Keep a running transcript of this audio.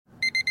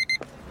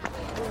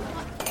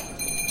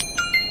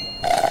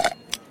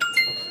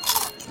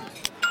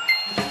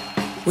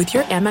With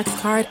your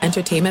Amex card,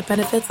 entertainment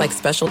benefits like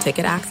special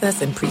ticket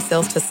access and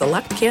pre-sales to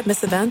select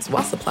can't-miss events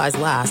while supplies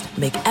last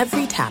make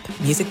every tap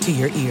music to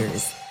your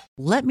ears.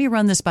 "Let me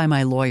run this by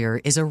my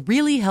lawyer" is a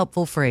really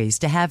helpful phrase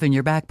to have in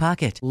your back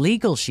pocket.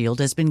 Legal Shield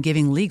has been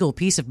giving legal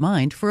peace of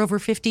mind for over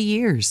 50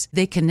 years.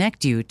 They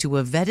connect you to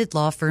a vetted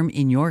law firm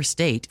in your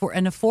state for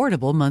an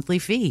affordable monthly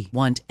fee.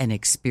 Want an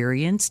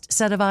experienced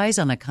set of eyes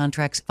on a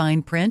contract's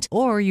fine print?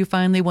 Or you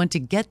finally want to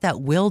get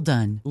that will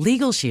done?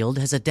 Legal Shield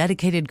has a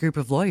dedicated group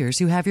of lawyers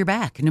who have your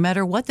back, no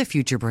matter what the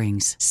future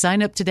brings.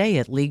 Sign up today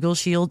at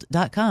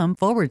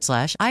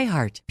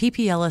LegalShield.com/iHeart.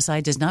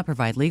 PPLSI does not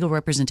provide legal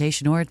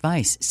representation or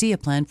advice. See a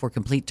plan for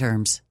complete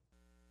terms.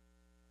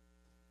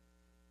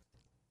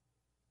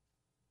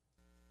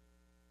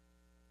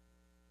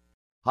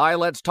 Hi,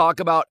 let's talk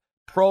about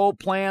Pro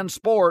Plan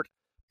Sport.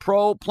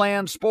 Pro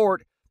Plan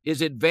Sport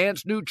is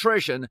advanced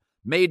nutrition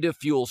made to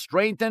fuel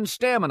strength and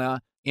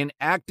stamina in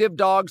active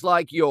dogs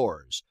like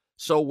yours.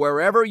 So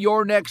wherever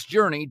your next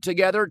journey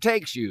together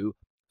takes you,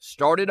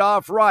 start it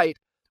off right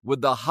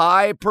with the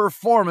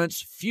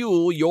high-performance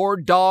fuel your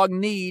dog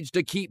needs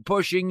to keep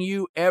pushing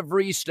you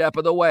every step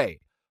of the way.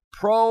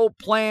 Pro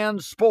Plan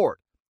Sport.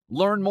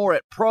 Learn more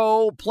at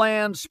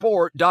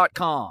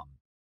ProPlansport.com.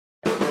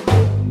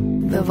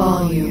 The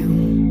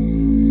volume.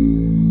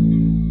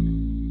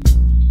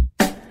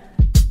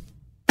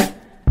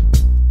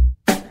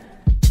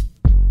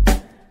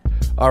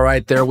 All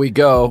right, there we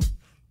go.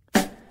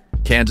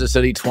 Kansas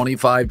City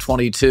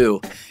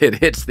 25-22. It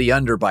hits the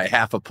under by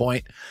half a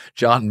point.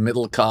 John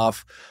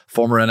Middlecoff,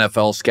 former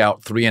NFL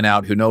scout, 3 and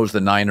out, who knows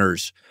the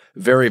Niners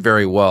very,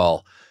 very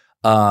well.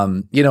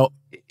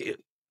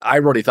 I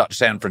already thought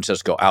San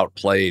Francisco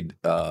outplayed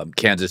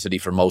Kansas City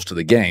for most of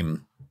the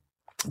game.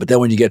 But then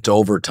when you get to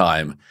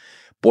overtime,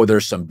 boy,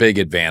 there's some big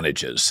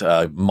advantages.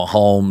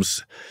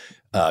 Mahomes,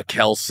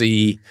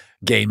 Kelsey,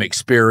 game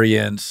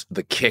experience,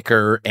 the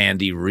kicker,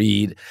 Andy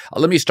Reid.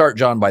 Let me start,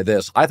 John, by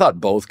this. I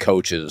thought both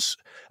coaches,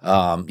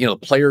 the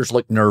players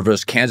looked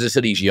nervous. Kansas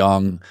City's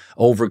young,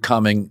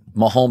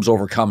 Mahomes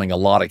overcoming a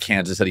lot of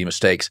Kansas City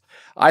mistakes.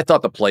 I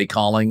thought the play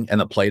calling and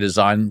the play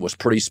design was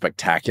pretty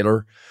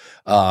spectacular.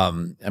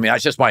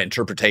 That's just my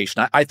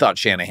interpretation. I thought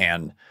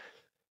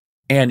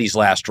Andy's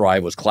last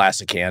drive was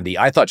classic Andy.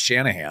 I thought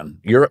Shanahan,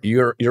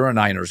 you're a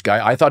Niners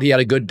guy. I thought he had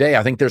a good day.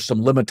 I think there's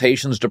some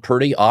limitations to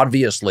Purdy.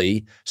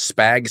 Obviously,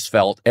 Spags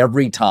felt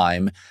every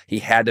time he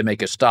had to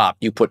make a stop,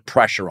 you put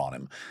pressure on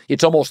him.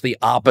 It's almost the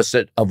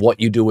opposite of what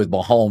you do with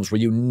Mahomes,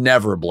 where you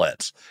never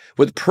blitz.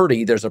 With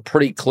Purdy, there's a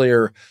pretty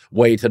clear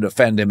way to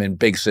defend him in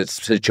big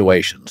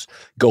situations.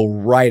 Go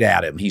right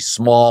at him. He's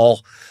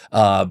small,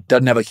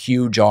 doesn't have a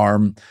huge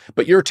arm.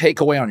 But your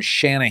takeaway on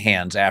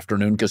Shanahan's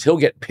afternoon, because he'll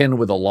get pinned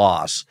with a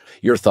loss.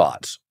 Your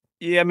thoughts?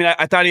 Yeah,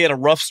 I thought he had a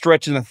rough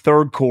stretch in the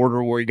third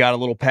quarter where he got a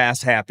little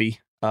pass happy.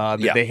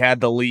 They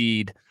had the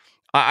lead.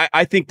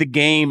 I think the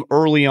game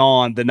early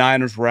on, the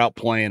Niners were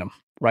outplaying them,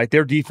 right?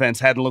 Their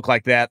defense hadn't looked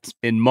like that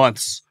in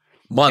months.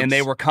 And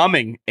they were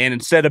coming. And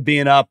instead of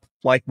being up,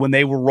 like when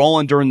they were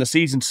rolling during the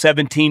season,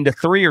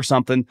 17-3 or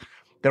something,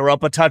 they were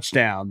up a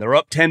touchdown. They're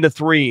up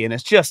 10-3. And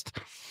it's just,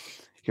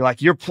 you're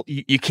like, you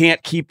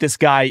can't keep this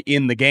guy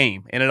in the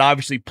game. And it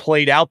obviously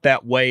played out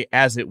that way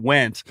as it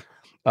went.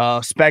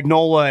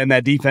 Spagnuolo and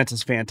that defense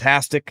is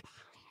fantastic.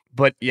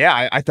 But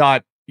yeah, I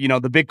thought,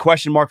 the big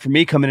question mark for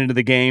me coming into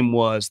the game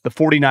was the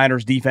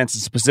 49ers defense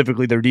and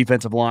specifically their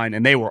defensive line.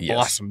 And they were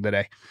awesome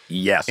today.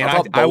 Yes. And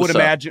I would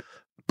imagine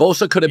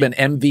Bosa could have been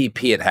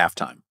MVP at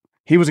halftime.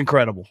 He was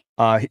incredible.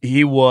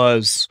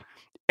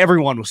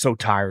 Everyone was so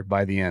tired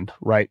by the end.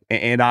 Right.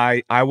 And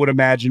I would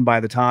imagine by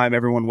the time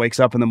everyone wakes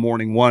up in the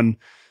morning, one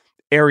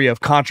area of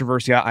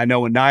controversy I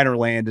know in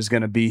Ninerland is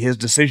going to be his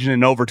decision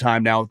in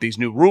overtime now with these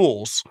new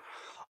rules.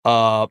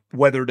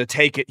 Whether to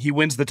take it, he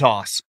wins the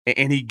toss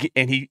and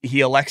he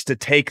elects to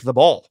take the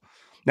ball.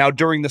 Now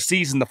during the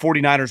season, the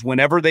 49ers,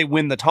 whenever they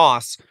win the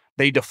toss,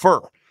 they defer.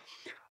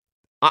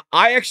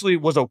 I actually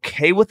was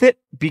okay with it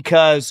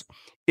because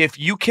if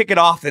you kick it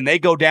off and they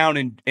go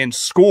down and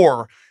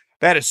score,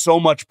 that is so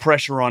much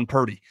pressure on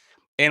Purdy.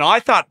 And I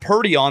thought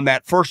Purdy on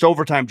that first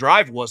overtime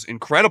drive was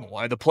incredible.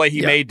 The play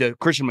he made to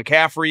Christian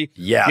McCaffrey,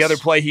 the other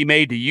play he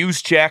made to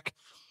Juszczyk.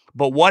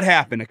 But what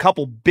happened? A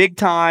couple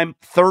big-time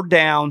third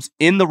downs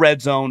in the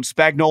red zone,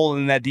 Spagnuolo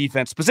in that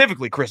defense,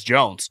 specifically Chris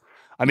Jones.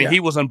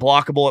 He was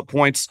unblockable at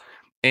points.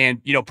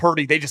 And,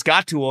 Purdy, they just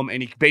got to him,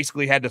 and he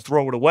basically had to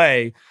throw it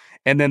away.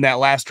 And then that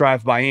last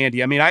drive by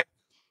Andy.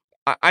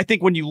 I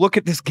think when you look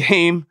at this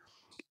game,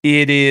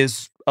 it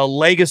is a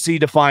legacy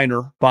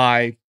definer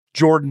by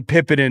Jordan,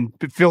 Pippen, and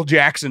Phil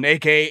Jackson,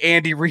 a.k.a.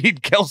 Andy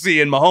Reid, Kelsey,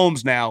 and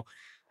Mahomes now.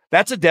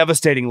 That's a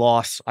devastating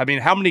loss.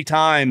 How many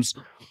times...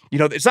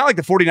 it's not like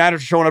the 49ers are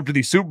showing up to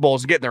these Super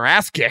Bowls and getting their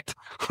ass kicked.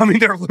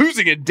 They're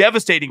losing in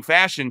devastating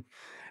fashion.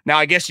 Now,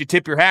 I guess you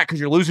tip your hat because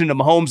you're losing to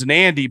Mahomes and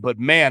Andy, but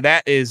man,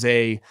 that's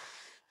a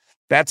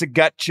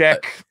gut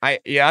check.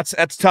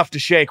 That's tough to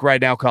shake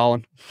right now,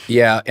 Colin.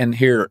 Yeah, and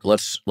here,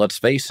 let's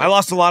face it. I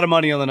lost a lot of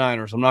money on the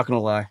Niners. I'm not going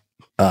to lie.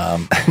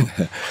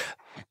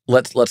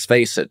 Let's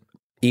face it.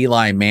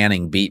 Eli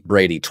Manning beat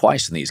Brady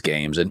twice in these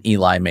games, and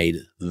Eli made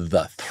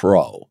the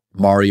throw.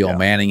 Mario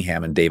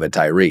Manningham and David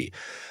Tyree.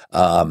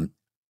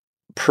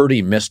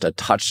 Purdy missed a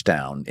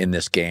touchdown in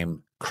this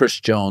game. Chris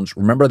Jones,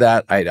 remember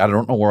that? I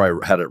don't know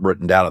where I had it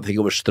written down. I think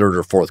it was third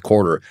or fourth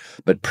quarter,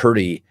 but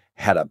Purdy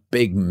had a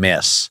big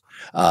miss.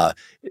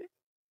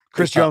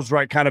 Chris Jones,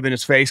 right, kind of in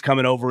his face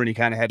coming over, and he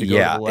kind of had to go to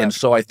the left. And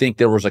so I think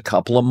there was a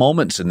couple of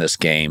moments in this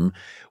game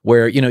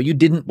where, you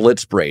didn't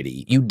blitz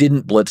Brady. You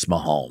didn't blitz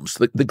Mahomes.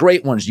 The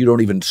great ones, you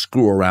don't even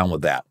screw around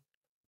with that.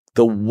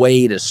 The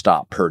way to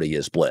stop Purdy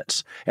is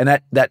blitz. And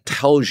that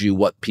tells you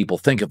what people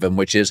think of him,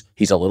 which is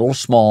he's a little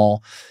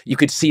small. You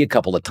could see a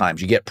couple of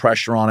times. You get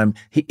pressure on him.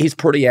 He's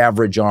pretty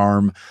average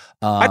arm.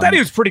 I thought he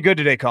was pretty good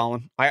today,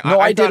 Colin.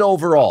 I did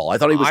overall. I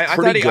thought he was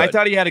pretty good. I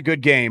thought he had a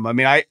good game. I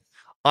mean,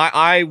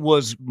 I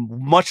was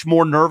much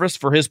more nervous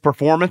for his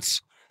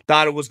performance.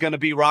 Thought it was going to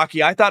be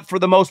rocky. I thought for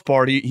the most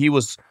part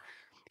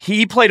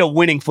he played a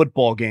winning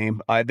football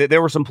game.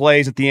 There were some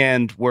plays at the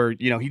end where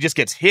he just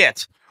gets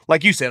hit.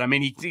 Like you said, I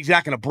mean, he's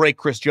not going to break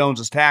Chris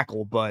Jones's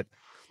tackle, but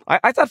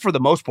I thought for the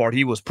most part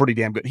he was pretty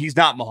damn good. He's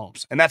not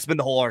Mahomes, and that's been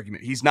the whole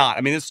argument. He's not.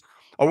 I mean,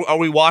 are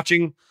we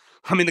watching?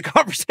 I mean, the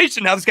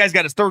conversation now. This guy's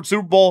got his third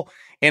Super Bowl,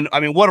 and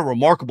I mean, what a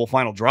remarkable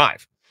final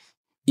drive.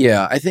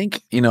 Yeah, I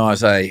think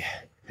as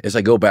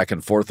I go back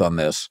and forth on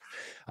this,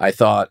 I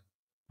thought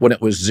when it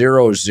was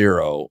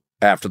 0-0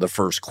 after the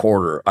first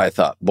quarter, I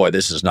thought, boy,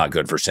 this is not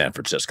good for San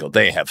Francisco.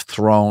 They have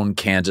thrown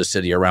Kansas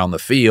City around the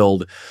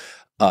field.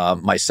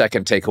 My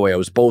second takeaway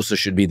was Bosa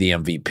should be the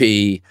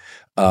MVP.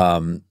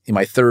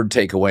 My third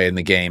takeaway in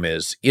the game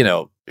is,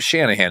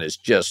 Shanahan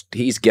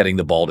he's getting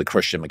the ball to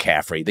Christian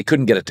McCaffrey. They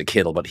couldn't get it to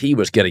Kittle, but he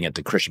was getting it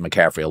to Christian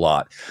McCaffrey a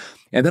lot.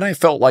 And then I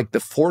felt like the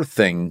fourth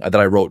thing that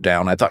I wrote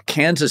down, I thought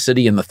Kansas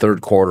City in the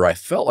third quarter, I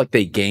felt like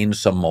they gained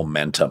some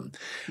momentum.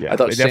 Yeah, I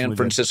thought San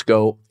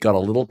Francisco got a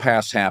little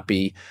pass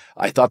happy.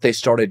 I thought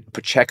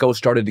Pacheco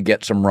started to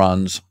get some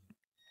runs.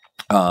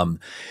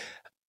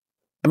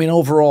 I mean,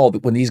 overall,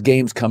 when these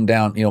games come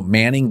down,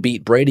 Manning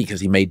beat Brady because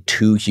he made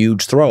two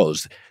huge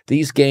throws.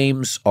 These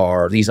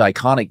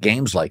iconic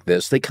games like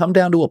this, they come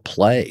down to a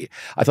play.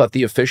 I thought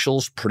the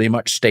officials pretty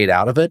much stayed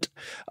out of it.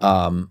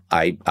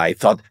 I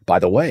thought, by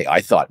the way,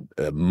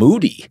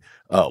 Moody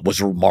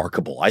was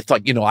remarkable. I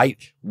thought, I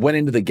went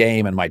into the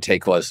game and my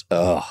take was,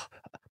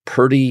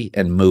 Purdy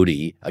and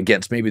Moody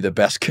against maybe the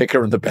best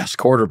kicker and the best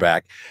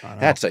quarterback.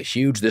 That's a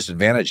huge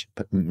disadvantage.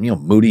 But,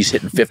 Moody's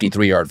hitting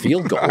 53-yard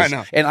field goals. I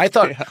know. And I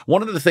thought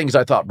one of the things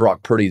I thought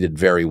Brock Purdy did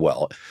very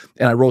well,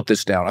 and I wrote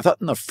this down, I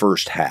thought in the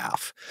first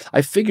half,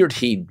 I figured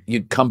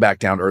you'd come back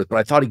down to earth, but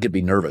I thought he could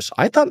be nervous.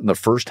 I thought in the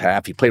first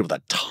half he played with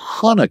a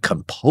ton of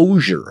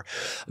composure.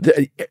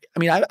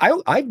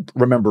 I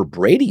remember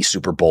Brady's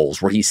Super Bowls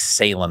where he's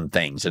sailing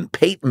things and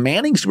Peyton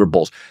Manning's Super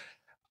Bowls.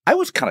 I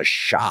was kind of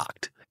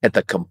shocked at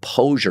the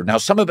composure. Now,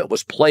 some of it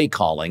was play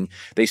calling.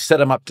 They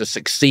set him up to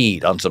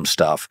succeed on some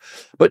stuff.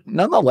 But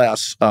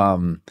nonetheless,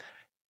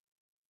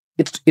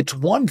 it's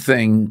one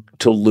thing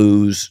to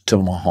lose to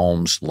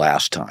Mahomes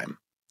last time.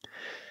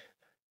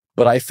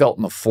 But I felt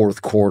in the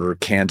fourth quarter,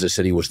 Kansas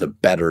City was the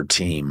better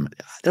team.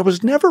 There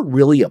was never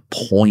really a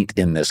point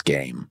in this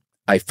game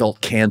I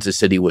felt Kansas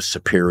City was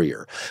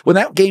superior. When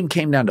that game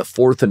came down to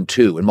 4th and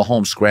 2 and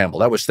Mahomes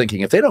scrambled, I was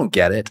thinking, if they don't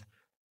get it,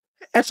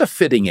 that's a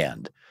fitting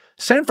end.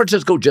 San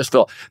Francisco just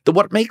fell.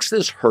 What makes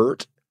this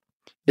hurt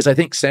is I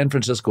think San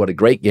Francisco had a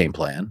great game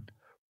plan.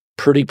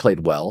 Purdy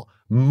played well.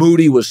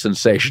 Moody was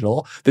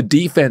sensational. The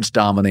defense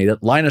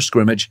dominated. Line of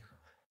scrimmage.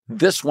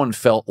 This one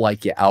felt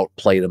like you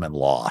outplayed them and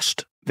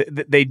lost.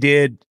 They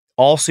did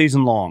all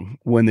season long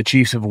when the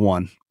Chiefs have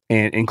won,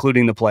 and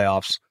including the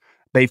playoffs.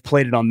 They've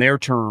played it on their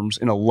terms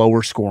in a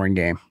lower scoring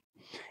game.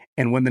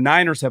 And when the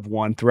Niners have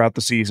won throughout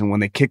the season, when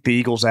they kicked the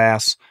Eagles'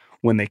 ass,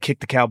 when they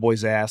kicked the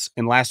Cowboys' ass,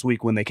 and last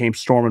week when they came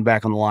storming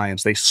back on the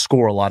Lions, they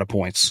score a lot of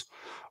points,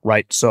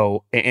 right?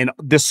 So, and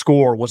this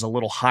score was a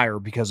little higher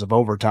because of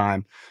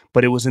overtime,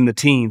 but it was in the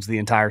teens the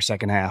entire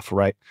second half,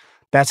 right?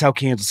 That's how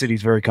Kansas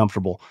City's very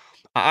comfortable.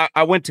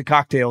 I went to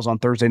cocktails on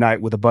Thursday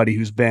night with a buddy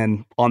who's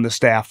been on the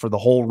staff for the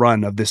whole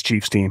run of this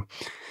Chiefs team.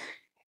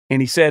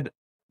 And he said,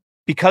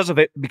 because of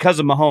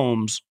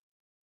Mahomes,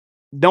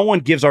 no one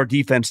gives our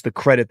defense the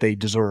credit they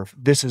deserve.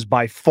 This is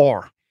by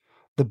far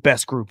the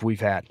best group we've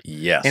had.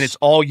 Yes. And it's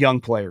all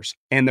young players.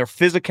 And their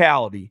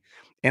physicality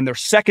and their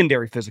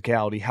secondary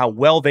physicality, how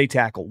well they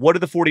tackle. What do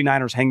the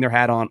 49ers hang their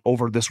hat on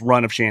over this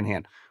run of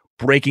Shanahan?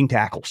 Breaking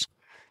tackles.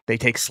 They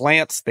take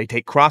slants. They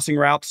take crossing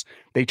routes.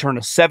 They turn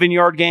a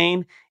 7-yard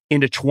gain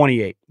into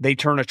 28. They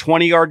turn a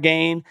 20-yard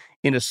gain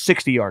into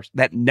 60 yards.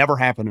 That never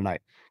happened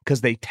tonight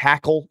because they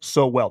tackle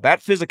so well. That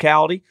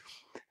physicality,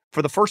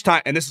 for the first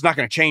time, and this is not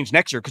going to change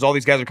next year because all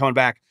these guys are coming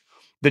back,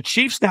 the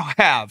Chiefs now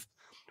have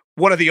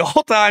one of the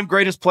all-time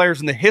greatest players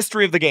in the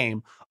history of the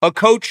game, a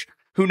coach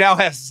who now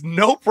has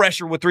no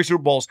pressure with 3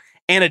 Super Bowls,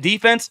 and a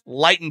defense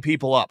lighting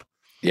people up.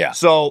 Yeah.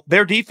 So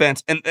their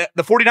defense, and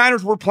the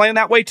 49ers were playing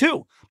that way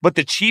too, but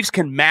the Chiefs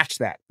can match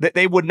that.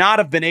 They would not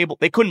have been able,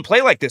 they couldn't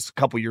play like this a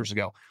couple years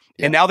ago.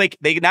 Yeah. And now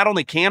they not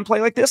only can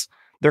play like this,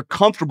 They're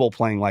comfortable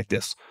playing like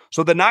this.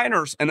 So the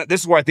Niners, and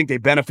this is where I think they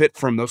benefit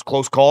from those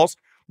close calls,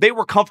 they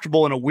were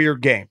comfortable in a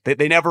weird game.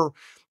 They never,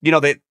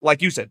 they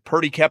like you said,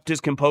 Purdy kept his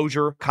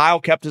composure. Kyle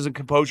kept his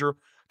composure.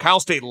 Kyle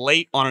stayed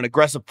late on an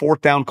aggressive fourth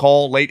down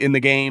call late in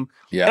the game.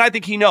 Yeah. And I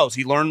think he knows.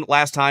 He learned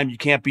last time you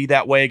can't be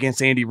that way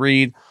against Andy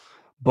Reid.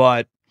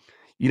 But,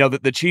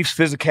 the Chiefs'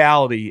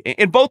 physicality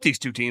in both these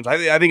two teams,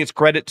 I think it's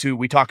credit to,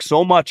 we talk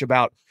so much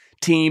about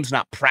teams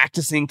not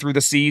practicing through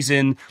the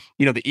season.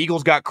 The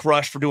Eagles got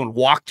crushed for doing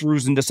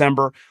walkthroughs in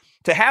December.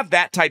 To have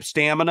that type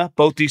stamina,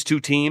 both these two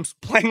teams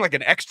playing like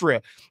an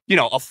extra,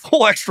 a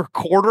full extra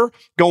quarter,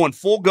 going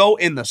full go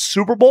in the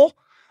Super Bowl,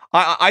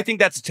 I think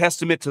that's a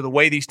testament to the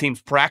way these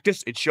teams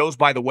practice. It shows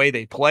by the way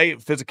they play,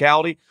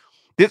 physicality.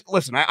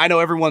 Listen, I know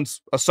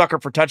everyone's a sucker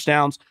for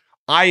touchdowns.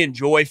 I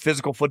enjoy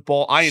physical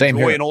football. I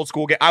enjoy an old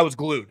school game. I was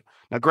glued.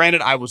 Now,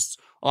 granted, I was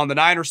on the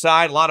Niners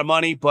side, a lot of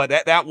money, but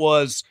that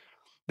was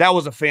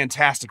a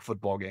fantastic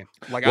football game.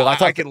 Like,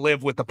 I can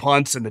live with the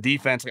punts and the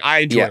defense. Like, I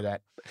enjoy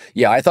that.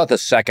 Yeah, I thought the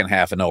second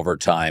half and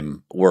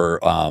overtime were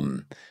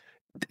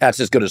that's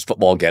as good as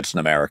football gets in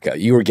America.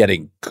 You were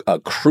getting a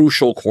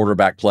crucial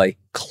quarterback play,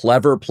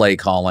 clever play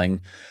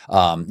calling,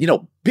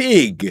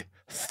 big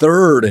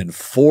third and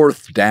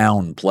fourth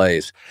down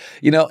plays.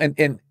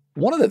 And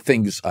one of the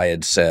things I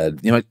had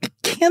said,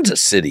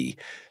 Kansas City,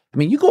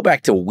 you go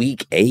back to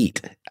week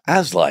 8, I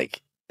was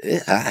like,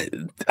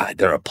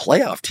 they're a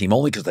playoff team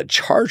only because the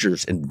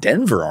Chargers and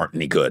Denver aren't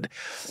any good.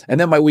 And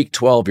then by week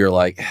 12, you're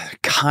like,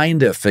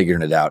 kind of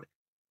figuring it out.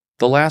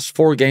 The last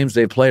 4 games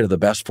they've played are the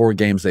best 4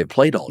 games they've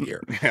played all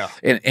year. Yeah.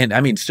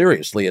 And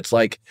seriously, it's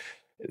like,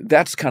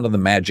 that's kind of the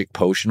magic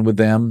potion with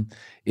them,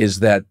 is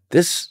that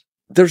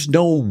there's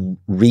no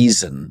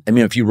reason.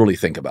 If you really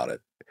think about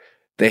it,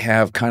 they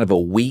have kind of a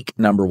weak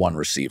number 1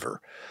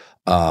 receiver.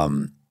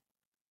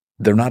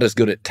 They're not as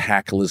good at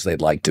tackle as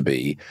they'd like to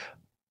be.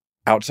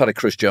 Outside of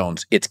Chris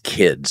Jones, it's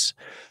kids.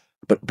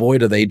 But boy,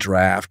 do they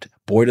draft.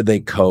 Boy, do they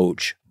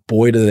coach.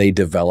 Boy, do they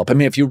develop.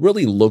 If you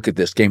really look at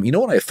this game, you know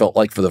what I felt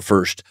like for the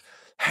first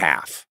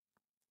half?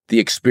 The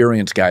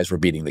experienced guys were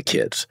beating the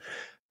kids.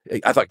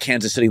 I thought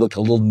Kansas City looked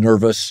a little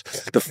nervous.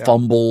 The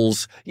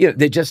fumbles.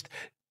 They just,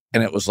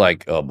 and it was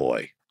like, oh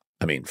boy.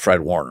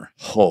 Fred Warner.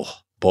 Oh,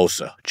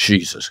 Bosa.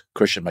 Jesus.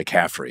 Christian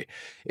McCaffrey.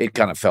 It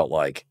kind of felt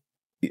like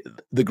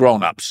the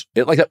grown-ups.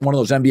 Like one of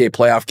those NBA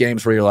playoff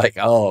games where you're like,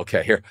 oh,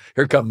 okay,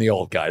 here come the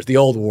old guys, the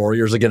old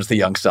Warriors against the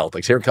young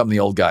Celtics. Here come the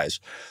old guys.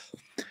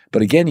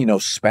 But again,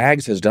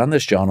 Spags has done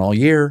this, John, all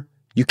year.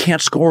 You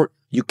can't score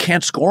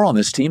on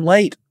this team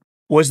late.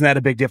 Wasn't that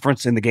a big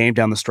difference in the game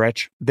down the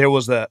stretch? There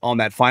was on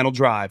that final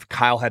drive,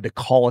 Kyle had to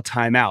call a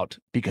timeout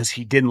because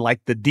he didn't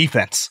like the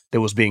defense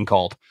that was being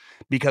called.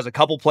 Because a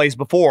couple plays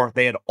before,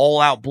 they had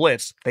all-out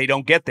blitz. They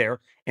don't get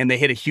there, and they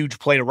hit a huge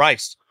play to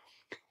Rice.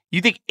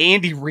 You think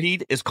Andy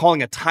Reid is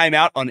calling a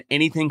timeout on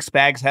anything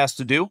Spags has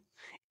to do?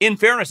 In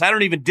fairness, I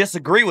don't even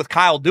disagree with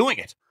Kyle doing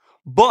it.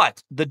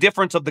 But the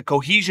difference of the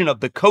cohesion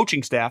of the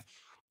coaching staff,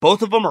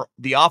 both of them are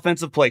the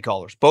offensive play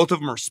callers. Both of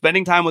them are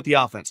spending time with the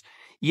offense.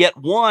 Yet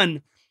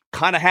one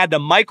kind of had to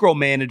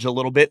micromanage a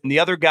little bit, and the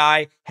other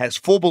guy has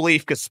full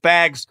belief because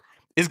Spags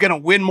is going to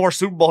win more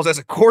Super Bowls as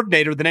a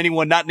coordinator than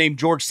anyone not named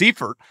George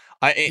Seifert.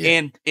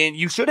 And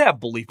you should have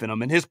belief in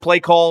him. And his play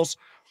calls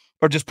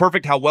are just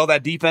perfect, how well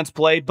that defense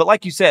played. But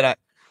like you said,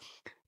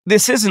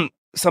 this isn't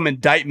some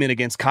indictment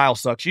against Kyle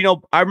Sucks.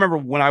 I remember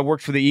when I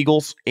worked for the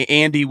Eagles,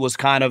 Andy was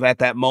kind of at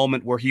that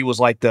moment where he was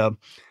like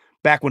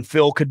back when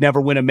Phil could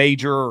never win a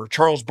major, or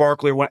Charles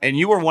Barkley, and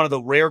you were one of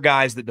the rare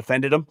guys that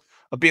defended him,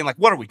 of being like,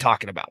 what are we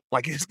talking about?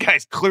 Like, this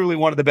guy's clearly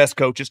one of the best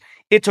coaches.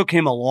 It took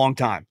him a long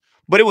time,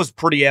 but it was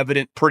pretty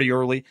evident pretty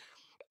early.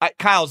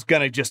 Kyle's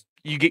going to just,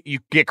 you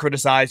get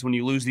criticized when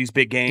you lose these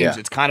big games. Yeah.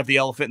 It's kind of the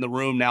elephant in the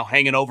room now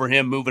hanging over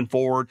him moving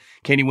forward.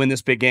 Can he win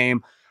this big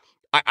game?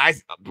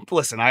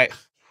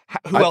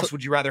 Who else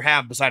would you rather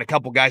have beside a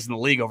couple guys in the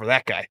league over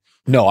that guy?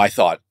 No, I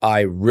thought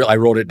I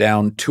wrote it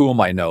down, 2 of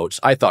my notes.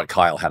 I thought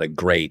Kyle had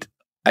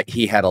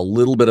he had a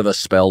little bit of a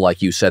spell,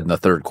 like you said, in the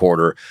third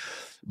quarter.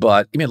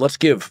 But let's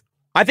give.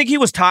 I think he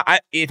was.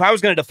 If I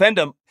was going to defend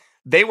him,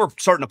 they were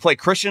starting to play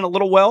Christian a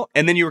little well,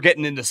 and then you were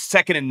getting into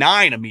 2nd and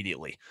 9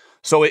 immediately.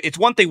 So it's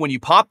one thing when you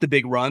pop the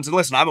big runs, and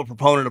listen, I'm a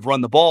proponent of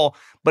run the ball,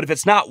 but if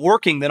it's not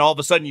working, then all of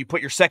a sudden you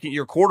put your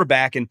second-year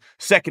quarterback in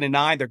 2nd and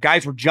 9. Their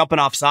guys were jumping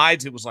off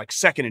sides. It was like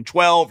 2nd and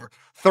 12 or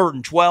 3rd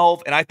and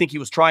 12, and I think he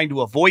was trying to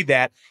avoid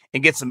that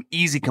and get some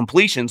easy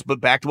completions.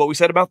 But back to what we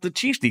said about the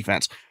Chiefs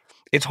defense,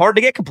 it's hard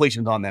to get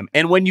completions on them.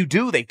 And when you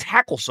do, they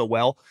tackle so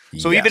well.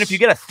 So even if you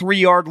get a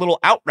 3-yard little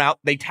out route,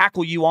 they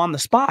tackle you on the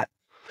spot.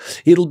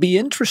 It'll be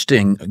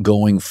interesting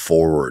going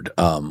forward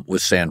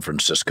with San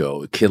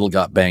Francisco. Kittle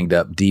got banged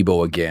up.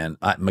 Debo again.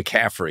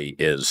 McCaffrey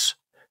is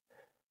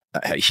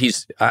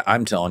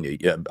I'm telling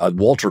you,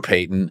 Walter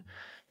Payton,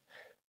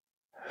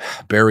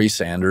 Barry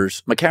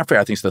Sanders. McCaffrey,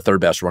 I think, is the 3rd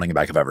best running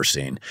back I've ever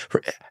seen.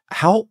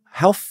 How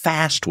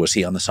fast was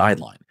he on the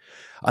sideline?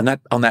 On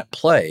that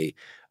play,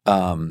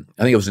 I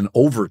think it was in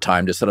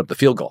overtime to set up the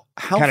field goal.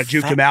 Kind of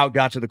juked him out,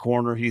 got to the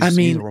corner. He's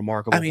a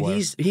remarkable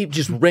player. He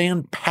just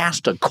ran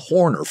past a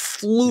corner,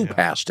 flew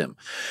past him.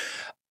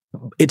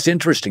 It's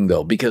interesting,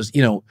 though, because,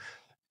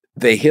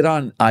 they hit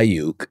on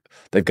Ayuk.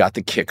 They've got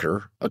the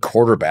kicker, a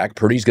quarterback.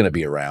 Purdy's going to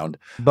be around.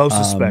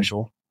 Bosa's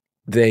special.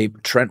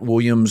 Trent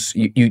Williams,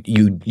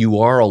 you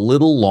are a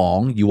little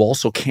long. You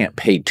also can't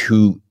pay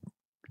two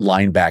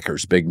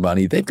linebackers big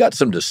money. They've got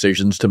some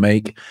decisions to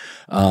make.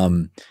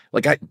 I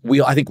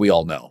think we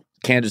all know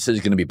Kansas City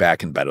is going to be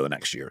back and better the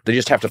next year. They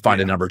just have to find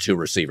a number 2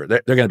 receiver.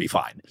 They're going to be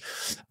fine.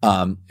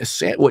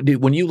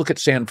 When you look at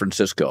San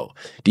Francisco,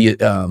 do you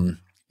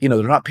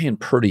they're not paying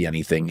Purdy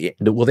anything.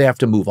 Will they have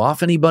to move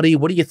off anybody?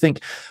 What do you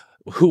think?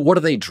 What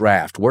do they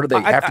draft? Where do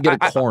they have to get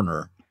a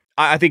corner?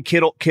 I think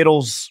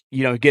Kittle's,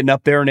 getting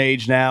up there in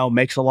age now,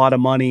 makes a lot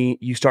of money.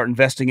 You start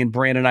investing in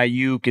Brandon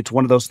Ayuk. It's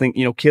one of those things,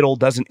 Kittle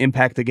doesn't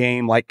impact the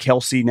game like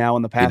Kelsey now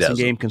in the passing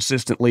game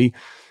consistently.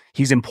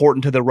 He's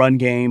important to the run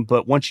game,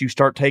 but once you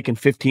start taking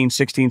 $15,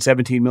 $16,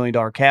 $17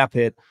 million cap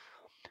hit,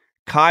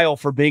 Kyle,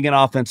 for being an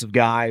offensive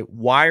guy,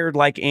 wired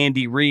like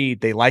Andy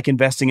Reid, they like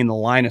investing in the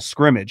line of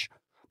scrimmage.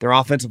 Their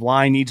offensive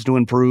line needs to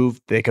improve.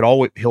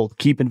 He'll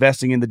keep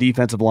investing in the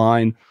defensive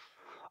line.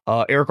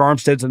 Eric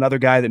Armstead's another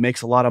guy that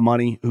makes a lot of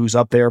money who's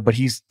up there, but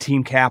he's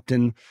team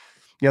captain.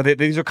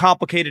 These are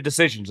complicated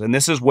decisions, and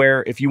this is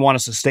where if you want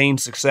to sustain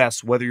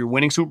success, whether you're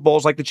winning Super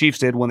Bowls like the Chiefs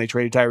did when they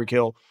traded Tyreek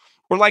Hill,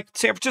 or like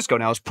San Francisco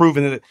now, it's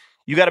proven that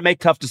you got to make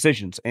tough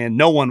decisions, and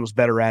no one was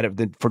better at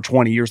it for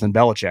 20 years than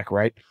Belichick,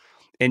 right?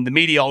 And the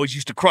media always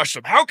used to crush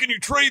them. How can you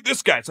trade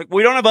this guy? It's like,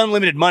 we don't have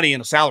unlimited money in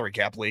a salary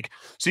cap league,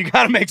 so you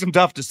got to make some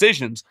tough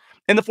decisions.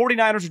 And the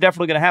 49ers are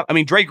definitely going to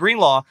have, Dre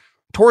Greenlaw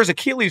tore his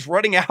Achilles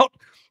running out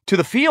to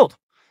the field.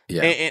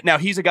 Yeah. And now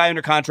he's a guy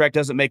under contract,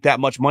 doesn't make that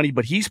much money,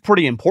 but he's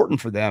pretty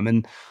important for them.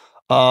 And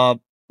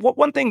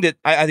one thing that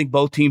I think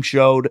both teams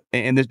showed,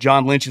 and this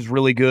John Lynch is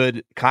really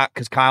good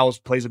because Kyle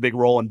plays a big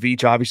role, and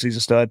Veach obviously is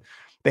a stud.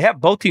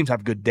 Both teams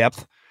have good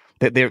depth.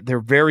 They're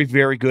very,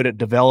 very good at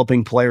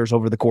developing players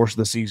over the course of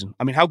the season.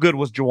 How good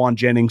was Jawan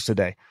Jennings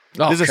today?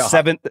 This is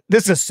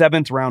a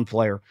 7th round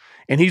player,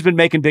 and he's been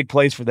making big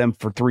plays for them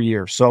for 3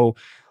 years. So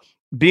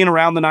being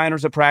around the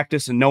Niners at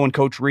practice and knowing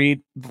Coach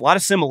Reid, a lot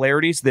of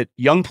similarities that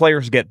young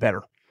players get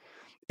better.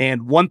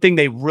 And one thing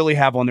they really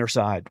have on their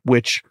side,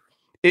 which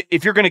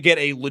if you're going to get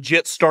a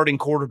legit starting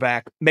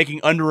quarterback making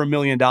under $1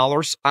 million,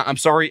 I'm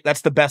sorry,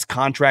 that's the best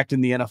contract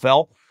in the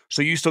NFL.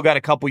 So you still got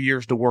a couple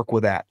years to work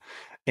with that.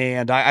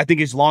 And I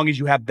think as long as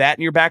you have that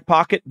in your back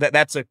pocket,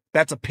 that's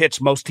a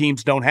pitch most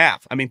teams don't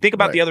have. Think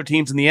about the other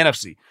teams in the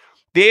NFC.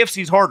 The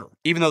AFC is harder,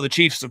 even though the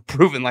Chiefs have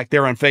proven like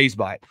they're unfazed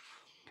by it.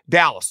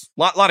 Dallas,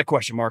 lot of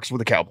question marks with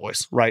the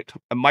Cowboys, right?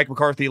 Mike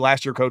McCarthy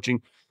last year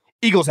coaching.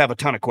 Eagles have a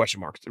ton of question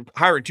marks. They're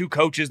hiring 2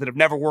 coaches that have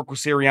never worked with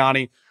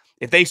Sirianni.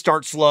 If they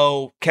start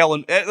slow,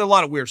 Kellen, a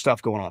lot of weird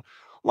stuff going on.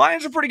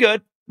 Lions are pretty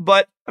good,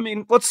 but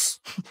that's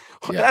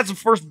the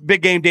first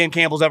big game Dan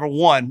Campbell's ever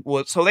won.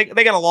 So they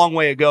got a long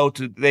way to go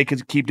they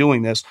could keep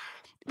doing this.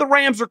 The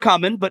Rams are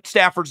coming, but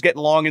Stafford's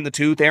getting long in the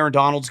tooth. Aaron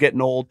Donald's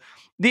getting old.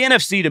 The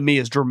NFC to me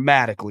is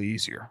dramatically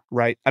easier,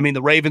 right?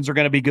 The Ravens are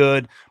going to be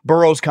good.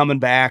 Burrow's coming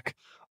back.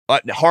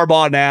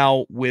 Harbaugh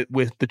now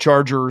with the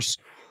Chargers.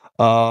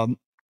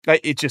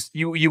 It just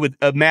you would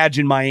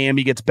imagine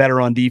Miami gets better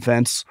on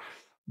defense,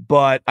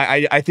 but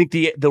I think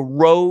the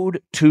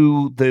road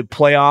to the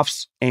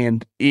playoffs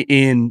and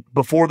in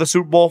before the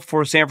Super Bowl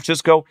for San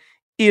Francisco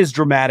is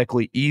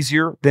dramatically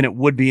easier than it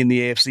would be in the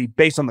AFC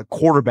based on the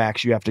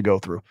quarterbacks you have to go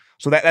through.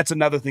 So that's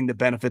another thing that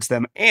benefits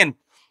them. And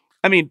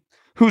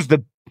who's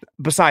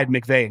beside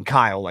McVay and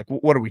Kyle? Like,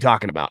 what are we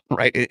talking about,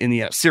 right? In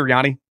the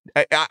Sirianni,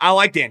 I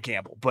like Dan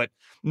Campbell, but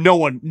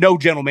no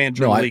general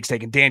manager in the league's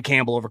taking Dan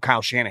Campbell over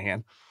Kyle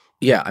Shanahan.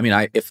 Yeah,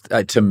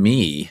 to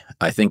me,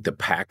 I think the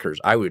Packers.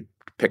 I would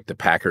pick the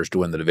Packers to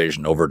win the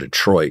division over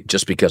Detroit,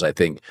 just because I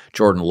think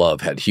Jordan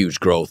Love had huge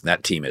growth, and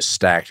that team is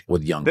stacked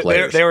with young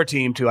players. They're a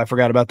team too. I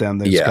forgot about them.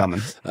 They're just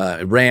coming.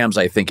 Rams,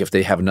 I think if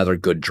they have another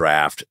good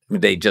draft,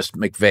 they just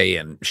McVay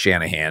and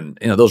Shanahan.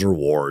 Those are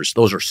wars.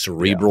 Those are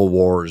cerebral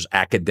wars,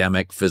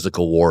 academic,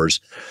 physical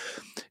wars.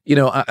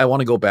 I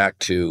want to go back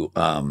to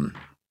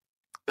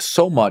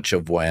so much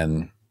of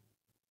when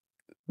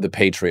the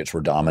Patriots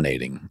were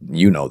dominating.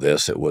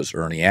 This. It was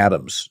Ernie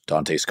Adams,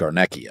 Dante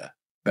Scarnecchia,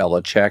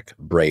 Belichick,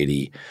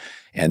 Brady,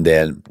 and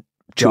then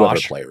 2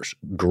 other players,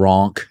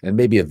 Gronk, and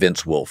maybe a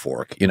Vince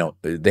Wilfork.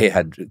 They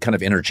had kind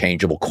of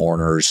interchangeable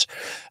corners.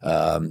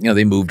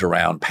 They moved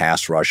around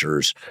pass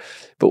rushers.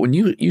 But when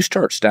you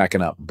start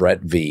stacking up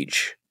Brett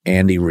Veach,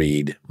 Andy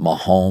Reid,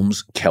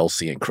 Mahomes,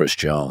 Kelsey, and Chris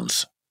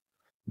Jones,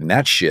 and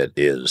that shit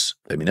is,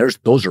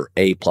 those are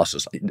A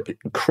pluses.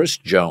 Chris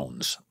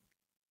Jones,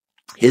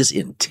 his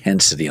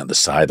intensity on the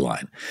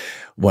sideline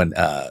when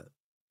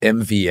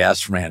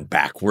MVS ran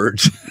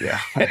backwards. Yeah.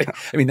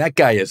 That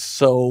guy is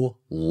so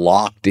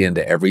locked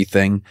into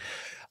everything.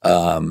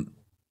 And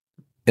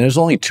there's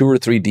only 2 or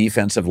 3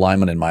 defensive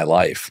linemen in my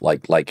life,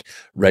 like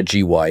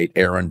Reggie White,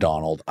 Aaron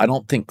Donald. I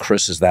don't think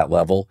Chris is that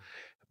level,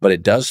 but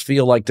it does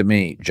feel like to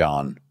me,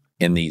 John,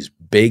 in these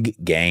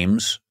big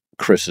games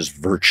Chris is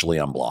virtually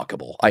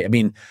unblockable. I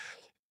mean,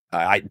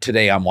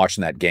 today I'm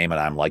watching that game and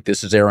I'm like,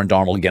 this is Aaron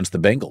Donald against the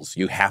Bengals.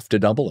 You have to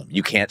double him.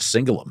 You can't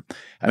single him.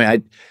 I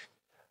mean,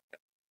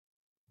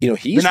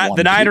 he's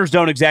the Niners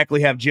don't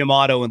exactly have Jim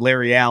Otto and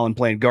Larry Allen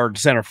playing guard and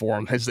center for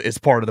him. Is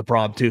part of the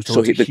problem too. So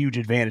it's a huge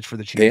advantage for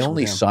the Chiefs. They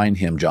only signed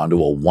him, John, to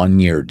a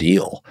 1-year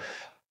deal.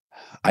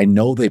 I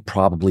know they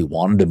probably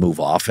wanted to move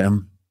off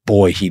him.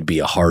 Boy, he'd be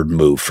a hard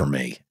move for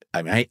me.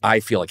 I mean, I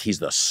feel like he's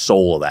the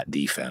soul of that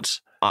defense.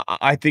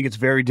 I think it's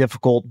very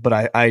difficult,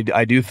 but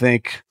I do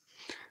think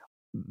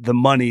the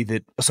money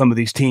that some of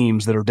these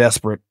teams that are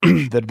desperate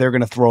that they're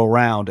going to throw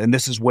around, and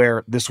this is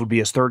where this would be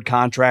his third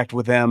contract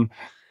with them.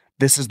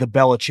 This is the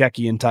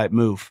Belichickian type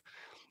move.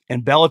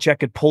 And Belichick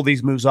could pull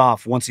these moves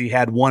off once he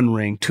had 1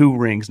 ring, 2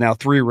 rings, now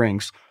 3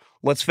 rings.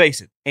 Let's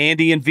face it,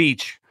 Andy and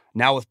Veach,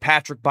 now with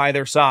Patrick by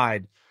their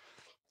side,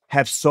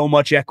 have so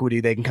much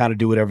equity they can kind of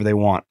do whatever they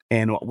want.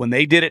 And when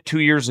they did it 2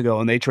 years ago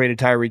and they traded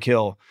Tyreek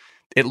Hill,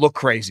 it looked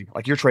crazy.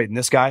 Like, you're trading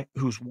this guy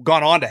who's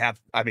gone on to have,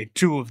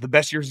 2 of the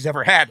best years he's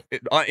ever had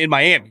in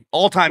Miami.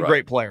 All-time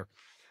great player.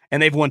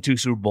 And they've won 2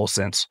 Super Bowls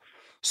since.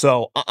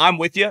 So I'm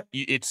with you.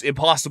 It's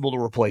impossible to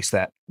replace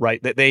that,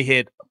 right? That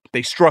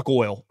they struck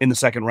oil in the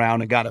second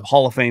round and got a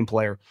Hall of Fame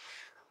player.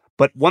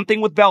 But one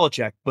thing with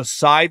Belichick,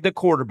 beside the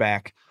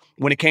quarterback,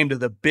 when it came to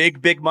the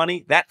big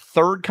money, that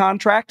third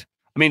contract,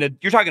 I mean,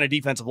 you're talking a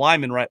defensive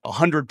lineman, right?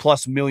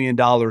 $100+ million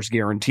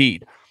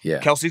guaranteed. Yeah.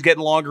 Kelsey's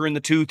getting longer in the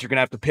tooth. You're going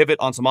to have to pivot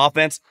on some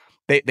offense.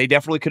 They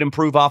definitely could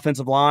improve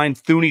offensive line.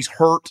 Thuney's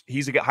hurt.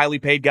 He's a highly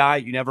paid guy.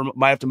 You never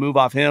might have to move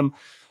off him.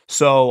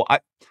 So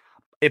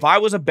if I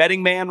was a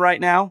betting man right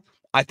now,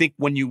 I think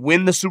when you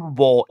win the Super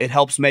Bowl, it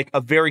helps make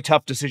a very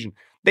tough decision.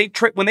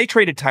 When they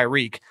traded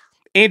Tyreek,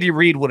 Andy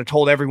Reid would have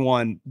told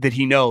everyone that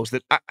he knows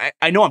that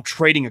I know I'm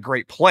trading a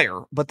great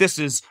player, but this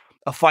is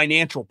a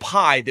financial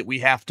pie that we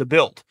have to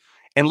build.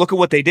 And look at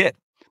what they did.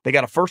 They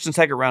got a 1st and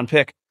 2nd round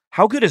pick.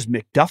 How good is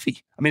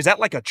McDuffie? I mean, is that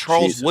like a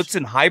Charles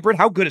Woodson hybrid?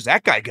 How good is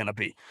that guy going to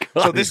be?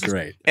 So this is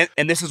great.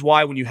 And this is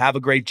why when you have a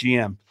great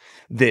GM,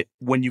 that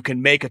when you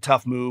can make a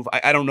tough move,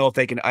 I don't know if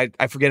they can, I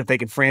forget if they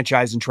can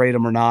franchise and trade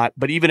him or not,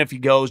 but even if he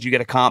goes, you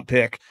get a comp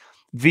pick.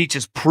 Veach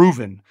is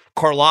proven.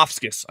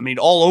 Karlaftis,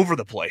 all over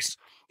the place.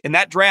 In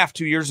that draft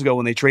 2 years ago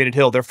when they traded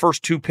Hill, their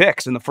first 2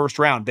 picks in the first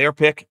round, their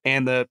pick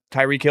and the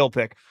Tyreek Hill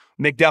pick,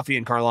 McDuffie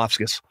and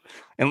Karlaftis.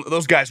 And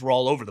those guys were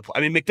all over the place.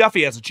 I mean,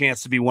 McDuffie has a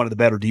chance to be one of the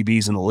better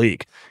DBs in the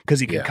league because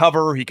he can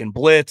cover, he can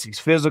blitz, he's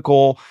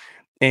physical.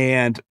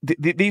 And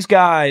these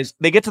guys,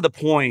 they get to the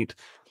point,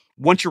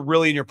 once you're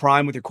really in your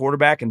prime with your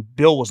quarterback, and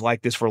Bill was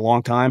like this for a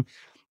long time,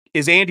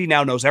 is Andy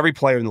now knows every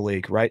player in the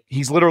league, right?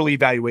 He's literally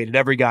evaluated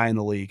every guy in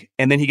the league.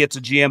 And then he gets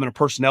a GM and a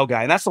personnel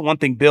guy. And that's the one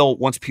thing Bill,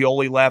 once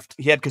Pioli left,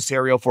 he had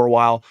Caserio for a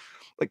while.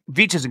 Like,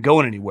 Veach isn't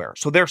going anywhere.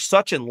 So they're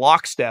such in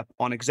lockstep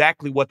on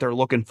exactly what they're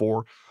looking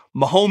for.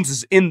 Mahomes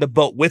is in the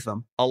boat with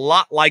them, a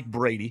lot like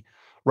Brady,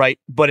 right?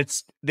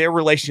 But their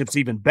relationship's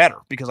even better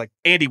because, like,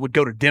 Andy would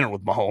go to dinner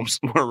with Mahomes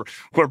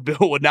where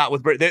Bill would not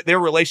with Brady. Their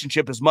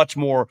relationship is much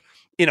more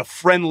in a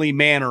friendly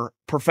manner,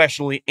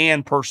 professionally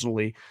and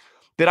personally,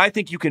 that I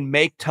think you can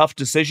make tough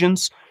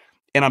decisions.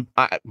 And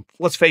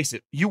let's face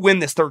it, you win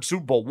this 3rd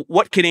Super Bowl.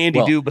 What can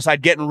Andy do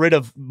besides getting rid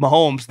of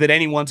Mahomes that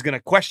anyone's going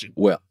to question?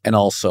 Well, and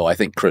also I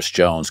think Chris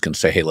Jones can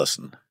say, hey,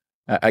 listen,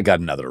 I got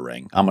another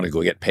ring. I'm going to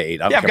go get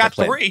paid. I've got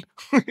 3.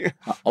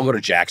 I'll go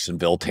to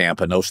Jacksonville,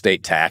 Tampa, no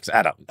state tax.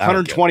 I don't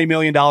 $120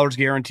 million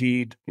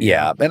guaranteed.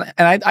 Yeah.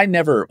 And I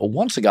never,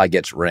 once a guy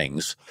gets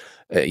rings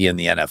in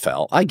the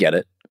NFL, I get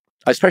it.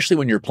 Especially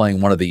when you're playing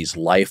one of these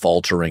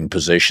life-altering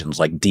positions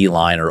like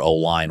D-line or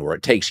O-line where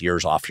it takes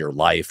years off your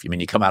life. I mean,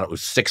 you come out with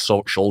 6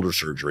 shoulder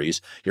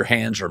surgeries. Your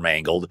hands are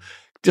mangled.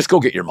 Just go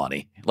get your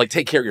money. Like,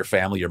 take care of your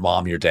family, your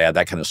mom, your dad,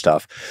 that kind of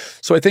stuff.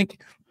 So I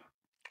think,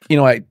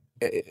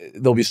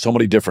 there'll be so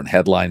many different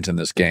headlines in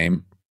this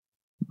game.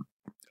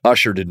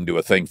 Usher didn't do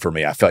a thing for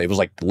me. I felt it was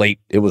like late.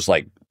 It was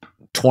like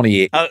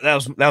 28.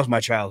 That was my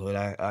childhood.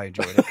 I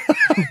enjoyed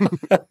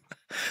it.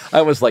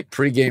 I was like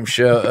pregame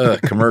show,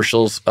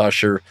 commercials,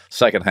 Usher,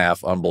 second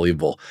half,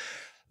 unbelievable.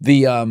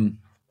 The,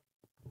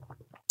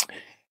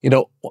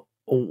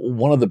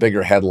 one of the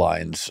bigger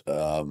headlines,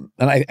 I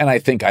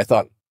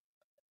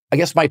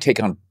guess my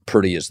take on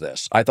Purdy is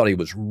this. I thought he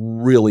was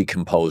really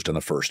composed in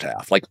the first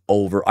half, I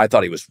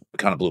thought he was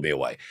kind of blew me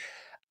away.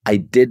 I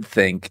did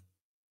think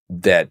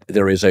that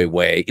there is a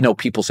way,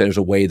 people say there's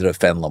a way to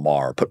defend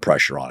Lamar, put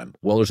pressure on him.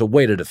 Well, there's a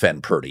way to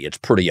defend Purdy. It's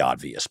pretty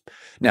obvious.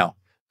 Now,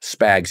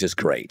 Spags is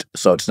great.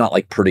 So it's not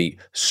like Purdy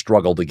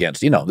struggled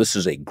against, this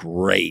is a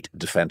great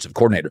defensive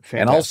coordinator. Fantastic.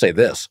 And I'll say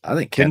this, I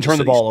think Kansas Didn't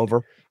turn the ball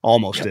over.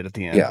 Almost did at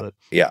the end.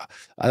 Yeah.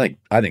 I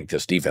think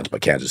this defense by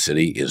Kansas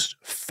City is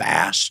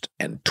fast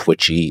and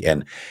twitchy.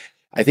 And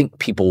I think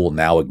people will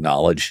now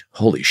acknowledge,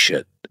 holy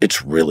shit,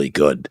 it's really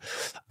good.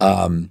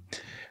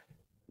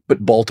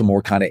 But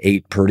Baltimore kind of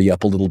ate Purdy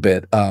up a little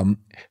bit. I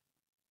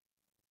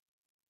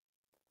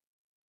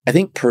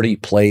think Purdy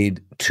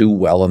played too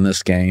well in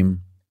this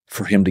game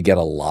for him to get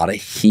a lot of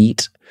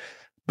heat.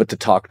 But the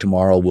talk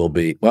tomorrow will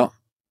be,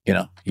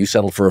 you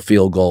settled for a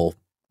field goal.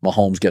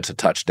 Mahomes gets a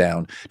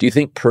touchdown. Do you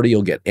think Purdy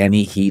will get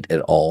any heat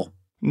at all?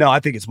 No, I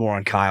think it's more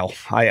on Kyle.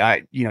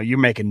 You're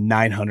making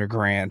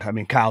 $900,000. I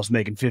mean, Kyle's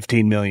making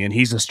 $15 million.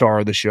 He's the star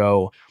of the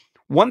show.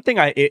 One thing,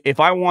 if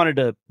I wanted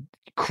to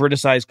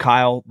criticize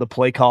Kyle, the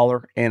play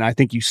caller, and I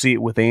think you see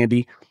it with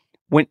Andy,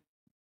 when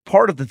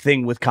part of the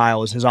thing with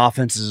Kyle is his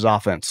offense is his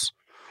offense.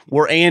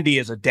 Where Andy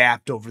has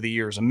adapted over the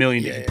years a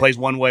million. He plays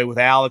one way with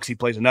Alex. He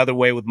plays another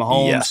way with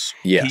Mahomes.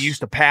 Yes. He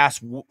used to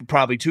pass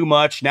probably too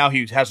much. Now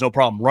he has no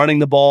problem running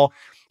the ball.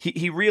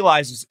 He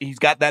realizes he's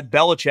got that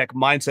Belichick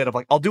mindset of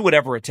like, I'll do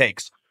whatever it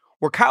takes.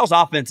 Where Kyle's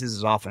offense is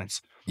his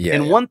offense.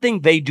 One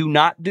thing they do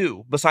not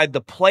do, beside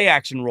the play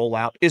action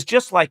rollout, is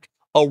just like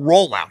a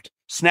rollout.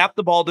 Snap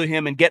the ball to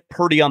him and get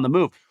Purdy on the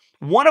move.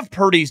 One of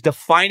Purdy's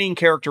defining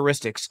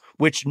characteristics,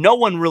 which no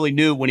one really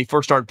knew when he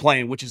first started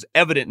playing, which is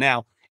evident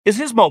now, is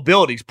his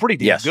mobility is pretty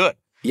damn good.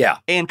 Yeah.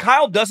 And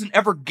Kyle doesn't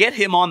ever get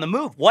him on the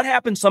move. What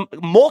happened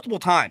multiple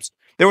times?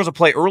 There was a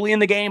play early in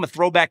the game, a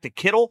throwback to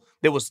Kittle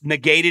that was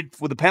negated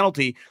with a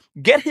penalty.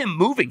 Get him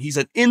moving. He's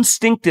an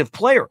instinctive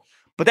player.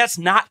 But that's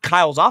not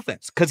Kyle's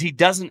offense because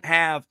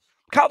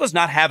Kyle does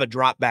not have a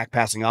drop back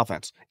passing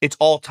offense. It's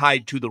all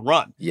tied to the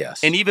run.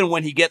 Yes. And even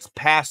when he gets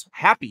pass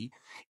happy,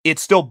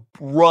 it's still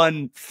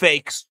run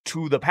fakes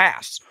to the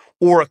pass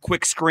or a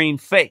quick screen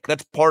fake.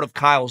 That's part of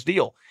Kyle's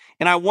deal.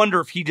 And I wonder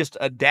if he just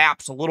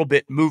adapts a little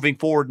bit moving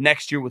forward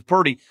next year with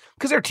Purdy,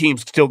 because their team's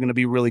still going to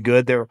be really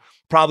good. They'll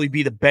probably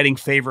be the betting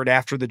favorite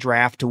after the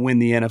draft to win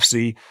the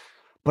NFC.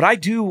 But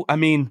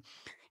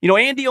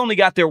Andy only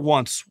got there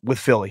once with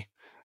Philly,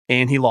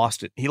 and he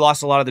lost it. He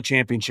lost a lot of the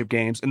championship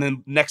games. And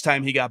then next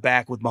time he got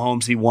back with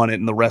Mahomes, he won it,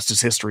 and the rest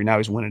is history. Now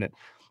he's winning it.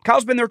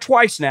 Kyle's been there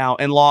twice now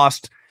and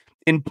lost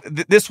in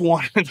this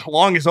one, the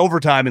longest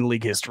overtime in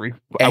league history,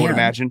 I would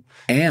imagine.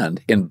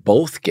 And in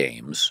both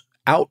games,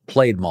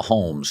 outplayed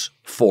Mahomes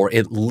for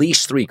at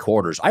least 3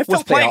 quarters. I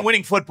felt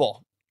winning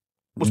football.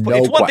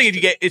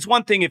 It's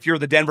one thing if you're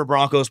the Denver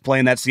Broncos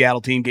playing that Seattle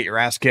team, get your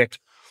ass kicked.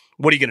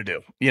 What are you going to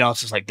do?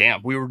 It's just like,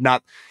 damn, we were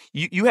not.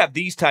 You have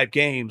these type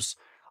games.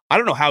 I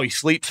don't know how he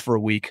sleeps for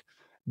a week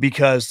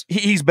because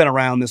he's been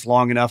around this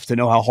long enough to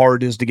know how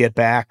hard it is to get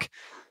back.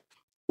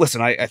 Listen,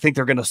 I think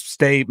they're going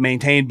to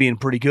maintain being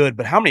pretty good,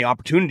 but how many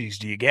opportunities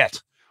do you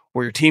get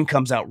where your team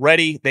comes out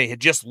ready? They had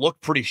just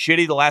looked pretty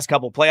shitty the last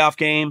couple of playoff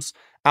games,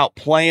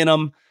 outplaying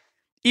them.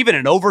 Even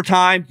in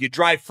overtime, you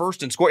drive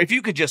first and score. If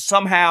you could just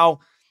somehow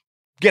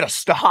get a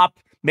stop,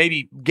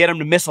 maybe get them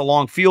to miss a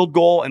long field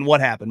goal, and what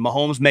happened?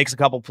 Mahomes makes a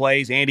couple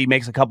plays. Andy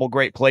makes a couple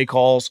great play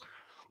calls.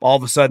 All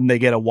of a sudden, they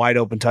get a wide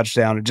open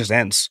touchdown. It just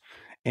ends.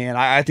 And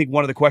I think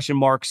one of the question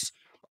marks,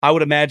 I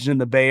would imagine in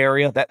the Bay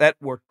Area, that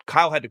where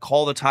Kyle had to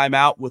call the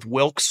timeout with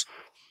Wilkes.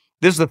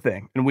 This is the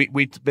thing, and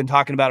we've been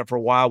talking about it for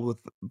a while with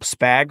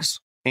Spags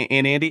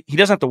and Andy. He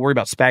doesn't have to worry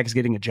about Spags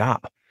getting a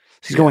job.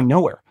 He's going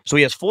nowhere. So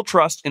he has full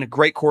trust in a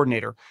great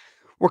coordinator,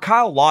 where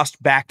Kyle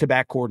lost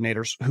back-to-back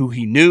coordinators who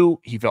he knew,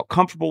 he felt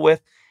comfortable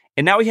with,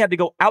 and now he had to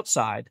go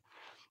outside.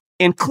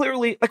 And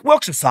clearly, like,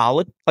 Wilkes is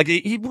solid. Like,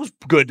 he was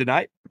good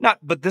tonight.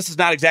 But this is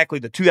not exactly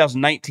the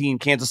 2019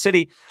 Kansas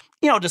City.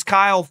 Does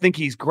Kyle think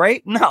he's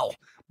great? No.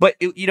 But,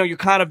 you're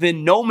kind of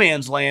in no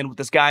man's land with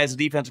this guy as a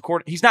defensive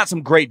coordinator. He's not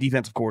some great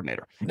defensive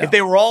coordinator. No. If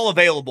they were all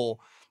available,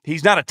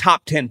 he's not a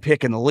top 10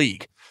 pick in the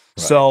league.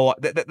 Right. So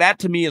that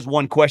to me is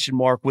one question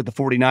mark with the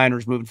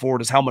 49ers moving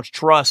forward, is how much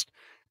trust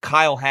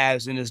Kyle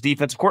has in his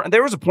defensive coordinator. And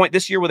there was a point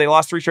this year where they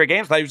lost 3 straight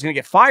games. I thought he was going to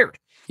get fired.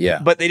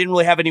 Yeah. But they didn't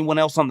really have anyone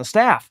else on the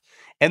staff.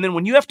 And then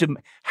when you have to,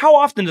 how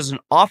often does an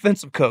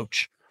offensive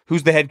coach,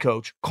 who's the head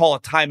coach, call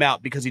a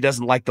timeout because he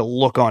doesn't like the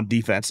look on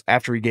defense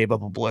after he gave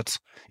up a blitz?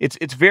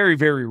 It's very,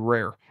 very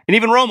rare. And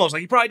even Romo's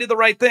like, he probably did the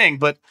right thing,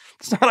 but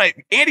it's not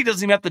like Andy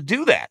doesn't even have to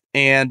do that.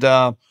 And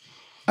I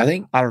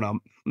don't know,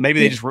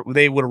 maybe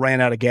they would have ran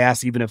out of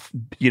gas even if,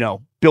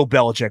 Bill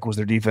Belichick was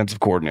their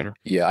defensive coordinator.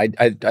 Yeah,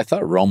 I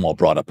thought Romo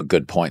brought up a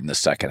good point in the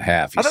second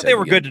half. I thought they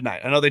were good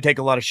tonight. I know they take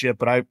a lot of shit,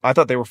 but I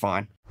thought they were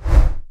fine.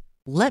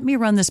 "Let me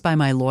run this by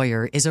my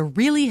lawyer" is a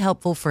really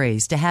helpful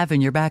phrase to have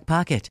in your back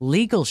pocket.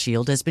 Legal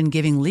Shield has been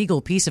giving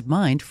legal peace of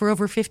mind for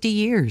over 50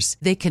 years.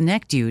 They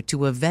connect you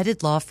to a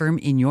vetted law firm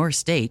in your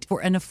state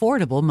for an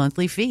affordable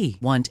monthly fee.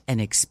 Want an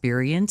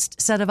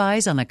experienced set of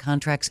eyes on a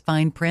contract's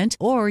fine print?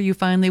 Or you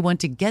finally want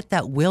to get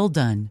that will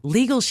done?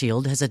 Legal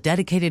Shield has a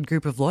dedicated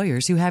group of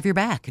lawyers who have your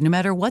back, no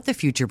matter what the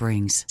future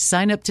brings.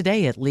 Sign up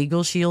today at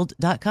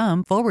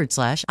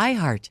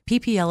LegalShield.com/iHeart.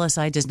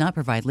 PPLSI does not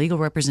provide legal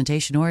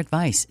representation or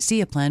advice.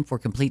 See a plan for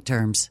complete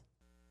terms.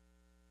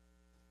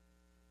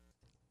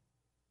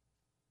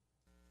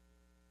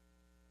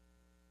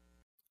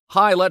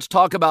 Hi, let's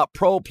talk about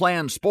Pro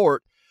Plan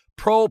Sport.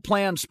 Pro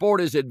Plan Sport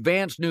is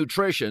advanced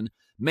nutrition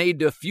made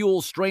to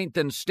fuel strength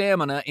and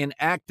stamina in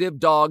active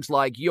dogs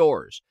like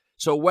yours.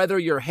 So whether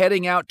you're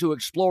heading out to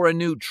explore a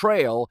new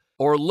trail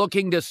or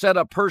looking to set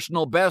a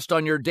personal best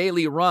on your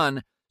daily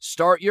run,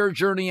 start your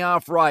journey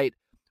off right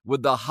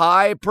with the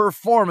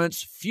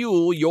high-performance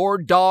fuel your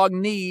dog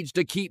needs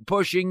to keep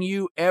pushing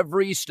you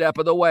every step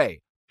of the way.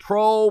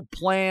 Pro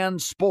Plan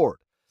Sport.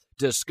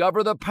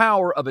 Discover the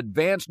power of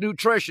advanced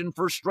nutrition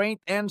for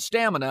strength and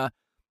stamina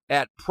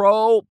at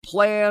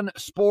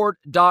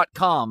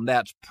ProPlansport.com.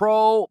 That's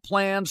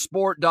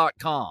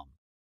ProPlansport.com.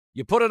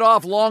 You put it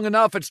off long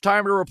enough, it's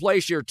time to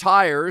replace your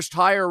tires.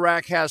 Tire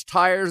Rack has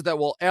tires that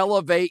will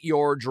elevate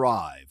your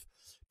drive.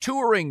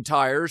 Touring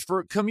tires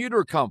for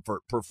commuter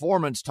comfort,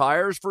 performance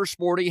tires for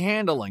sporty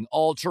handling,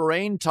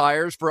 all-terrain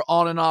tires for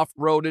on- and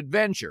off-road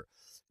adventure.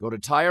 Go to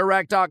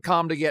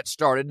TireRack.com to get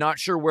started. Not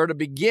sure where to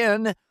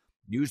begin?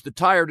 Use the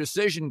Tire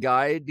Decision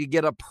Guide to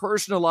get a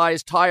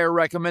personalized tire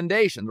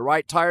recommendation, the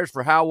right tires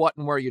for how, what,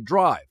 and where you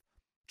drive.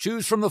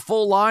 Choose from the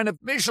full line of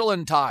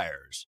Michelin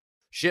tires.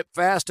 Ship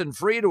fast and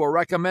free to a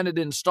recommended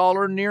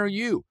installer near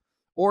you.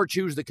 Or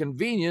choose the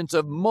convenience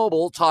of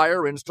mobile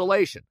tire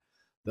installation.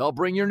 They'll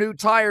bring your new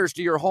tires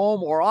to your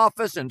home or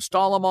office and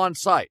install them on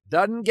site.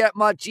 Doesn't get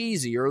much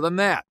easier than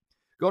that.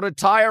 Go to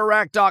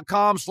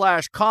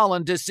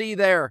TireRack.com/Colin to see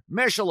their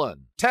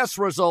Michelin, test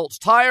results,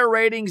 tire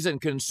ratings, and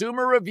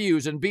consumer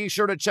reviews, and be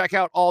sure to check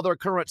out all their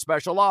current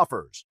special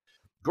offers.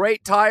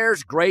 Great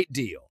tires, great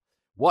deal.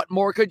 What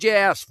more could you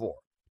ask for?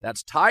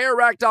 That's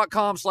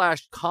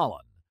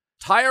TireRack.com/Colin.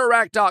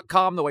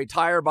 TireRack.com, the way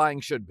tire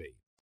buying should be.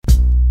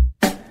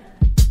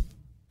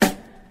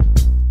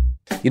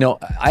 You know,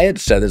 I had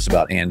said this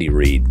about Andy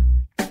Reid.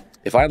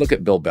 If I look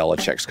at Bill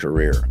Belichick's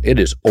career, it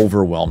is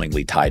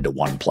overwhelmingly tied to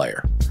one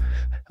player.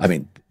 I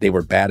mean, they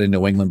were bad in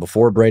New England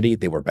before Brady.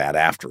 They were bad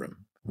after him.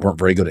 Weren't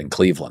very good in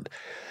Cleveland.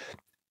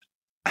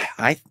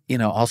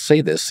 I'll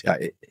say this.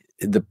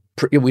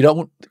 We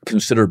don't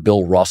consider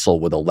Bill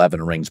Russell with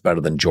 11 rings better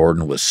than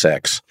Jordan with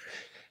 6.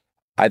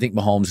 I think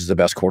Mahomes is the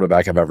best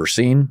quarterback I've ever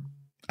seen.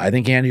 I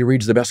think Andy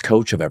Reid's the best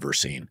coach I've ever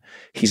seen.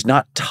 He's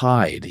not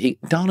tied.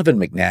 Donovan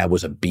McNabb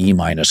was a B-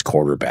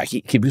 quarterback.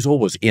 He was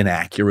always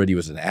inaccurate. He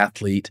was an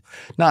athlete,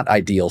 not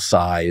ideal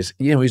size.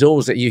 He's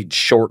always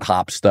short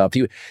hop stuff.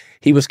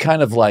 He was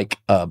kind of like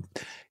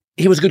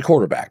he was a good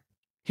quarterback.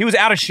 He was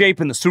out of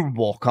shape in the Super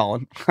Bowl,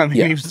 Colin. I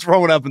mean, He was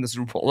throwing up in the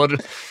Super Bowl.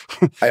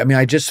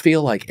 I just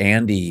feel like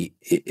Andy,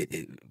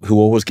 who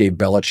always gave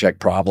Belichick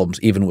problems,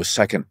 even with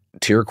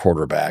second-tier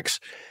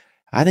quarterbacks,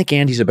 I think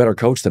Andy's a better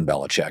coach than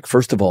Belichick.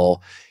 First of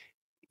all,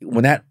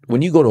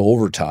 when you go to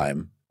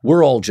overtime,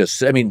 we're all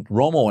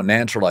Romo and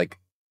Nance are like,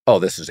 oh,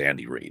 this is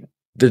Andy Reid.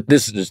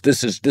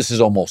 This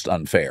is almost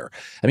unfair.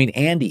 I mean,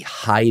 Andy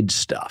hides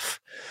stuff.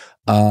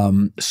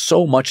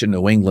 So much of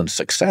New England's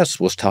success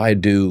was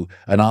tied to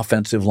an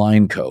offensive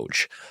line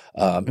coach.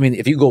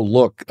 If you go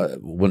look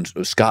when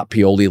Scott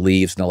Pioli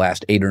leaves in the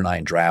last 8 or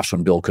 9 drafts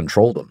when Bill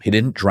controlled him, he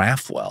didn't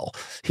draft well.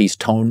 He's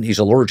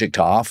allergic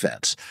to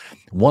offense.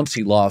 Once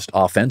he lost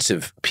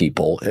offensive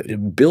people,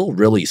 Bill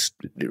really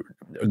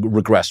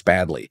regressed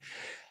badly.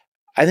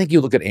 I think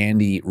you look at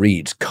Andy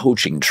Reid's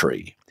coaching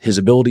tree, his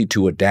ability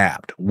to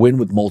adapt, win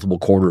with multiple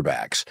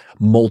quarterbacks,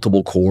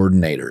 multiple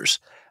coordinators.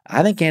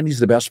 I think Andy's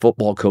the best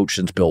football coach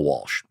since Bill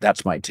Walsh.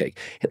 That's my take.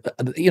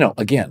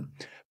 Again,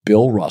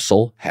 Bill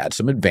Russell had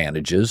some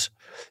advantages.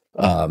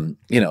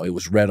 It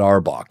was Red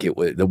Auerbach.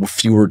 There were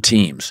fewer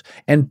teams.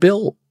 And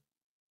Bill,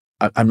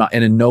 I'm not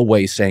in no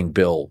way saying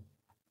Bill.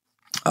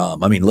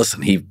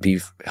 Listen, he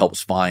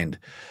helps find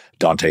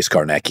Dante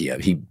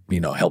Scarnecchia.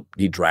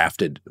 He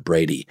drafted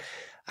Brady.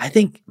 I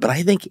think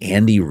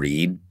Andy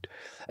Reid.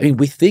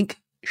 We think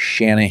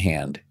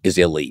Shanahan is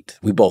elite.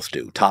 We both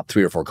do. Top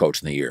 3 or 4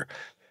 coach in the year.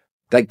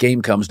 That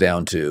game comes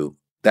down to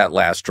that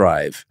last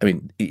drive.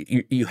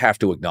 You have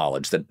to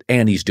acknowledge that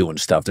Andy's doing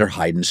stuff. They're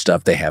hiding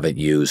stuff they haven't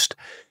used.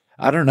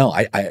 I don't know.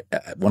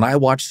 When I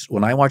watch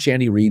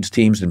Andy Reid's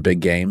teams in big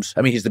games,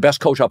 he's the best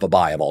coach off a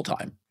bye of all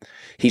time.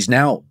 He's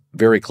now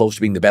very close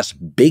to being the best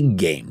big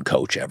game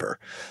coach ever.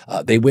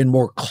 They win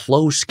more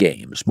close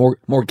games,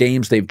 more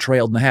games they've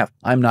trailed in the half.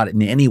 I'm not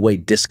in any way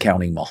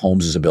discounting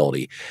Mahomes'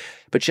 ability.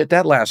 But yet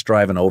that last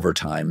drive in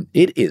overtime,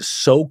 it is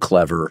so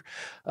clever.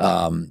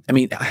 How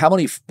many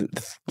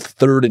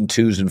 3rd and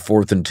 2s and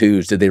 4th and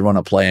 2s did they run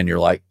a play and you're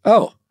like,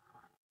 oh,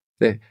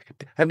 they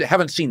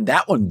haven't seen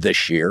that one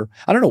this year.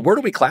 I don't know. Where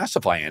do we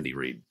classify Andy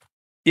Reid?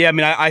 Yeah,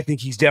 I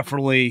think he's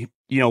definitely,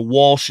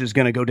 Walsh is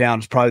going to go down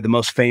as probably the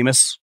most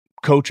famous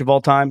coach of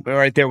all time,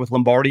 right there with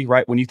Lombardi,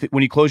 right? When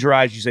you close your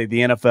eyes, you say the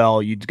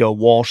NFL, you'd go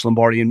Walsh,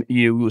 Lombardi, and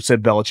you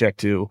said Belichick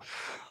too.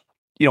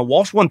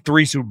 Walsh won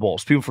 3 Super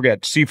Bowls. People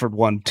forget Seifert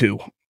won 2,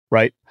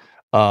 right?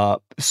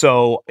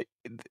 So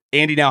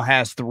Andy now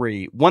has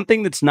 3. One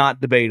thing that's not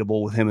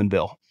debatable with him and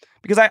Bill,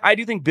 because I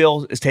do think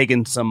Bill has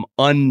taken some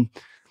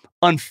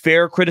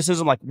unfair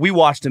criticism. Like, we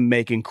watched him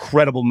make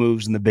incredible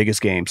moves in the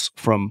biggest games,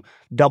 from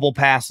double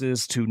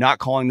passes to not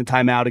calling the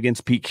timeout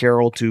against Pete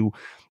Carroll to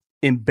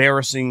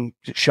embarrassing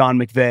Sean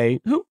McVay,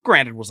 who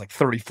granted was like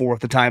 34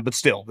 at the time, but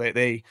still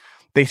they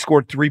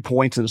scored 3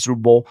 points in the Super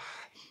Bowl.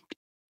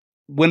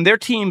 When their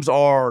teams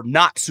are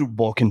not Super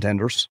Bowl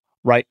contenders,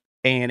 right?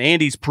 And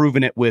Andy's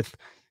proven it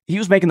he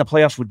was making the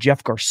playoffs with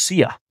Jeff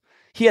Garcia.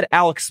 He had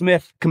Alex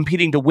Smith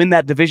competing to win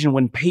that division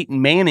when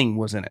Peyton Manning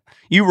was in it.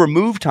 You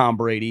remove Tom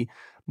Brady,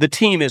 the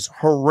team is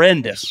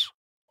horrendous,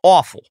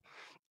 awful.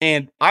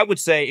 And I would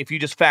say, if you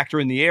just factor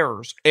in the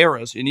eras,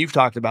 and you've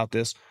talked about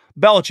this,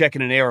 Belichick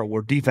in an era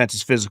where defense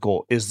is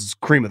physical is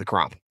cream of the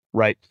crop.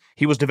 right?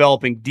 He was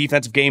developing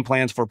defensive game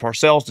plans for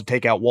Parcells to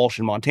take out Walsh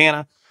in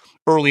Montana.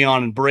 Early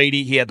on in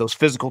Brady, he had those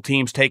physical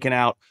teams taking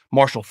out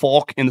Marshall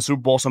Faulk in the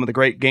Super Bowl, some of the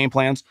great game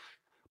plans.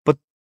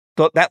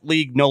 But that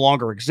league no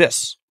longer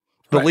exists.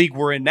 The league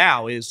we're in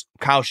now is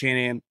Kyle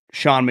Shanahan,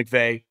 Sean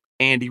McVay,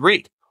 Andy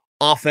Reid.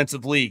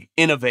 Offensive league,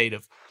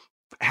 innovative.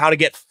 How to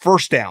get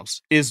first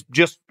downs is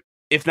just,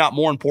 if not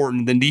more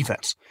important than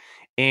defense.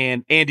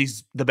 And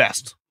Andy's the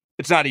best.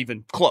 It's not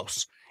even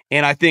close.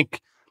 And I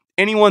think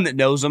anyone that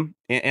knows him,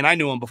 and I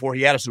knew him before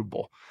he had a Super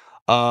Bowl,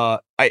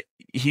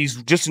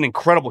 he's just an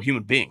incredible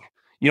human being.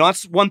 You know,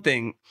 that's one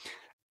thing.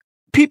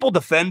 People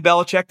defend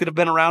Belichick that have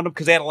been around him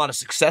because they had a lot of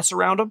success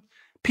around him.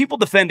 People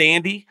defend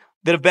Andy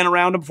that have been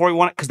around him before he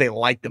won it because they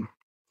liked him.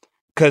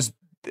 Because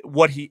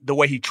the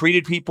way he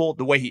treated people,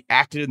 the way he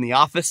acted in the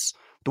office,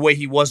 the way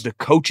he was to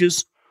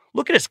coaches.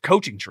 Look at his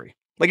coaching tree.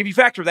 Like, if you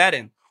factor that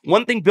in,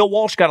 one thing Bill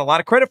Walsh got a lot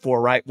of credit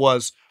for, right,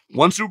 was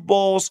won Super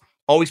Bowls,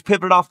 always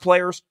pivoted off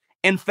players,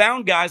 and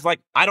found guys like,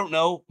 I don't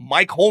know,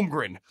 Mike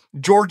Holmgren,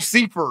 George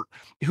Seifert,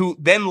 who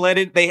then led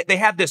it. They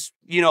had this,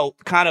 you know,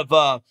 kind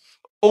of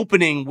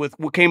opening with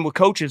what came with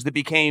coaches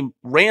that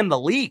ran the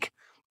league.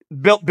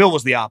 Bill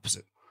was the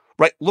opposite,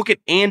 right? Look at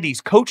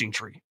Andy's coaching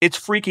tree. It's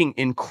freaking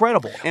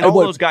incredible. And all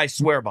those guys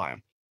swear by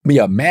him.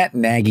 Yeah, Matt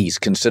Nagy's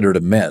considered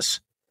a miss.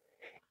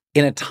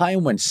 In a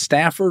time when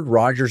Stafford,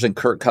 Rodgers, and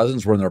Kirk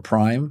Cousins were in their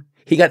prime,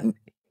 he got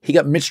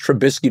Mitch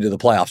Trubisky to the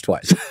playoffs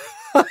twice.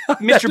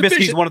 Mitch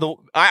Trubisky's one of the.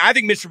 I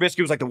think Mitch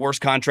Trubisky was like the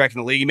worst contract in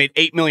the league. He made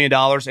 $8 million,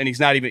 and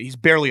he's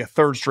barely a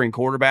third string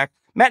quarterback.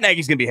 Matt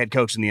Nagy's going to be head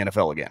coach in the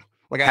NFL again.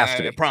 Like,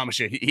 I promise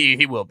you,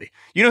 he will be.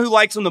 You know who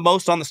likes him the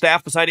most on the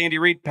staff beside Andy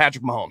Reid?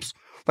 Patrick Mahomes.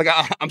 Like,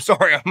 I'm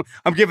sorry,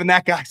 I'm giving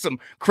that guy some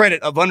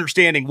credit of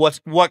understanding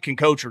what can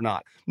coach or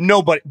not.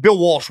 Nobody. Bill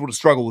Walsh would have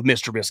struggled with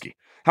Mitch Trubisky.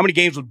 How many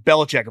games would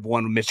Belichick have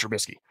won with Mitch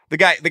Trubisky? The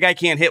guy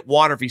can't hit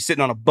water if he's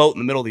sitting on a boat in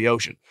the middle of the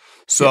ocean.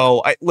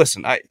 So,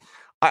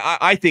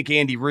 I think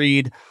Andy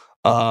Reid.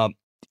 The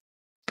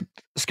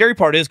scary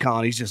part is,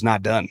 Colin, he's just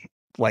not done.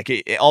 Like,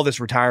 all this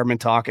retirement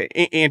talk.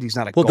 Andy's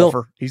not a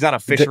golfer. He's not a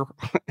fisher.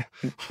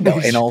 No,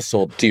 and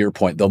also, to your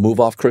point, they'll move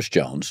off Chris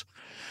Jones.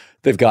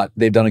 They've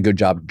done a good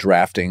job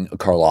drafting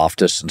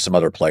Karlaftis and some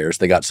other players.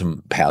 They got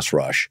some pass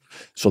rush,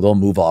 so they'll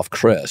move off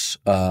Chris.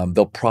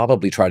 They'll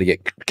probably try to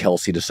get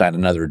Kelsey to sign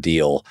another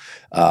deal,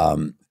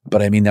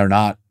 but I mean, they're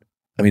not.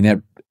 I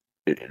mean,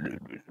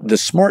 the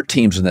smart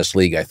teams in this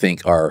league, I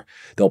think,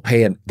 they'll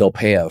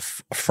pay a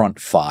front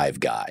five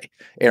guy,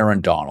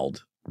 Aaron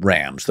Donald,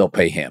 Rams. They'll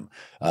pay him,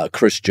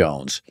 Chris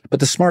Jones.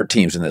 But the smart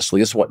teams in this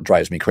league, this is what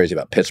drives me crazy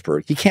about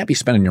Pittsburgh. You can't be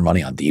spending your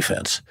money on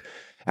defense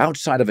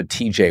outside of a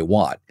T.J.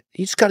 Watt.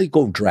 You just got to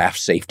go draft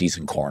safeties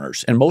and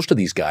corners. And most of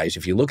these guys,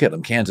 if you look at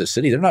them, Kansas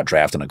City, they're not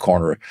drafting a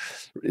corner.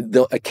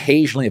 They'll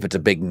occasionally, if it's a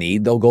big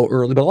need, they'll go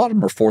early. But a lot of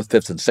them are 4th,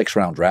 5th, and 6th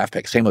round draft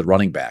picks. Same with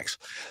running backs.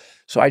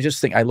 So I just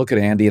think, I look at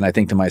Andy and I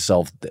think to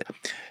myself,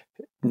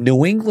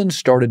 New England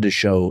started to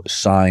show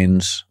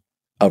signs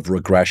of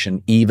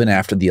regression even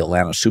after the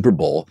Atlanta Super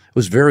Bowl. It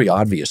was very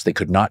obvious they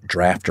could not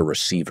draft a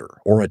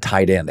receiver or a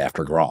tight end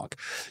after Gronk.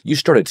 You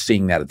started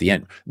seeing that at the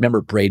end. Remember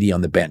Brady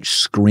on the bench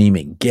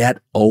screaming, "Get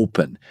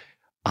open."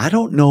 I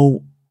don't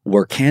know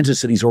where Kansas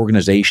City's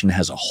organization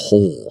has a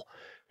whole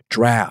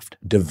draft,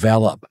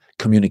 develop,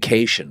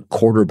 communication,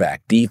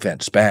 quarterback,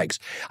 defense, bags.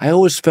 I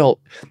always felt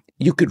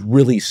you could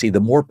really see the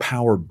more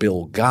power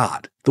Bill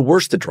got, the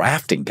worse the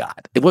drafting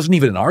got. It wasn't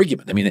even an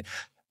argument. I mean,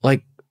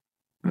 like,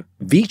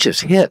 Veach's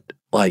hit,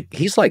 like,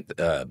 he's like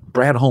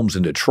Brad Holmes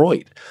in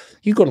Detroit.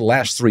 You go to the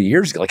last 3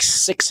 years, you got like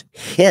 6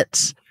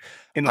 hits.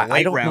 In the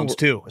late rounds,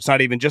 too. It's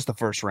not even just the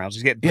first rounds.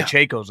 He's getting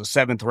Pacheco's a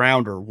 7th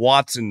rounder.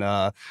 Watson,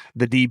 the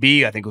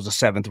DB, I think, was a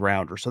 7th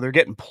rounder. So they're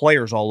getting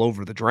players all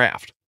over the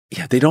draft.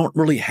 Yeah, they don't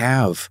really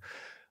have.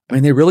 I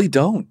mean, they really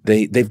don't.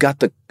 They've got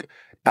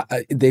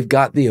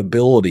the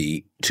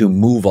ability to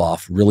move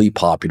off really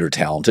popular,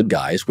 talented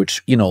guys,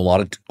 which, you know, a lot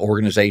of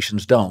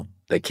organizations don't.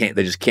 They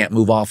just can't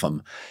move off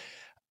them.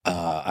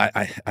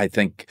 I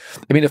think.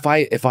 I mean,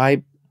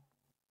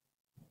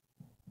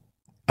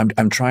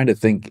 I'm trying to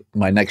think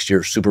my next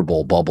year's Super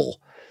Bowl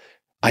bubble.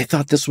 I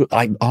thought this was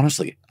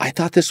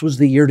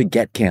the year to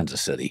get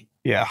Kansas City.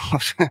 Yeah.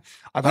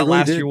 I thought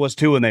last year was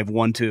too, and they've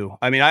won 2.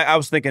 I mean, I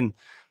was thinking,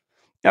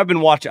 I've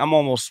been watching, I'm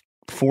almost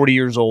 40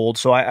 years old,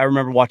 so I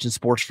remember watching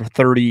sports for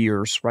 30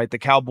 years, right? The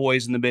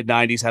Cowboys in the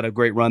mid-'90s had a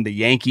great run. The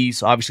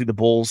Yankees, obviously the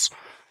Bulls.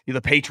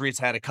 The Patriots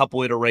had a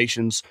couple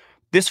iterations.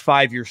 This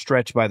 5-year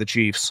stretch by the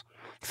Chiefs,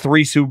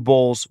 3 Super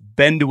Bowls,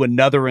 been to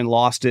another and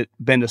lost it,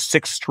 been to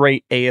 6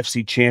 straight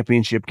AFC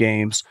championship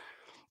games.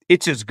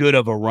 It's as good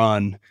of a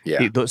run.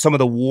 Yeah. Some of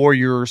the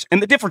Warriors,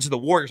 and the difference of the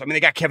Warriors, I mean, they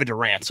got Kevin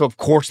Durant, so of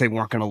course they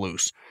weren't going to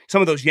lose.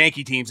 Some of those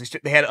Yankee teams,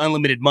 they had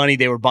unlimited money.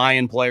 They were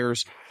buying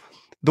players.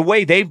 The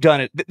way they've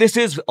done it, this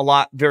is a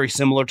lot very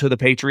similar to the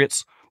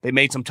Patriots. They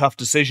made some tough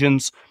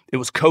decisions. It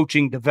was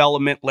coaching,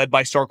 development, led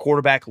by star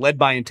quarterback, led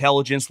by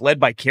intelligence, led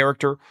by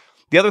character.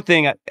 The other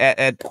thing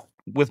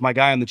with my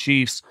guy on the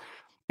Chiefs,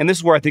 and this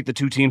is where I think the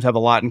two teams have a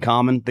lot in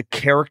common, the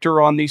character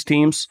on these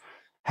teams.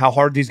 how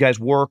hard these guys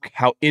work,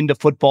 how into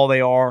football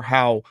they are,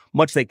 how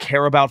much they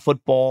care about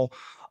football,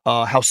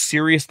 how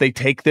serious they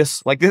take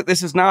this. Like,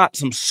 this is not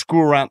some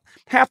screw around.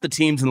 Half the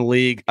teams in the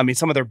league, I mean,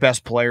 some of their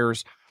best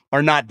players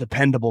are not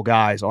dependable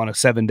guys on a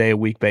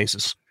 7-day-a-week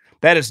basis.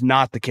 That is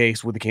not the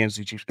case with the Kansas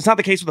City Chiefs. It's not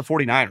the case with the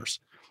 49ers.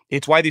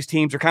 It's why these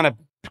teams are kind of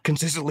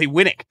consistently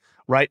winning,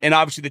 right? And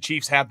obviously the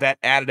Chiefs have that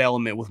added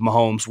element with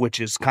Mahomes, which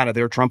is kind of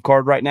their trump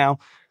card right now.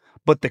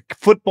 But the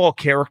football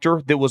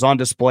character that was on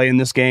display in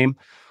this game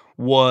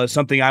was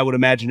something I would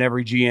imagine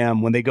every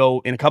GM, when they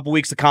go in a couple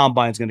weeks, the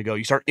combine's going to go.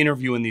 You start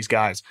interviewing these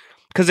guys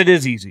because it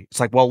is easy. It's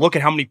like, well, look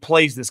at how many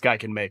plays this guy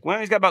can make. Well,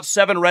 he's got about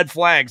 7 red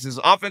flags. His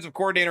offensive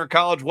coordinator in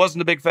college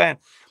wasn't a big fan.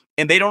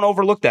 And they don't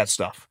overlook that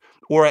stuff.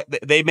 Or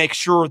they make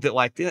sure that,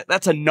 like,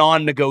 that's a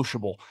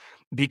non-negotiable,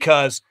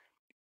 because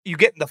you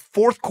get in the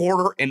fourth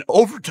quarter in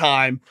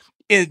overtime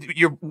in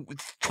your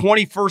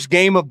 21st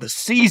game of the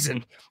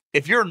season.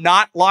 If you're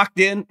not locked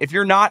in, if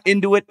you're not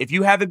into it, if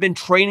you haven't been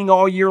training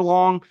all year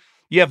long,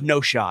 you have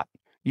no shot.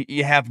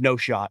 You have no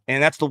shot.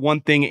 And that's the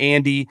one thing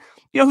Andy,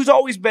 who's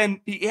always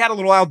been, he had a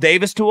little Al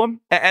Davis to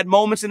him at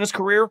moments in his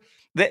career.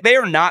 They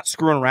are not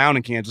screwing around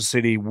in Kansas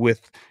City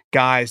with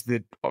guys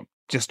that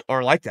just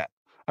are like that.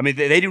 I mean,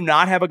 they do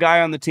not have a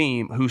guy on the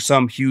team who's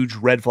some huge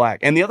red flag.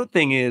 And the other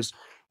thing is,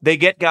 they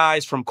get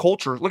guys from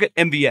culture. Look at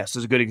MVS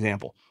is a good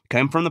example.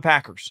 Came from the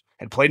Packers,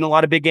 had played in a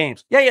lot of big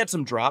games. Yeah, he had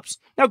some drops.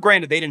 Now,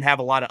 granted, they didn't have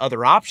a lot of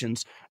other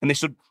options, and they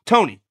said,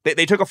 Tony,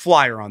 they took a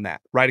flyer on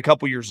that, right, a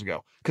couple years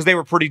ago, because they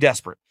were pretty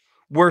desperate.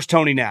 Where's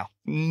Tony now?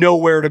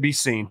 Nowhere to be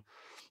seen.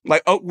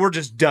 Like, oh, we're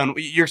just done.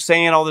 You're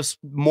saying all this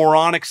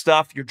moronic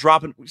stuff. You're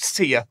dropping.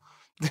 See ya.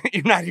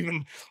 We're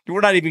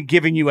not even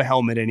giving you a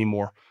helmet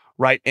anymore.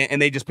 Right.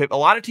 And they just pick. A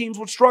lot of teams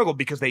would struggle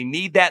because they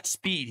need that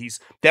speed.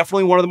 He's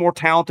definitely one of the more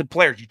talented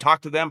players. You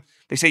talk to them,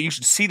 they say, you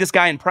should see this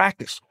guy in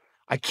practice.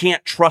 I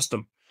can't trust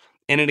him.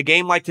 And in a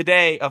game like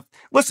today,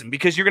 listen,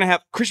 because you're going to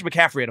have Christian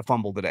McCaffrey had a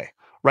fumble today,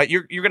 right?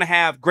 You're going to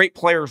have great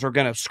players are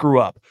going to screw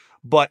up.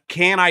 But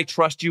can I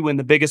trust you in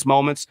the biggest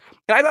moments?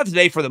 And I thought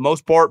today, for the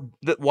most part,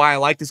 why I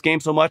like this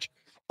game so much,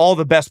 all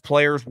the best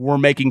players were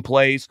making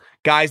plays.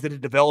 Guys that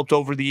had developed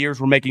over the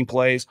years were making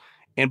plays.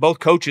 And both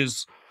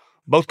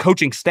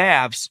coaching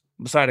staffs,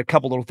 beside a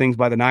couple little things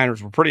by the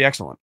Niners, were pretty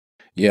excellent.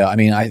 Yeah, I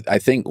mean, I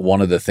think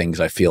one of the things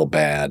I feel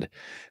bad,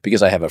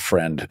 because I have a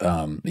friend,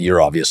 you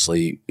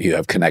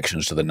have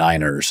connections to the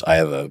Niners. I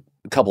have a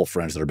couple of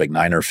friends that are big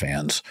Niner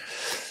fans.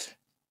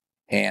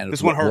 And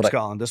this one hurts,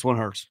 Colin. This one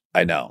hurts.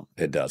 I know,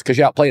 it does, because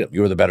you outplayed them.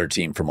 You were the better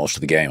team for most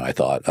of the game, I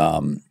thought.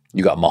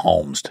 You got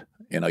Mahomes.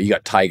 You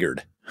got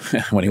tigered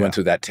when he went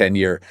through that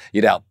 10-year.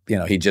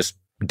 He just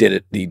did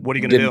it. What are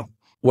you going to do?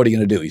 What are you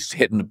going to do? He's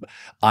hitting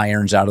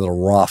irons out of the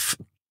rough.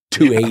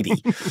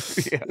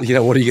 280. Yeah.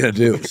 What are you going to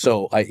do?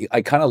 So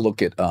I kind of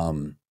look at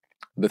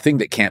the thing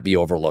that can't be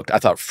overlooked. I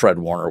thought Fred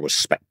Warner was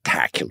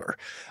spectacular.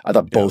 I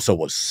thought Bosa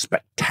was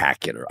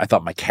spectacular. I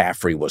thought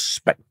McCaffrey was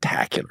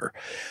spectacular.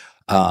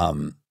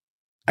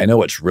 I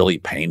know it's really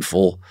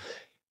painful,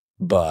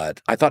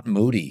 but I thought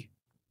Moody,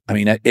 I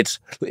mean,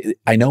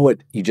 I know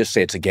it, you just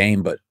say it's a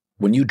game, but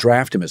when you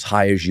draft him as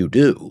high as you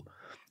do,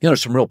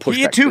 there's some real pushback.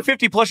 He had 2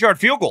 50-plus yard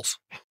field goals.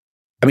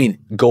 I mean,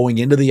 going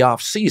into the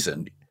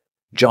offseason,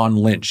 John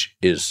Lynch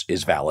is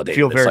validated.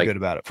 Feel very good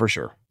about it, for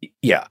sure.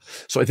 Yeah.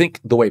 So I think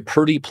the way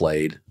Purdy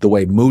played, the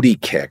way Moody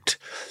kicked,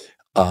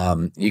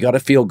 you got to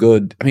feel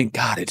good. I mean,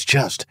 God, it's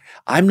just,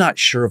 I'm not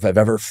sure if I've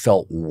ever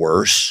felt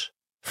worse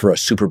for a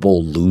Super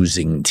Bowl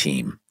losing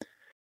team.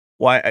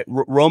 Well,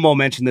 Romo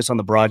mentioned this on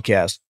the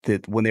broadcast,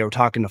 that when they were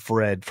talking to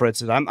Fred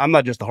said, I'm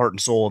not just the heart and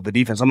soul of the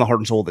defense. I'm the heart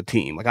and soul of the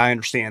team. Like, I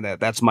understand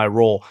that. That's my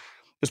role.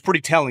 It was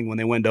pretty telling when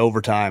they went to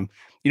overtime.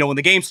 When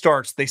the game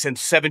starts, they send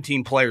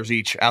 17 players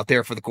each out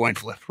there for the coin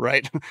flip,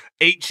 right?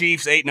 8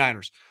 Chiefs, 8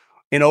 Niners.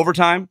 In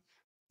overtime,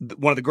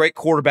 one of the great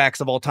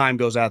quarterbacks of all time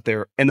goes out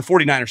there, and the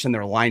 49ers send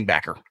their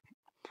linebacker,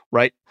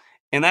 right?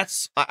 And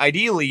that's,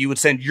 ideally, you would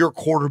send your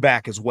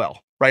quarterback as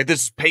well, right?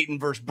 This is Peyton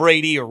versus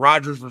Brady or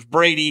Rodgers versus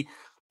Brady.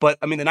 But,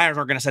 I mean, the Niners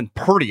aren't going to send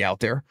Purdy out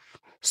there.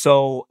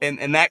 So,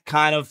 and that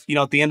kind of,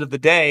 at the end of the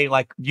day,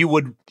 like,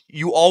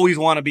 you always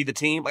want to be the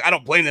team. Like, I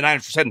don't blame the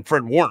Niners for sending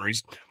Fred Warner.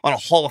 He's on a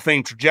Hall of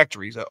Fame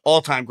trajectory. He's an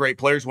all-time great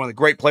player. He's one of the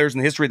great players in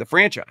the history of the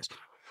franchise.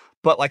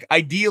 But, like,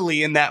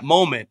 ideally in that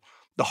moment,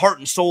 the heart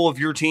and soul of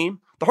your team,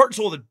 the heart and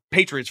soul of the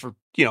Patriots for,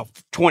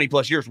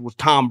 20-plus years was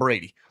Tom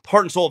Brady. The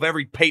heart and soul of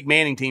every Peyton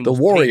Manning team was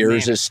the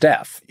Warriors is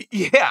Steph.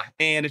 Yeah,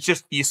 and it's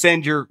just, you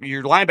send your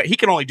linebacker. He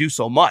can only do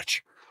so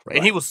much. Right.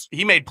 And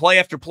he made play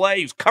after play.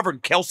 He was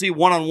covering Kelsey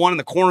one-on-one in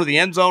the corner of the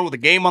end zone with a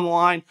game on the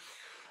line.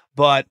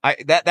 But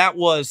that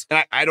was,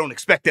 and I don't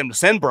expect them to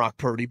send Brock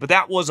Purdy, but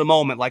that was a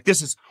moment like,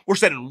 we're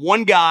sending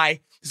one guy.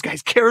 This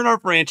guy's carrying our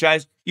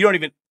franchise.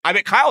 I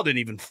bet Kyle didn't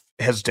even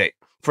hesitate.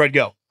 Fred,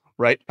 go,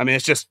 right? I mean,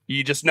 it's just,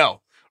 you just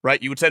know,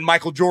 right? You would send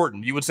Michael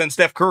Jordan. You would send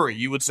Steph Curry.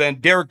 You would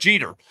send Derek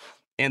Jeter.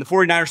 And the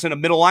 49ers sent a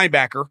middle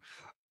linebacker,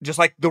 just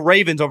like the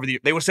Ravens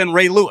they would send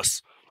Ray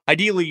Lewis.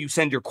 Ideally, you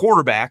send your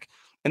quarterback.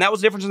 And that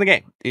was the difference in the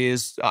game,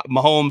 is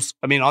Mahomes,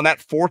 I mean, on that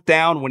 4th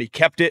down when he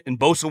kept it and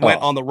Bosa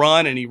went on the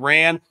run and he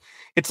ran,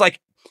 it's like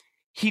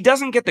he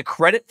doesn't get the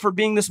credit for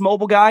being this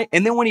mobile guy.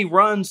 And then when he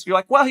runs, you're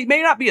like, well, he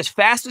may not be as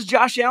fast as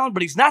Josh Allen,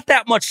 but he's not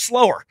that much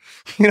slower.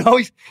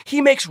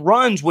 He makes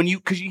runs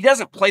because he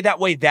doesn't play that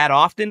way that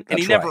often. And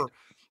he never,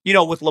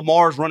 with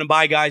Lamar's running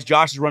by guys,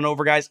 Josh is running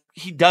over guys.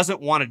 He doesn't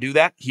want to do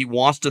that. He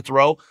wants to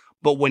throw,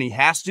 but when he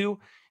has to,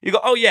 you go,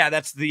 oh yeah,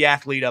 that's the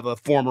athlete of a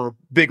former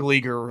big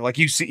leaguer. Like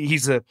you see,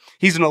 he's an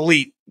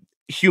elite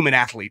human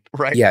athlete,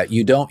 right? Yeah,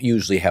 you don't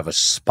usually have a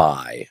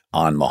spy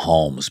on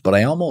Mahomes, but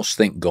I almost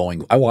think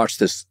I watched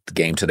this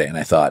game today and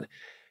I thought,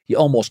 you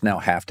almost now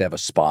have to have a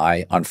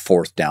spy on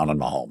 4th down on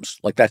Mahomes.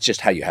 Like that's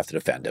just how you have to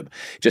defend him.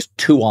 Just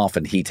too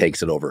often he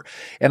takes it over.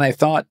 And I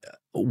thought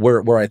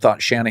where I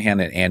thought Shanahan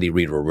and Andy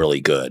Reid were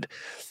really good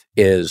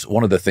is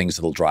one of the things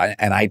that'll drive,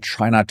 and I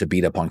try not to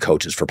beat up on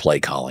coaches for play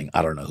calling.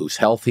 I don't know who's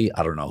healthy.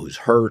 I don't know who's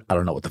hurt. I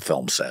don't know what the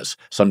film says.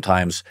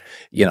 Sometimes,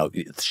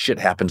 shit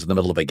happens in the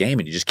middle of a game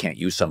and you just can't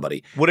use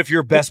somebody. What if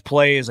your best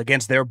play is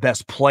against their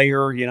best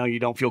player? You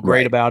don't feel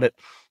great about it.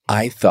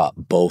 I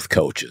thought both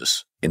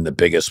coaches in the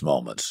biggest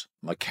moments,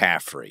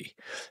 McCaffrey,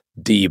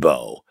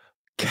 Debo,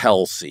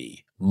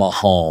 Kelsey,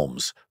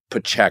 Mahomes,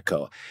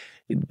 Pacheco,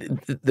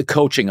 the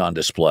coaching on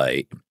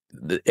display.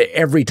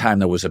 Every time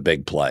there was a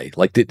big play,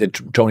 like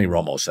Tony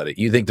Romo said it,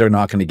 you think they're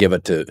not going to give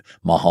it to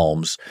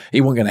Mahomes? He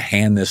wasn't going to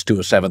hand this to a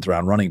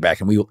 7th-round running back,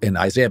 and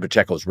Isaiah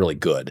Pacheco is really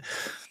good.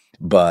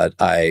 But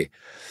I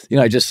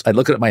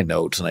look at my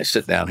notes and I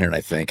sit down here and I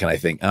think,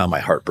 oh, my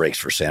heart breaks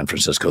for San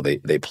Francisco.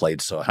 They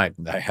played so. I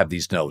have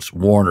these notes: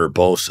 Warner,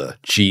 Bosa,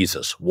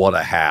 Jesus, what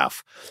a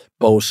half!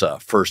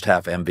 Bosa, first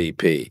half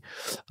MVP.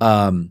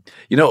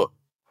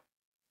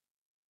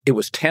 It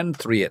was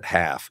 10-3 at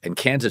half, and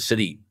Kansas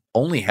City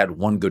only had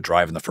one good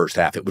drive in the first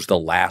half. It was the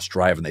last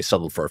drive, and they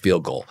settled for a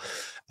field goal.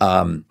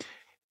 Not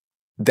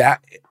that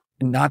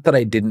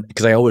I didn't,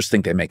 because I always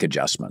think they make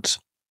adjustments.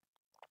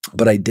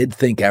 But I did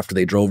think after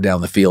they drove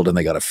down the field and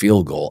they got a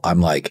field goal,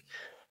 I'm like,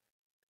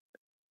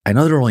 I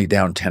know they're only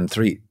down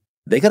 10-3.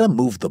 They got to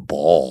move the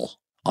ball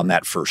on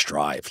that first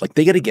drive. Like,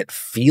 they got to get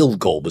field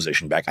goal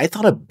position back. I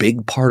thought a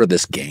big part of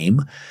this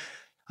game,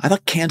 I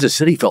thought Kansas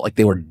City felt like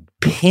they were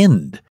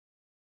pinned.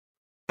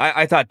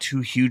 I thought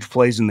 2 huge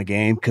plays in the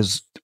game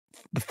because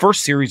the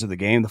first series of the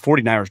game, the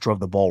 49ers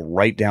drove the ball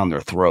right down their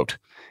throat.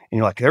 And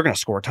you're like, they're going to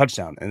score a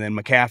touchdown. And then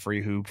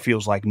McCaffrey, who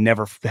feels like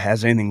never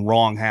has anything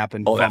wrong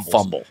happen, that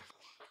fumble.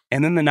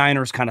 And then the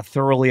Niners kind of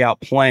thoroughly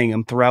outplaying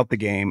him throughout the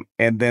game.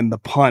 And then the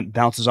punt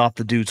bounces off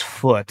the dude's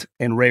foot,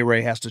 and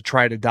Ray has to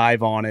try to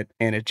dive on it.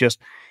 And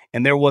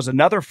and there was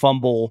another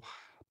fumble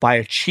by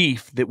a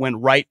Chief that went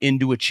right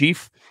into a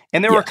Chief.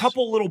 And there were a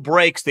couple little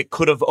breaks that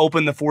could have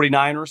opened the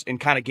 49ers and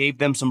kind of gave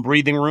them some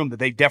breathing room that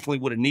they definitely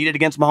would have needed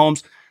against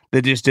Mahomes.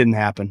 That just didn't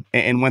happen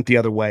and went the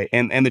other way.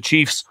 And the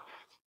Chiefs,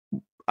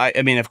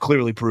 I mean, have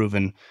clearly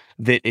proven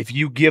that if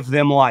you give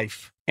them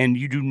life and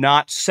you do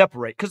not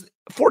separate, because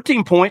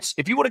 14 points,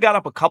 if you would have got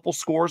up a couple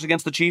scores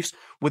against the Chiefs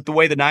with the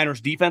way the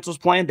Niners defense was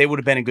playing, they would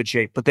have been in good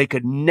shape, but they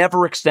could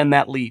never extend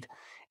that lead.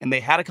 And they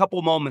had a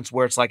couple moments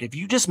where it's like, if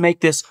you just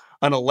make this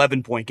an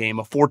 11-point game,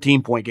 a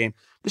 14-point game,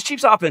 this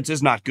Chiefs offense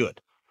is not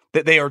good.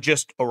 That they are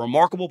just a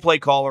remarkable play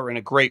caller and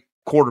a great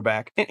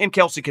quarterback. And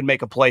Kelsey can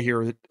make a play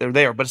here or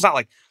there, but it's not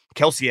like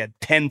Kelsey had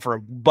 10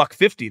 for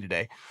 $150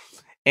 today,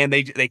 and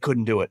they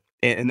couldn't do it.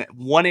 And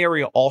one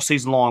area all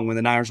season long when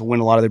the Niners will win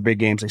a lot of their big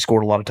games, they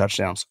scored a lot of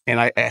touchdowns. And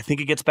I think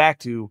it gets back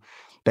to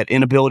that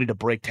inability to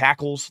break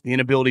tackles, the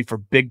inability for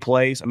big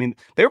plays. I mean,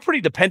 they were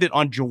pretty dependent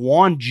on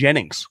Jawan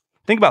Jennings.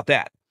 Think about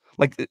that.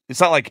 Like,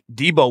 it's not like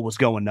Debo was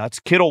going nuts.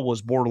 Kittle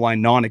was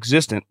borderline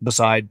non-existent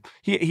beside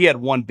he had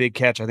one big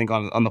catch, I think,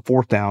 on the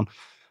 4th down.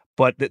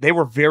 But they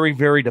were very,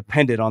 very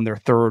dependent on their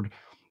third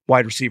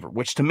wide receiver,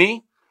 which to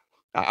me,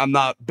 I'm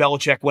not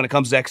Belichick when it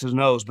comes to X's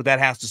and O's, but that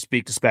has to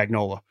speak to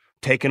Spagnuolo.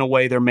 Taking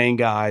away their main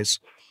guys,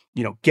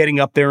 getting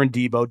up there in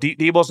Debo.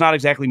 Debo's not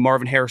exactly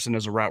Marvin Harrison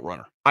as a route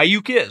runner.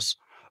 Ayuk is,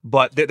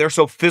 but they're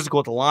so physical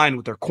at the line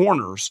with their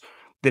corners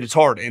that it's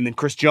hard. And then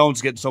Chris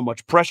Jones getting so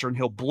much pressure and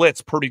he'll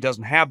blitz. Purdy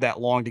doesn't have that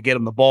long to get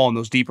him the ball in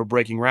those deeper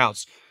breaking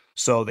routes.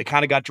 So they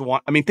kind of got Jawan.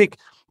 I mean,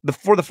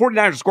 for the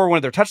 49ers to score one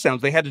of their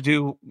touchdowns, they had to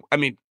do,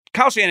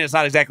 Kyle Shanahan is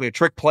not exactly a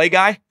trick play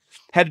guy.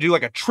 Had to do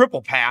like a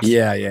triple pass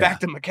back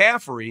to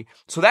McCaffrey.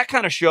 So that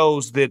kind of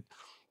shows that,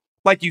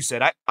 like you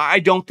said, I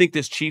don't think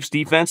this Chiefs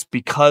defense,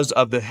 because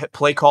of the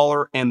play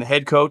caller and the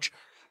head coach,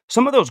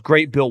 some of those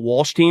great Bill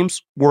Walsh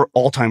teams were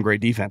all-time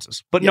great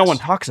defenses, but no one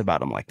talks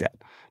about them like that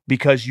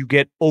because you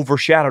get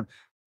overshadowed.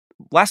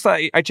 Last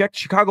I checked,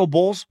 Chicago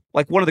Bulls,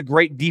 like one of the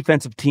great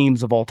defensive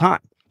teams of all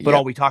time, but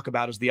all we talk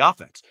about is the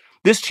offense.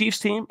 This Chiefs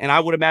team, and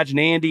I would imagine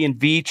Andy and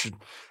Veach,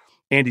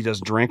 Andy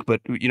doesn't drink, but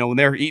when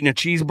they're eating a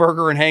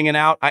cheeseburger and hanging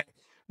out,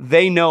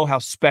 they know how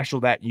special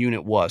that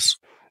unit was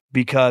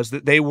because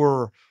they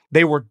were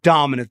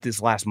dominant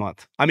this last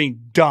month. I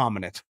mean,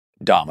 dominant.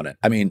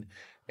 I mean,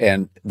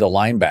 and the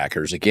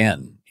linebackers,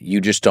 again,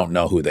 you just don't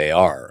know who they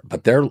are.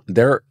 But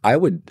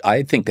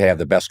I think they have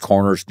the best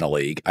corners in the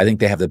league. I think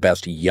they have the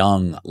best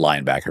young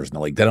linebackers in the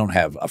league. They don't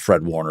have a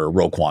Fred Warner or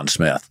Roquan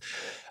Smith.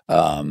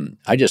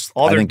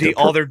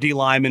 All their D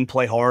linemen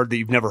play hard that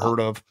you've never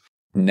heard of.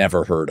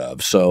 never heard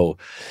of. So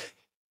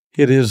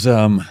it is,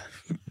 God,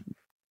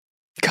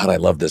 I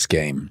love this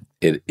game.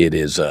 It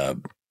is, I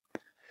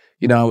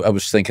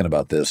was thinking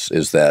about this,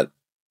 is that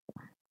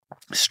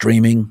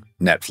streaming,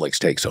 Netflix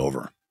takes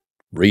over.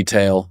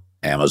 Retail,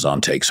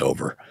 Amazon takes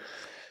over.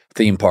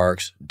 Theme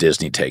parks,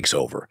 Disney takes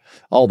over.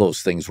 All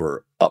those things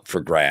were up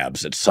for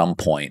grabs at some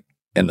point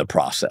in the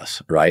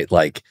process, right?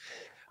 Like,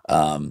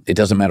 it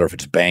doesn't matter if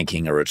it's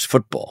banking or it's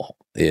football.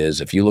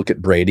 If you look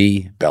at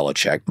Brady,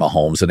 Belichick,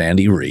 Mahomes, and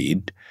Andy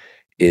Reid,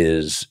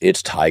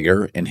 it's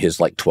Tiger in his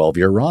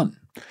 12-year run.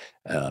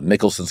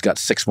 Mickelson's got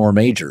 6 more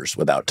majors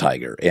without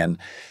Tiger. And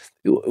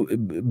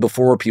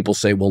before people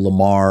say, well,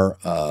 Lamar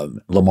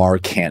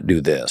can't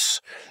do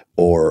this,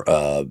 or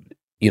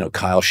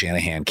Kyle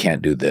Shanahan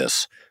can't do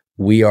this.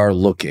 We are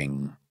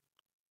looking.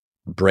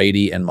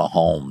 Brady and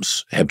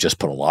Mahomes have just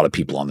put a lot of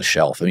people on the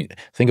shelf. I mean,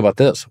 think about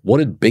this. What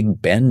did Big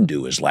Ben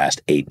do his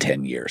last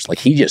 8-10 years?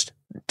 He just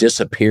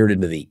disappeared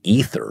into the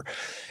ether,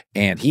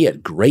 and he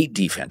had great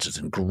defenses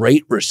and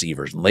great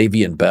receivers. And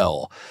Le'Veon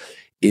Bell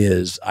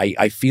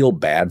I feel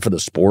bad for the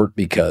sport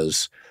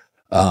because,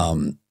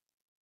 I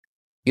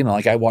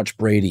watched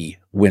Brady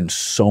win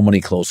so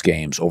many close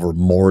games over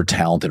more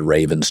talented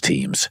Ravens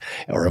teams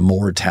or a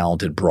more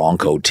talented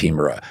Bronco team,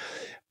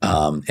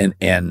 I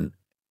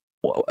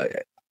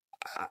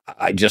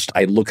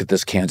look at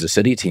this Kansas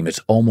City team. It's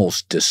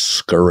almost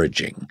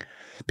discouraging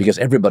because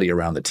everybody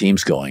around the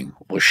team's going,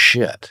 well,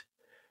 shit.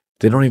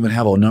 They don't even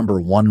have a number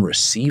 1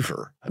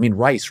 receiver. I mean,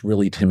 Rice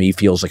really, to me,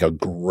 feels like a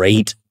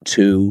great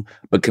 2,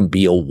 but can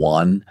be a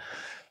 1.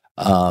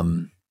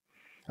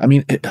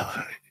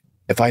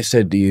 If I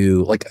said to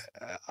you,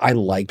 I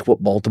liked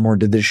what Baltimore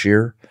did this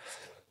year,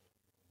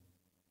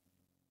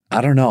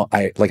 I don't know.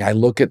 I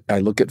look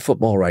at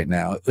football right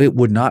now. It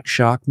would not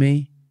shock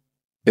me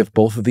if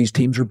both of these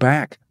teams are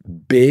back.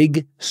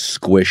 Big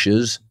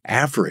squishes,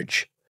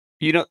 average.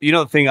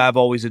 The thing I've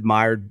always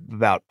admired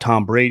about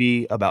Tom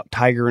Brady, about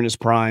Tiger in his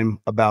prime,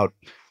 about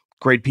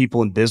great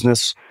people in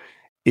business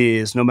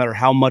is no matter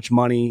how much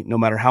money, no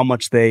matter how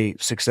much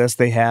success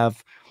they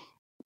have,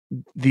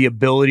 the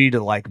ability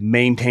to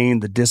maintain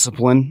the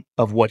discipline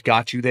of what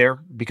got you there,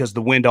 because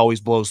the wind always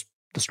blows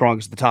the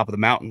strongest at the top of the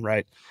mountain,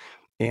 right?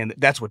 And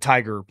that's what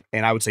Tiger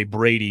and I would say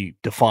Brady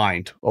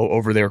defined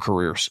over their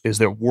careers, is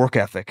their work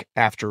ethic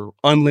after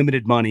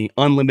unlimited money,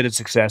 unlimited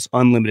success,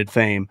 unlimited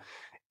fame.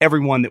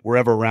 Everyone that were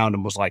ever around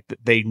them was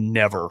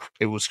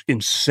it was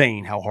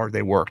insane how hard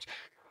they worked.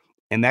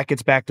 And that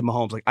gets back to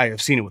Mahomes. I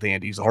have seen it with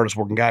Andy. He's the hardest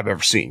working guy I've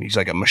ever seen. He's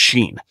like a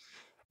machine.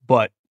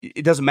 But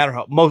it doesn't matter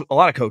a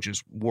lot of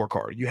coaches work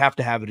hard. You have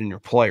to have it in your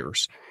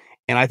players.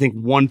 And I think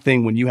one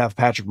thing when you have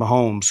Patrick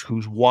Mahomes,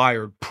 who's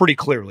wired pretty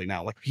clearly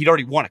now, he'd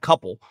already won a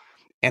couple,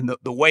 and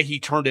the way he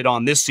turned it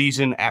on this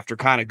season after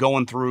kind of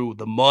going through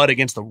the mud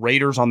against the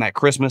Raiders on that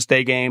Christmas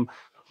Day game,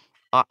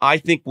 I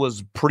think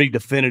was pretty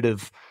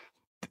definitive.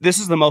 This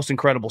is the most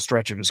incredible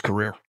stretch of his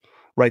career,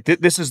 right?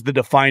 This is the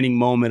defining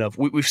moment of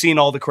we've seen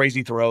all the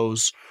crazy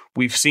throws.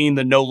 We've seen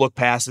the no-look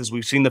passes.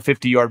 We've seen the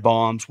 50-yard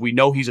bombs. We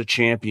know he's a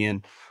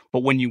champion.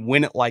 But when you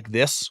win it like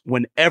this,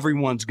 when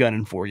everyone's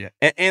gunning for you,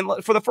 and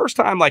for the first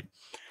time, a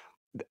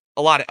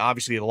lot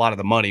of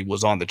the money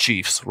was on the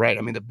Chiefs, right?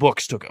 I mean, the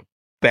books took a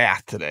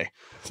bath today.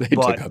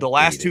 But the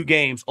last 2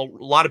 games, a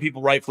lot of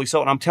people rightfully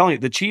so. And I'm telling you,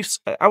 the Chiefs,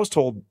 I was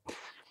told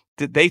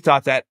that they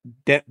thought that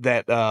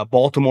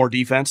Baltimore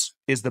defense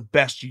is the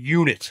best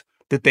unit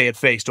that they had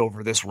faced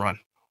over this run.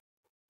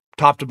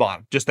 Top to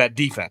bottom, just that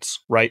defense,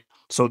 right?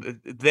 So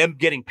them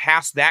getting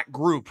past that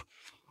group,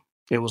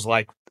 it was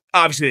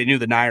obviously they knew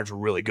the Niners were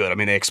really good. I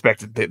mean, they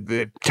expected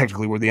they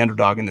technically were the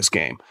underdog in this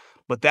game.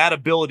 But that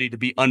ability to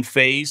be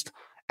unfazed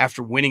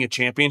after winning a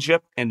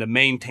championship and to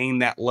maintain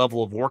that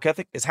level of work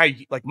ethic is how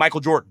you,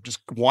 Michael Jordan just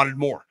wanted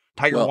more.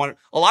 Tiger wanted.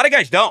 A lot of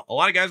guys don't. A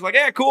lot of guys are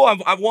yeah, cool.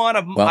 I've won.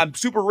 I'm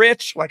super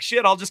rich.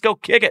 Shit, I'll just go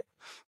kick it.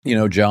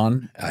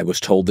 John, I was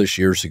told this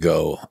years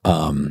ago.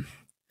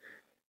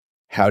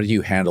 How do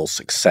you handle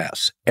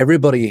success?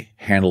 Everybody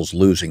handles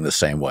losing the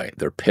same way.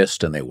 They're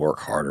pissed and they work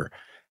harder.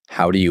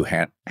 How do you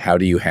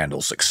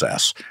handle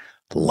success?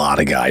 A lot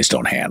of guys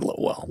don't handle it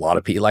well. A lot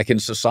of people, in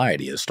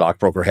society, a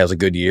stockbroker has a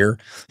good year,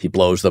 he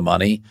blows the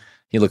money.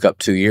 You look up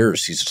 2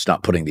 years, he's just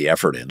not putting the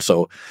effort in.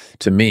 So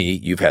to me,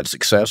 you've had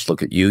success.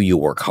 Look at you. You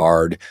work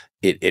hard.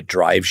 It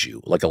drives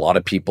you. A lot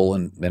of people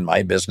in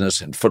my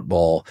business, in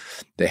football,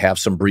 they have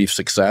some brief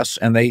success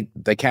and they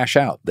cash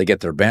out. They get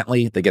their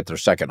Bentley. They get their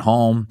second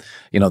home.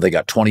 They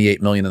got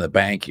 $28 million in the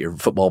bank. You're a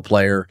football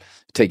player.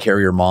 Take care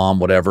of your mom,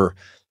 whatever.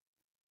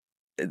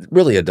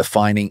 Really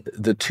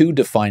the 2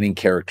 defining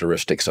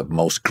characteristics of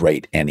most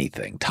great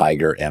anything,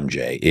 Tiger,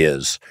 MJ,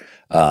 is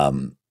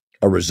a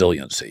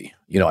resiliency.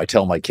 I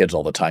tell my kids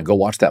all the time, go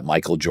watch that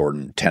Michael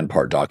Jordan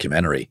 10-part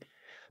documentary.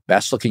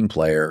 Best looking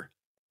player,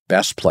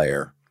 best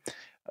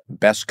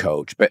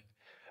coach,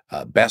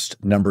 best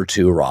number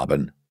 2,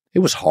 Robin. It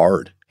was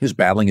hard. He was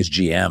battling his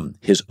GM,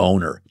 his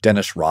owner,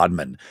 Dennis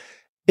Rodman.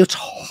 It's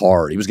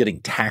hard. He was getting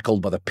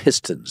tackled by the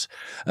Pistons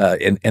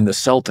and the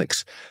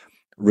Celtics.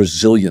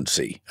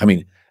 Resiliency. I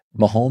mean,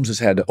 Mahomes has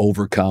had to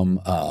overcome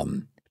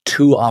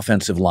 2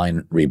 offensive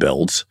line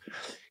rebuilds.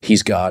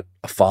 He's got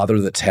a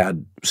father that's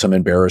had some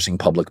embarrassing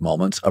public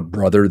moments, a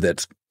brother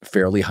that's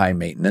fairly high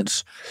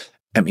maintenance.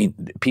 I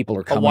mean, people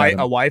are coming at him.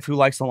 A wife who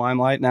likes the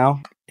limelight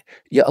now?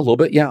 Yeah, a little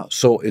bit, yeah.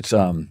 So it's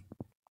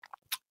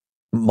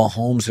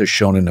Mahomes has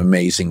shown an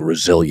amazing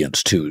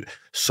resilience to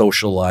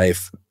social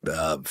life,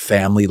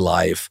 family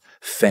life,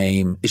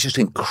 fame. It's just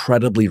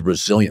incredibly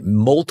resilient.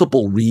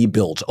 Multiple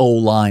rebuilds,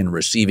 O-line,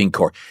 receiving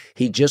core.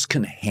 He just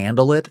can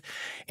handle it.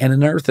 And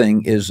another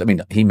thing is, I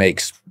mean, he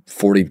makes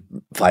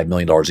 $45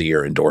 million a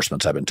year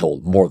endorsements, I've been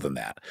told, more than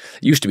that.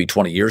 It used to be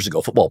 20 years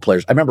ago, football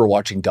players. I remember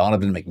watching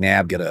Donovan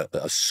McNabb get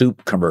a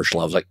soup commercial.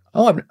 I was like,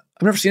 oh, I've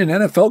never seen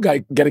an NFL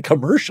guy get a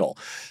commercial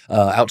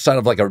outside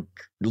of like a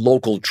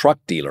local truck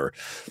dealer.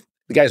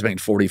 The guy's making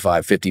 $45,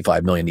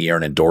 $55 million a year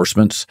in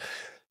endorsements.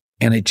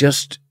 And it's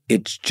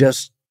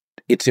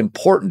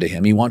important to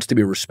him. He wants to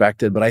be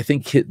respected. But I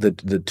think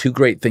the 2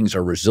 great things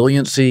are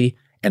resiliency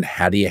and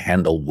how do you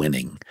handle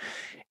winning.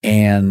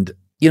 And,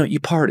 you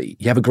party,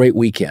 you have a great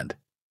weekend,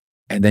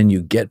 and then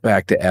you get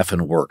back to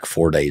effing work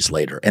 4 days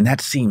later. And that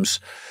seems,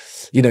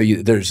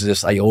 there's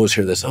this, I always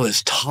hear this,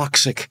 this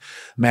toxic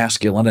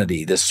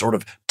masculinity, this sort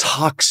of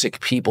toxic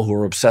people who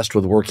are obsessed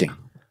with working.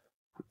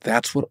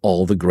 That's what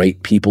all the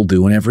great people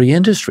do in every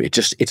industry.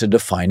 It's a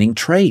defining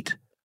trait.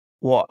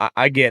 Well,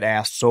 I get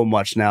asked so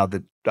much now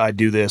that I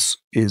do this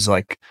is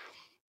like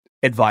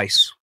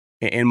advice.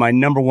 And my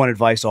number one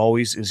advice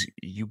always is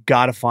you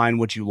got to find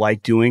what you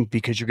like doing,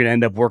 because you're going to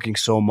end up working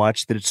so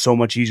much that it's so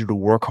much easier to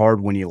work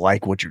hard when you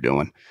like what you're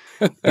doing.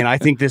 And I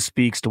think this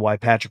speaks to why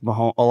Patrick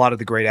Mahomes, a lot of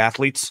the great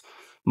athletes,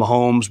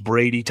 Mahomes,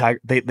 Brady,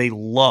 Tiger, they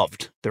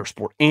loved their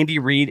sport. Andy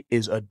Reid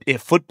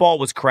if football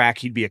was crack,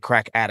 he'd be a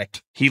crack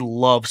addict. He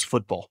loves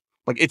football.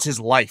 Like, it's his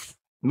life.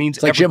 It means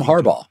it's like Jim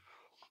Harbaugh.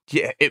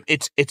 Yeah,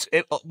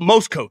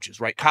 most coaches,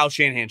 right? Kyle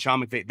Shanahan,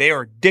 Sean McVay, they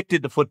are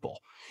addicted to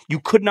football. You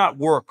could not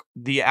work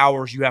the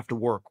hours you have to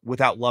work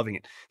without loving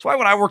it. That's why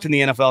when I worked in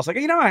the NFL, it's like,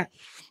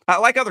 I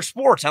like other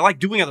sports. I like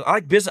doing other. I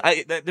like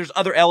business. There's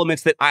other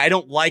elements that I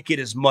don't like it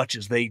as much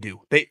as they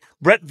do.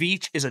 Brett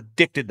Veach is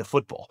addicted to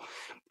football,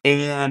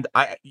 and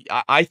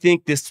I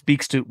think this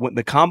speaks to when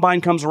the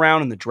combine comes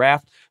around and the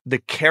draft, the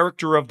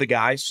character of the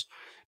guys.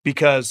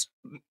 Because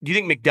do you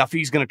think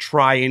McDuffie's going to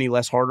try any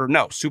less harder?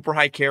 No, super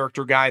high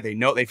character guy.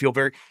 They feel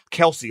very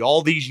Kelsey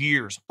all these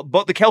years.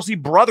 But the Kelsey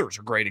brothers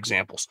are great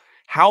examples.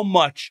 How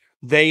much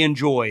they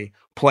enjoy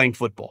playing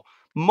football.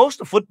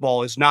 Most of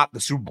football is not the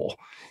Super Bowl.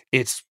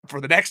 It's for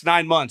the next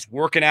 9 months,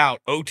 working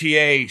out,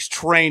 OTAs,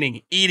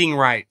 training, eating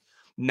right,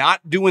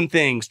 not doing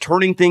things,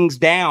 turning things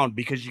down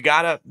because you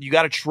gotta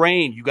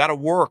train, you gotta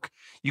work.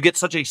 You get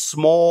such a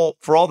small,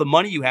 for all the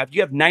money you have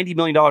 $90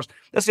 million.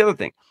 That's the other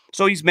thing.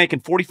 So he's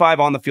making 45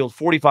 on the field,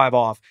 45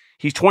 off.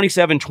 He's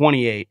 27,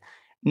 28.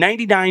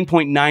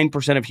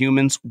 99.9% of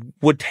humans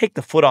would take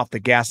the foot off the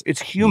gas.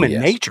 It's human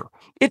nature.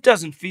 It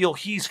doesn't feel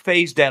he's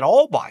phased at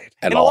all by it.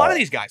 And a lot of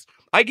these guys,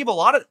 I give a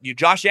lot of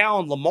Josh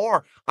Allen,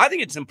 Lamar. I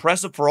think it's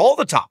impressive for all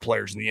the top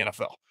players in the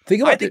NFL.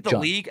 I think the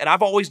league, and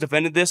I've always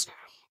defended this,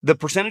 the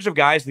percentage of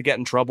guys that get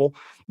in trouble,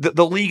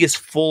 the league is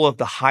full of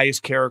the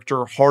highest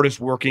character,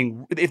 hardest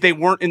working. If they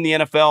weren't in the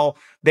NFL,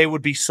 they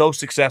would be so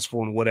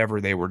successful in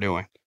whatever they were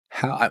doing.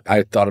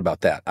 I thought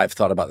about that. I've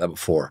thought about that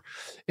before.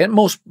 In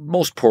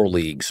most pro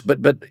leagues, but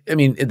I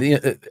mean,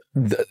 the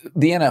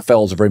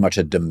NFL is very much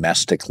a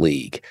domestic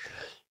league.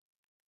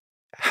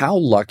 How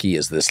lucky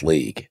is this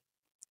league?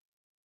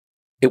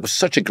 It was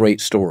such a great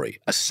story.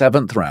 A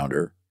 7th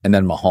rounder and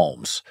then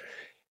Mahomes.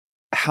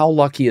 How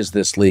lucky is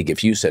this league?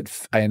 If you said,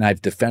 and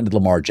I've defended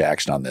Lamar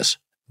Jackson on this,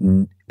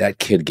 that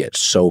kid gets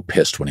so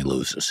pissed when he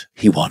loses.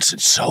 He wants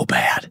it so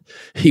bad.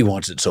 He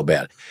wants it so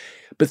bad.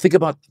 But think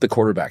about the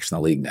quarterbacks in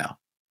the league now.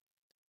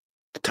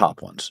 The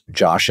top ones,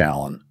 Josh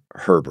Allen,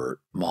 Herbert,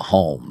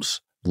 Mahomes,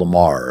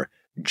 Lamar,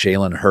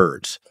 Jalen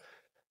Hurts,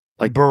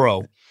 like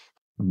Burrow,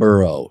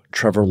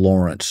 Trevor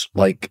Lawrence,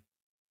 like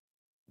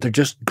they're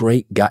just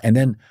great guys. And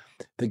then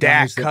the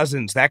guys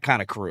Cousins, that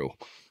kind of crew.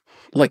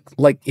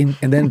 And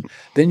then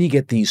you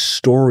get these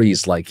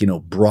stories like,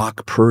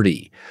 Brock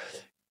Purdy.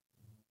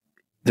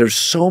 There's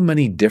so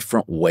many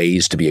different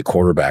ways to be a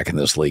quarterback in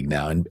this league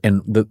now. And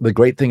the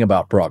great thing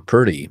about Brock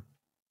Purdy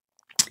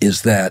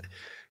is that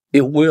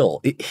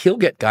he'll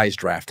get guys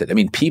drafted. I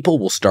mean, people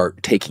will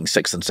start taking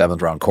 6th and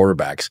 7th round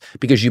quarterbacks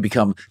because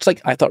it's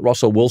like, I thought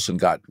Russell Wilson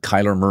got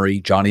Kyler Murray,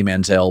 Johnny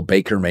Manziel,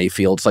 Baker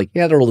Mayfield. It's like,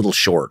 yeah, they're a little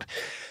short.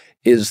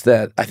 Is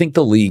that I think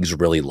the league's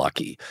really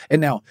lucky. And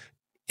now,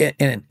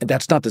 and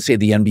that's not to say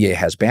the NBA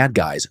has bad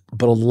guys,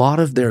 but a lot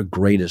of their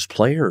greatest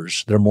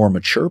players, their more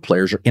mature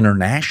players, are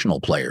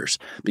international players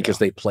because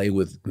they play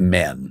with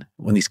men.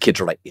 When these kids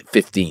are like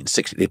 15,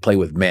 16, they play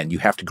with men. You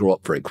have to grow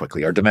up very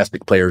quickly. Our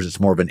domestic players, it's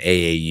more of an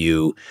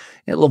AAU,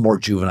 a little more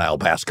juvenile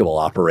basketball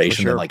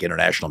operation than like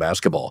international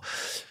basketball.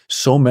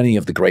 So many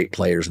of the great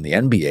players in the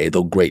NBA,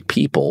 though great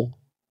people,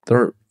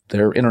 they're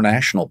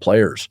international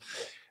players.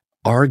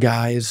 Our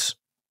guys,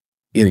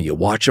 you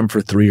watch them for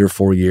 3 or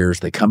 4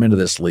 years. They come into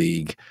this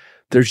league.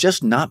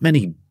 There's not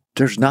many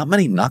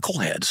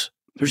knuckleheads.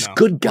 There's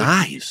good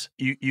guys.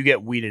 You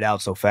get weeded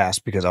out so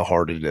fast because how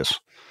hard it is.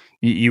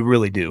 You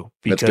really do.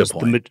 That's a Because good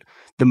point.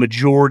 the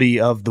majority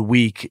of the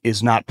week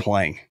is not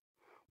playing.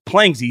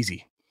 Playing's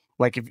easy.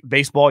 Like if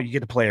baseball, you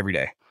get to play every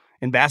day.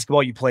 In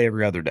basketball, you play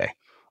every other day.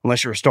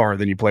 Unless you're a star,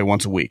 then you play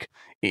once a week.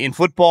 In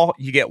football,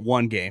 you get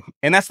one game.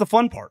 And that's the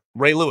fun part.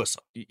 Ray Lewis,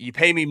 you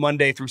pay me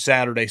Monday through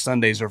Saturday.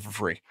 Sundays are for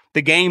free.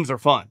 The games are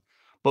fun,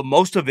 but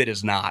most of it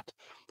is not.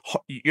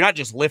 You're not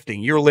just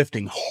lifting. You're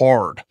lifting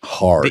hard.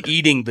 The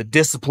eating, the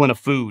discipline of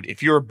food.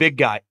 If you're a big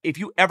guy, if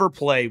you ever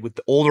play with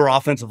the older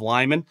offensive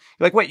lineman,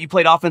 you're like, wait, you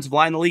played offensive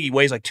line in the league? He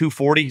weighs like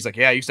 240. He's like,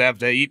 yeah, I used to have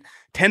to eat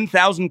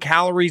 10,000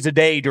 calories a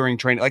day during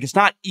training. Like, it's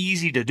not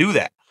easy to do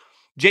that.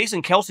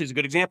 Jason Kelsey is a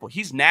good example.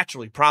 He's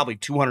naturally probably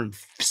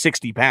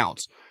 260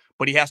 pounds,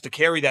 but he has to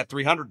carry that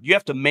 300. You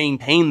have to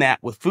maintain that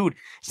with food.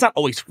 It's not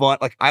always fun.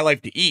 Like, I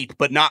like to eat,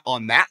 but not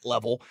on that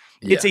level.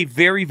 Yeah. It's a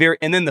very, very,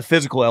 and then the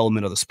physical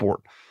element of the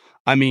sport.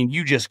 I mean,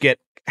 you just get,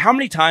 how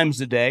many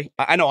times a day?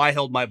 I know I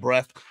held my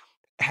breath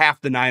half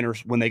the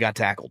Niners when they got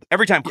tackled.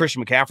 Every time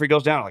Christian McCaffrey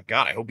goes down, I'm like,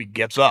 God, I hope he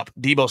gets up.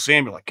 Debo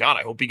Samuel, like, God,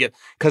 I hope he gets,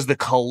 because the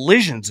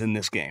collisions in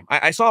this game.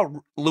 I saw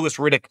Louis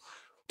Riddick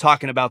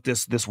talking about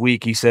this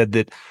week. He said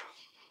that,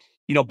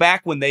 you know,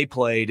 back when they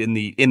played in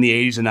the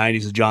 80s and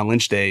 90s of John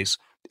Lynch days,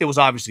 it was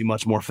obviously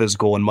much more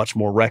physical and much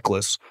more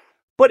reckless.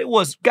 But it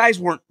was,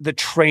 the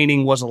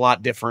training was a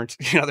lot different.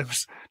 You know, there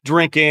was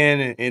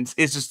drinking and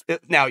it's just,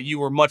 now you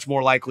were much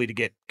more likely to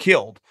get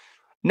killed.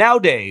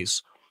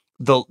 Nowadays,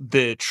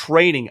 the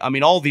training, I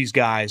mean, all these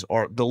guys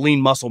are the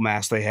lean muscle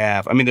mass they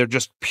have. I mean, they're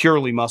just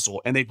purely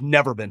muscle and they've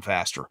never been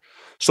faster.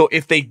 So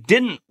if they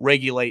didn't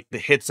regulate the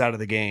hits out of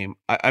the game,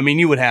 I mean,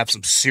 you would have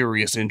some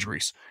serious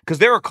injuries because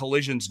there are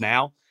collisions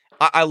now.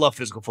 I love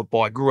physical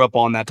football. I grew up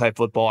on that type of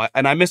football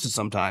and I miss it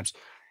sometimes.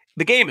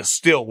 The game is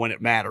still, when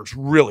it matters,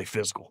 really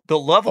physical. The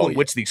level in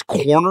which these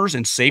corners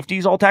and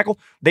safeties all tackle,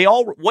 they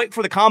all wait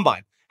for the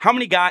combine. How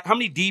many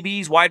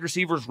DBs, wide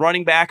receivers,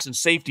 running backs, and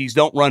safeties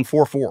don't run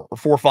 4.4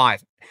 or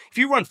 4.5? If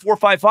you run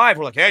 4.55,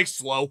 we're like, hey,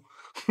 slow.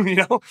 You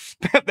know,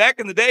 back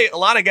in the day, a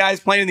lot of guys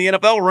playing in the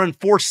NFL run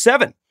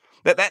 4.7.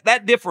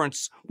 That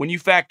difference, when you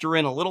factor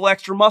in a little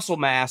extra muscle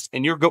mass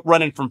and you're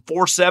running from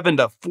 4.7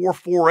 to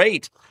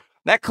 4.48,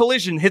 that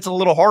collision hits a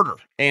little harder.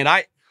 And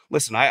I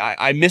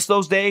miss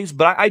those days,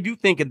 but I do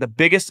think in the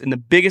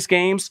biggest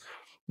games,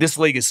 this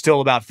league is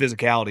still about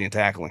physicality and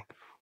tackling.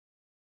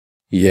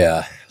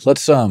 Yeah.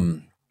 Let's,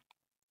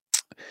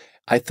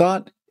 I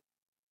thought,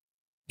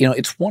 you know,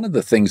 it's one of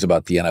the things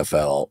about the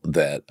NFL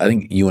that I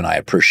think you and I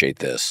appreciate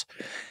this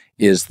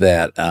is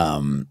that,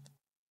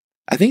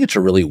 I think it's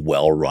a really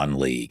well-run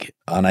league,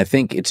 and I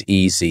think it's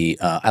easy.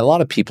 A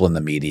lot of people in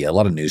the media, a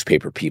lot of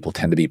newspaper people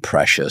tend to be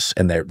precious,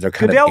 and they're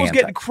kind Goodell of was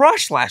getting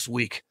crushed last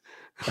week.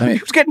 I mean,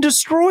 he was getting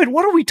destroyed.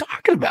 What are we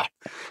talking about?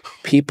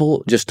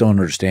 People just don't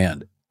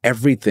understand.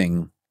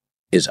 Everything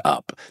is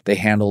up. They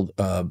handled,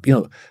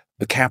 the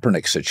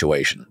Kaepernick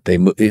situation.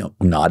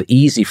 Not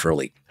easy for a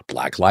league.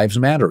 Black Lives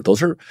Matter.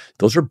 Those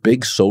are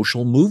big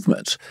social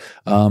movements.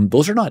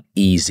 Those are not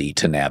easy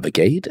to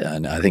navigate.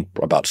 And I think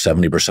about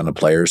 70% of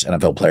players,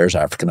 NFL players,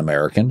 African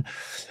American.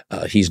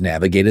 He's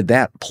navigated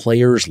that.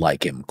 Players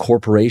like him,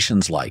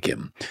 corporations like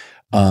him.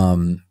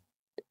 I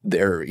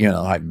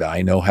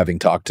know, having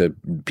talked to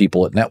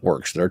people at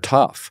networks, they're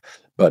tough,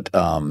 but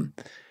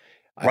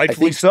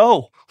rightfully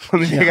so. I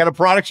mean, they got a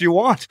product you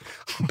want.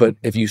 But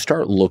if you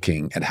start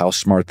looking at how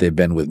smart they've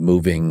been with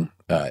moving,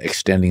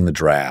 extending the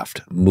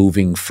draft,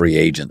 moving free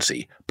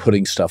agency,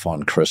 putting stuff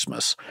on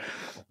Christmas.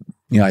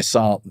 You know, I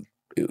saw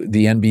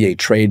the NBA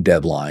trade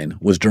deadline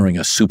was during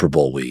a Super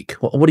Bowl week.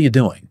 What are you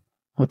doing?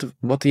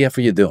 What the F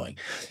are you doing?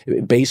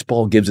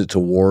 Baseball gives its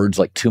awards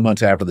like 2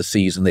 months after the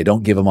season. They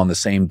don't give them on the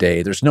same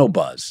day. There's no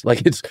buzz.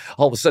 Like, it's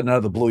all of a sudden out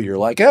of the blue, you're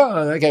like,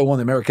 oh, that guy won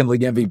the American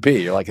League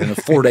MVP. You're like, and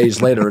 4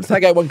 days later, it's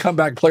that guy won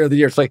comeback player of the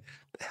year. It's like,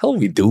 what the hell are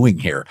we doing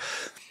here?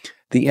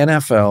 The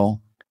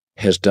NFL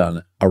has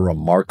done a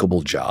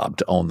remarkable job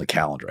to own the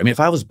calendar. I mean, if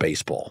I was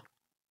baseball,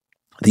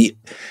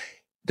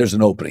 there's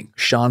an opening.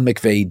 Sean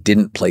McVay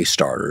didn't play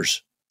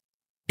starters.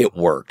 It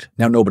worked.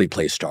 Now nobody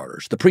plays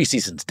starters. The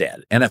preseason's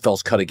dead.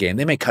 NFL's cut a game.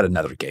 They may cut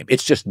another game.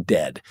 It's just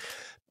dead.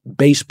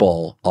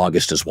 Baseball,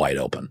 August is wide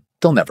open.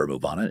 They'll never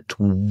move on it. It's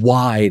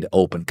wide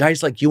open.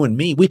 Guys like you and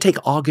me, we take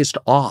August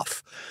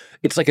off.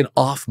 It's like an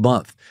off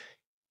month.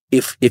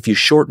 If you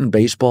shorten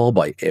baseball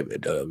by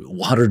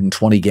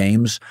 120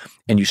 games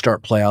and you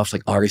start playoffs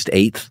like August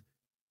 8th,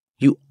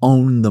 you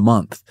own the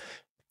month.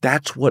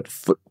 That's what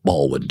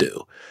football would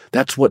do.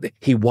 That's what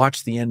he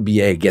watched the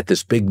NBA get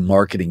this big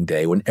marketing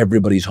day when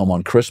everybody's home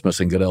on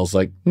Christmas, and Goodell's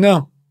like,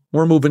 no,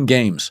 we're moving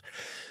games.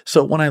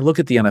 So when I look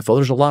at the NFL,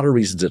 there's a lot of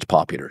reasons it's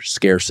popular.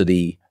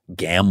 Scarcity,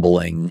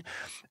 gambling.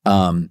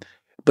 But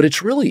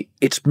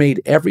it's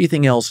made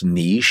everything else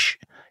niche,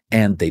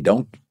 and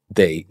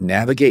they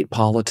navigate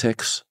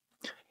politics.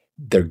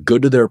 They're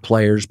good to their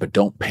players, but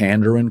don't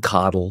pander and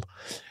coddle.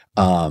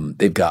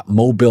 They've got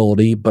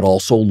mobility, but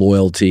also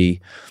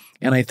loyalty.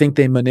 And I think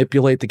they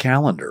manipulate the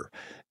calendar.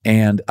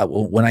 And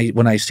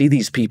when I see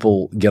these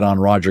people get on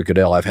Roger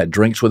Goodell, I've had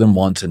drinks with him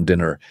once and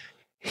dinner.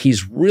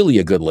 he's really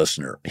a good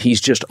listener. He's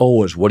just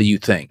always, what do you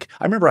think?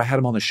 I remember I had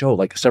him on the show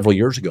like several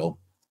years ago.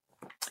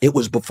 It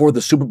was before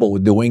the Super Bowl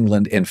with New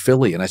England and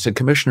Philly. And I said,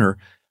 Commissioner,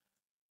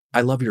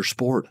 I love your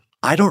sport.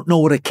 I don't know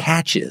what a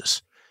catch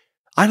is.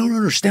 I don't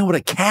understand what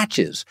a catch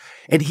is.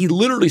 And he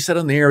literally said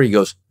on the air, he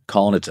goes,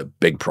 Colin, it's a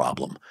big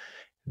problem.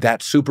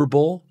 That Super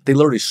Bowl, they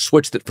literally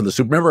switched it for the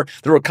Super Bowl. Remember,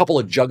 there were a couple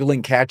of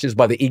juggling catches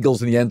by the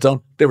Eagles in the end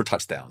zone. They were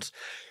touchdowns.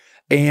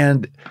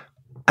 And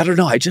I don't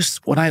know. I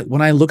just, when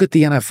I look at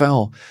the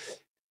NFL,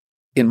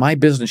 in my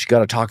business, you got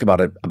to talk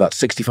about it about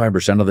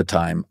 65% of the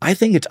time. I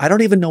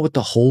don't even know what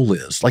the whole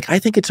is. Like, I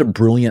think it's a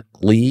brilliant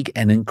league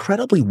and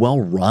incredibly well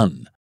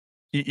run.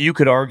 You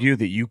could argue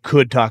that you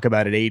could talk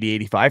about it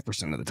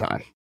 85% of the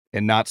time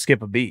and not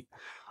skip a beat.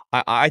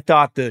 I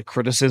thought the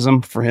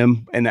criticism for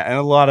him and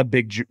a lot of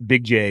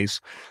big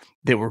J's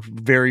that were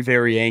very,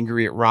 very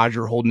angry at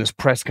Roger holding his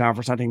press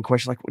conference, not taking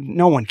questions, like,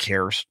 no one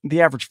cares.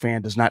 The average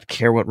fan does not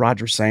care what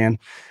Roger's saying.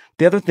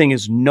 The other thing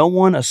is no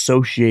one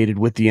associated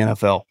with the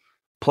NFL,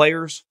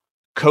 players,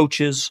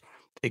 coaches,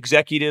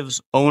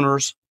 executives,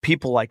 owners,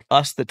 people like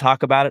us that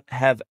talk about it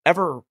have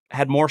ever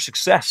had more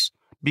success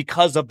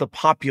because of the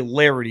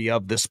popularity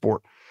of this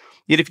sport.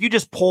 Yet if you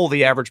just poll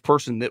the average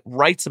person that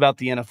writes about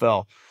the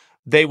NFL,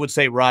 they would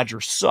say Roger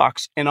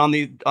sucks. And on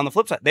the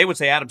flip side, they would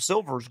say Adam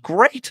Silver is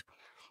great.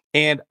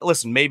 And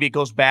listen, maybe it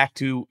goes back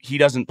to he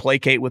doesn't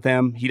placate with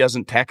them. He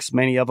doesn't text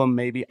many of them,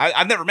 maybe.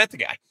 I've never met the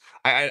guy.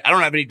 I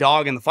don't have any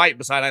dog in the fight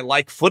beside I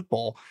like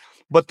football.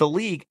 But the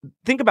league,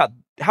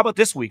 how about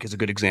this week as a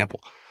good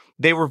example?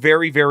 They were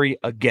very, very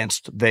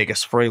against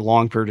Vegas for a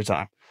long period of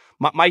time.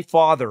 My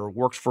father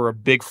worked for a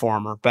big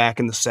farmer back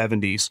in the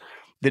 70s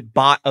that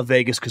bought a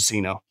Vegas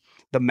casino,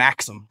 the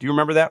Maxim. Do you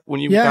remember that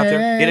when you got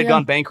there? It had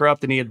gone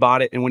bankrupt and he had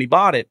bought it. And when he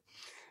bought it,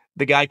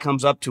 the guy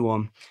comes up to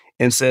him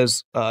and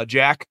says,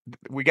 Jack,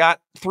 we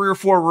got 3 or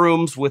 4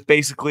 rooms with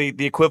basically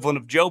the equivalent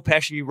of Joe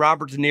Pesci,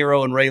 Robert De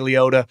Niro, and Ray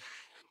Liotta.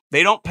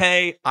 They don't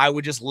pay. I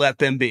would just let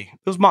them be.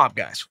 Those mob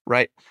guys,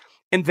 right?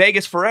 In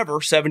Vegas forever,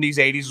 70s,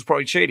 80s was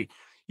probably shady.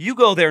 You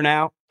go there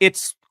now,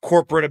 it's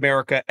corporate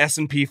America,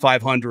 S&P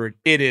 500.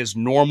 It is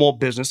normal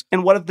business.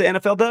 And what have the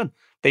NFL done?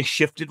 They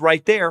shifted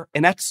right there.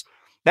 And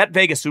that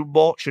Vegas Super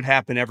Bowl should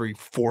happen every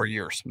 4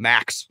 years,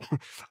 max.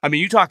 I mean,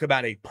 you talk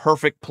about a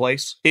perfect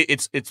place.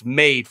 It's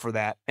made for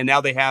that. And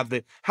now they have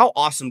how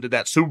awesome did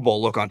that Super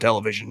Bowl look on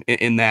television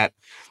in that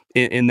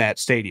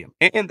stadium?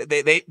 And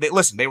they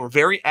listen, they were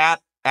very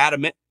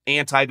adamant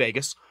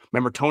anti-Vegas.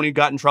 Remember, Tony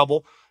got in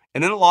trouble.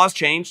 And then the laws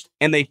changed,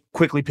 and they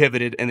quickly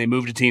pivoted, and they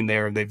moved a team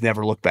there, and they've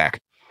never looked back.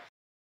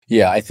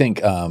 Yeah, I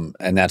think,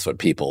 and that's what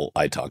people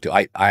I talk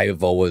to.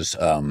 I've always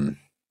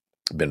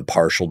been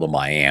partial to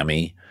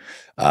Miami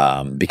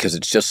because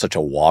it's just such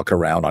a walk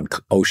around on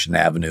Ocean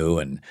Avenue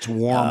and it's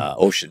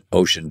warm.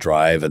 Ocean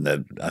Drive, and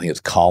I think it's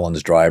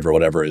Collins Drive or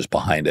whatever is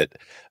behind it.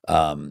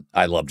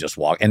 I love just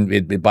walking.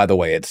 And by the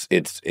way,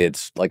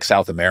 it's like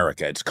South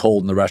America. It's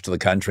cold in the rest of the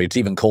country. It's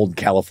even cold in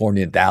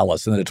California and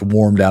Dallas, and then it's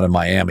warm down in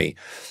Miami.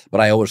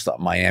 But I always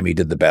thought Miami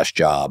did the best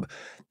job.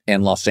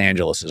 And Los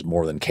Angeles is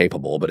more than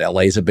capable, but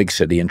LA is a big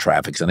city and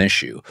traffic's an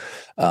issue.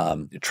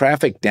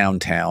 Traffic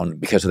downtown,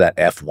 because of that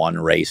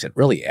F1 race, it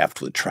really effed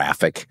with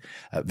traffic.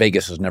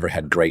 Vegas has never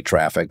had great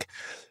traffic.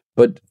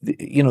 But,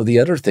 the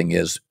other thing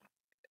is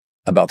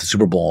about the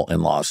Super Bowl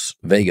in Las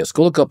Vegas,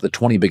 go look up the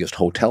 20 biggest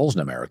hotels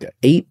in America.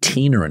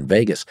 18 are in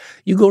Vegas.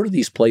 You go to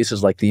these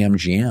places like the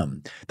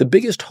MGM. The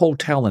biggest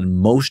hotel in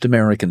most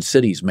American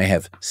cities may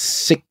have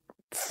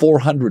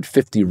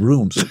 450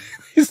 rooms.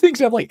 These things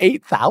have like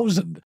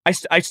 8,000.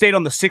 I stayed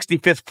on the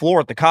 65th floor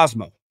at the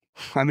Cosmo.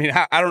 I mean,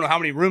 I don't know how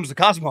many rooms the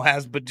Cosmo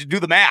has, but do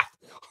the math.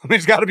 I mean,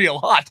 it's got to be a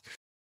lot.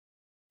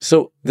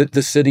 So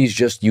the city's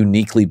just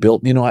uniquely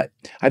built.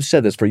 I've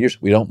said this for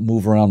years. We don't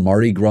move around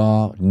Mardi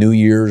Gras, New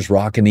Year's,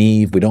 Rockin'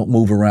 Eve. We don't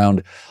move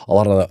around a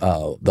lot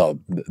of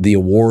the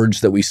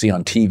awards that we see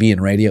on TV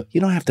and radio. You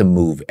don't have to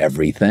move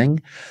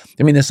everything.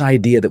 I mean, this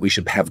idea that we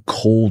should have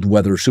cold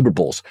weather Super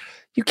Bowls.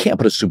 You can't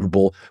put a Super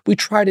Bowl. We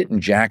tried it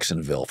in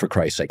Jacksonville, for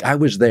Christ's sake. I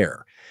was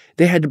there.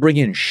 They had to bring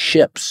in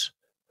ships.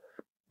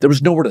 There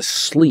was nowhere to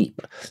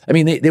sleep. I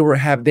mean, they were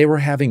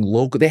having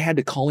local. They had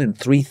to call in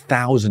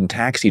 3,000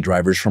 taxi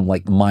drivers from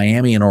like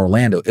Miami and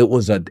Orlando. It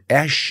was a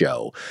S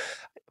show.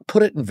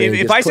 Put it in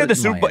Vegas. If I said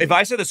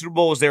the Super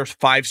Bowl was there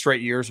 5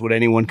 straight years, would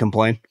anyone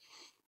complain?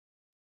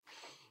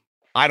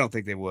 I don't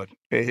think they would.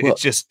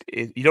 It's just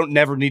you don't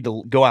never need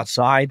to go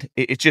outside.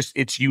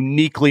 It's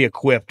uniquely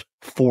equipped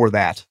for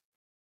that.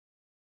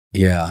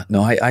 Yeah,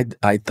 no,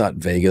 I thought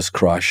Vegas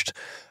crushed.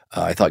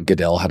 I thought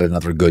Goodell had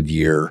another good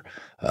year.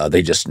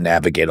 They just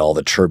navigate all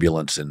the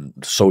turbulence and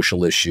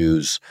social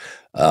issues.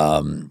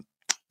 I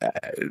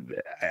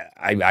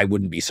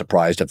wouldn't be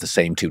surprised if the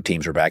same 2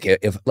 teams are back.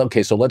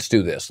 Okay, so let's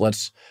do this.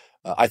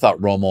 I thought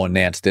Romo and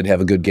Nance did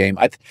have a good game.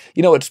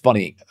 It's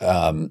funny.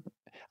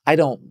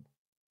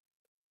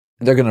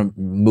 they're going to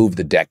move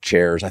the deck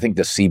chairs. I think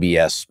the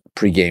CBS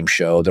pregame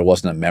show, there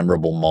wasn't a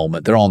memorable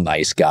moment. They're all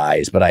nice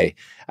guys, but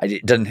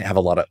it doesn't have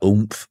a lot of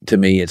oomph to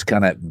me. It's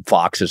kind of,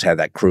 Fox has had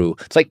that crew.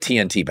 It's like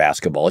TNT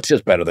basketball. It's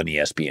just better than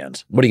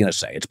ESPN's. What are you going to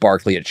say? It's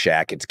Barkley, it's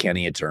Shaq, it's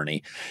Kenny, it's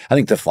Ernie. I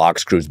think the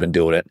Fox crew's been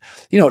doing it.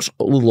 It's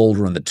a little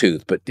older in the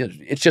tooth, but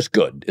it's just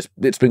good.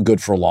 It's been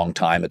good for a long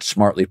time. It's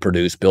smartly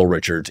produced. Bill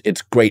Richards.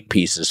 It's great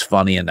pieces,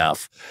 funny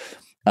enough.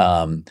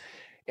 And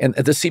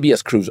the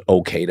CBS crew's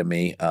okay to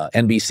me.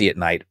 NBC at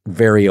night,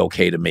 very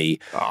okay to me.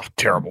 Oh,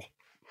 terrible.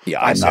 Yeah,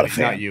 I'm not a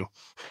fan. Not you.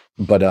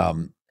 But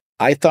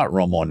I thought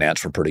Romo and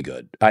Nance were pretty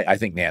good. I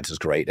think Nance is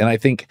great. And I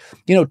think,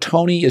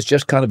 Tony is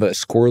just kind of a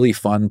squirrely,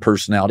 fun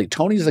personality.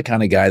 Tony's the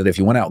kind of guy that if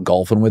you went out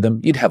golfing with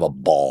him, you'd have a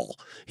ball.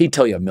 He'd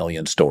tell you a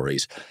million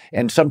stories.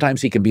 And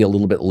sometimes he can be a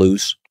little bit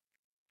loose.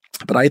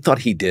 But I thought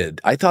he did.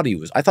 I thought it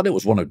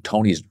was one of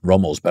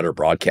Romo's better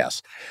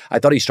broadcasts. I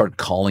thought he started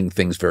calling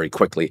things very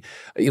quickly.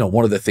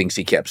 One of the things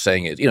he kept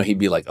saying is, he'd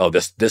be like, oh,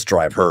 this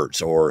drive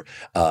hurts. Or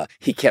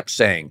he kept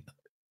saying,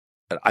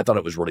 I thought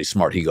it was really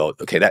smart. He goes,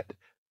 okay,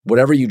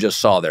 whatever you just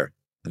saw there,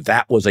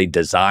 that was a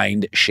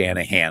designed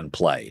Shanahan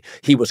play.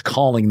 He was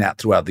calling that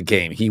throughout the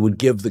game. He would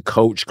give the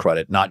coach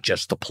credit, not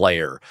just the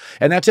player.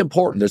 And that's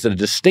important. There's a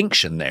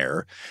distinction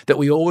there that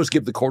we always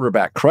give the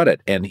quarterback credit.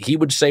 And he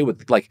would say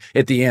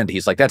at the end,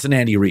 he's like, that's an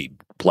Andy Reid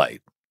play.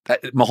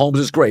 Mahomes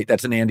is great.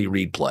 That's an Andy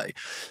Reid play.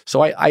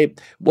 So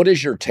what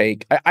is your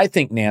take? I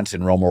think Nance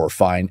and Romo are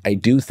fine. I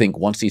do think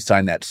once he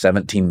signed that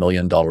 $17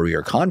 million a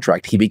year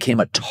contract, he became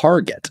a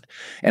target.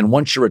 And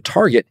once you're a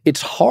target,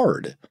 it's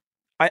hard.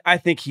 I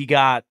think he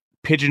got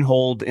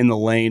pigeonholed in the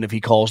lane if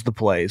he calls the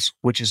plays,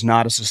 which is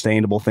not a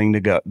sustainable thing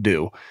to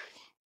do.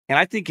 And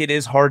I think it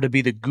is hard to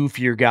be the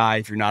goofier guy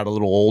if you're not a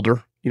little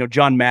older.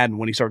 John Madden,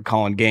 when he started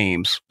calling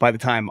games, by the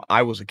time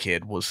I was a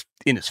kid, was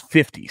in his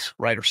 50s,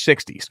 right, or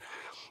 60s.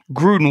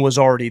 Gruden was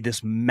already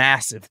this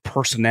massive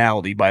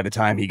personality by the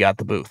time he got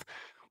the booth.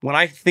 When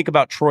I think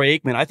about Troy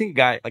Aikman, I think a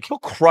guy, he'll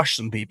crush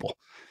some people.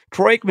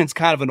 Troy Aikman's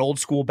kind of an old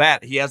school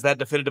bat. He has that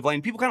definitive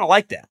lane. People kind of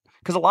like that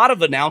because a lot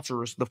of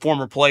announcers, the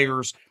former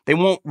players, they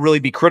won't really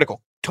be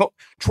critical.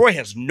 Troy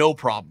has no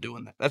problem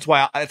doing that. That's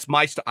why that's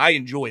my I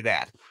enjoy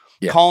that.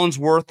 Yeah.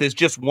 Collinsworth is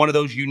just one of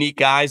those unique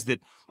guys that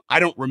I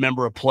don't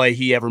remember a play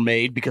he ever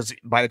made because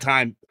by the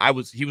time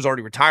he was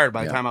already retired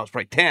by the time I was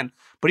probably 10,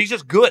 but he's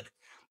just good.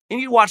 And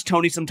you watch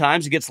Tony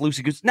sometimes, he gets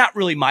loosey-goosey. Not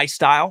really my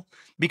style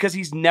because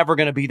he's never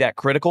going to be that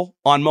critical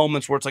on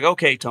moments where it's like,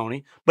 okay,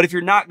 Tony. But if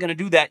you're not going to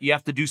do that, you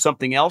have to do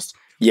something else.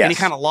 Yes. And he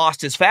kind of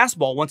lost his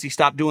fastball once he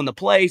stopped doing the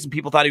plays and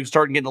people thought he was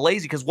starting getting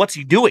lazy because what's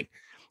he doing?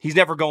 He's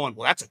never going,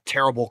 well, that's a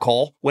terrible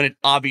call when it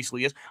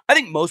obviously is. I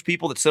think most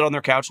people that sit on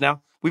their couch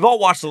now, we've all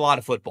watched a lot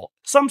of football.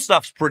 Some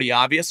stuff's pretty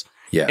obvious.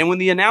 Yeah. And when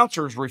the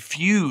announcers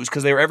refuse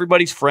because they're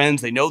everybody's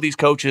friends, they know these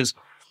coaches,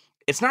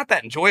 it's not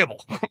that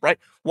enjoyable, right?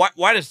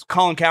 Why does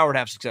Colin Cowherd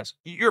have success?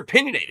 You're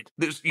opinionated.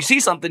 You see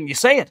something, you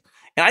say it.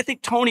 And I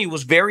think Tony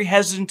was very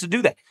hesitant to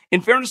do that.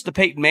 In fairness to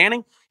Peyton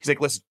Manning, he's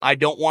like, listen, I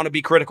don't want to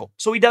be critical.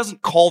 So he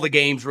doesn't call the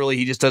games, really.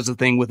 He just does the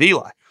thing with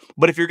Eli.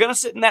 But if you're going to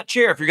sit in that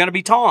chair, if you're going to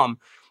be Tom,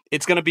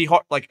 it's going to be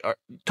hard.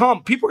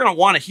 Tom, people are going to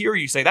want to hear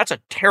you say, that's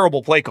a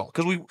terrible play call.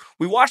 Because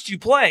we watched you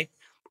play,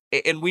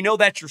 and we know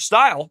that's your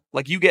style.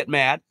 Like, you get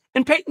mad.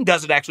 And Peyton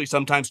does it actually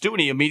sometimes, too, and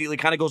he immediately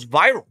kind of goes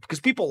viral because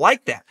people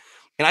like that.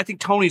 And I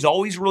think Tony's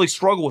always really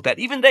struggled with that.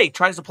 Even today, he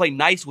tries to play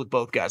nice with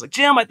both guys. Like,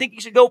 Jim, I think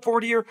you should go for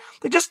it here.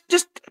 Like,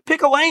 just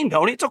pick a lane,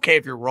 Tony. It's okay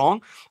if you're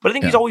wrong. But I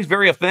think he's always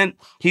very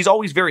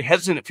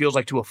hesitant, it feels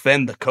like, to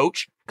offend the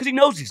coach because he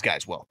knows these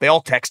guys well. They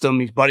all text him.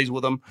 He's buddies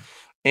with them.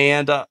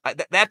 And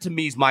that, to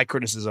me, is my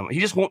criticism. He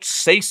just won't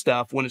say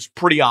stuff when it's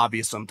pretty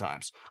obvious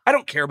sometimes. I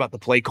don't care about the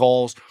play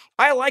calls.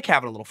 I like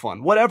having a little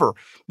fun, whatever.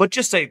 But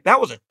just say,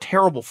 that was a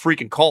terrible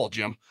freaking call,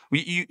 Jim.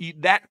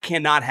 That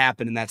cannot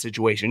happen in that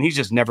situation. He's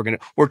just never going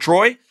to. Or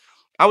Troy,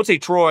 I would say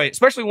Troy,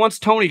 especially once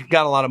Tony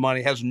got a lot of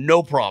money, has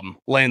no problem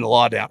laying the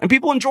law down. And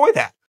people enjoy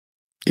that.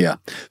 Yeah.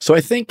 So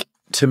I think,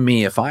 to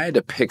me, if I had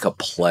to pick a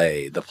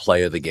play, the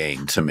play of the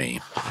game, to me,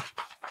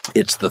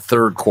 it's the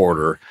third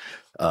quarter.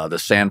 The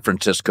San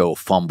Francisco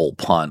fumble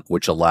punt,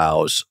 which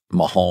allows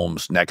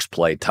Mahomes' next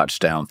play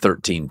touchdown,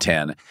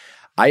 13-10.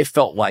 I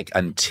felt like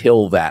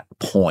until that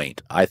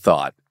point, I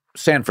thought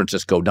San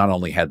Francisco not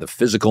only had the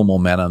physical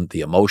momentum,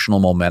 the emotional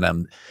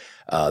momentum,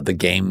 the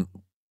game.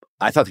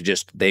 I thought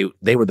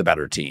they were the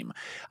better team.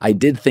 I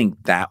did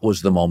think that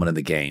was the moment of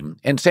the game.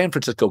 And San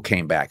Francisco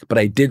came back, but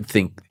I did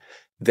think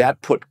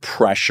that put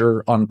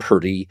pressure on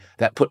Purdy.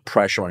 That put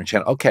pressure on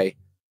Chan. Okay,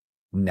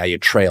 now you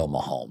trail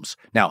Mahomes.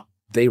 Now,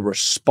 they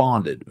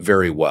responded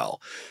very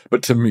well.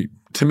 But to me,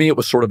 it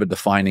was sort of a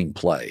defining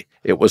play.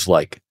 It was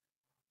like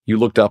you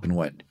looked up and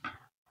went,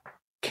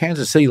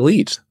 Kansas City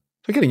leads.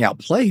 They're getting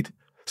outplayed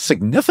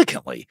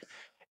significantly.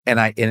 And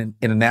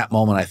in that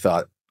moment, I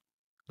thought,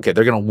 okay,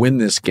 they're going to win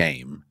this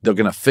game. They're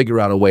going to figure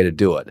out a way to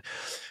do it.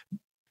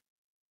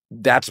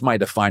 That's my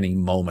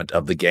defining moment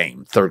of the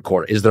game, third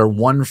quarter. Is there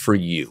one for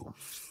you?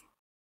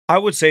 I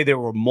would say there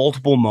were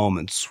multiple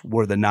moments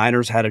where the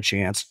Niners had a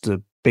chance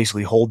to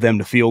basically hold them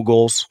to field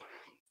goals.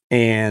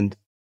 And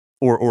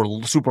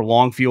or super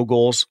long field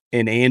goals,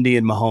 and Andy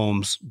and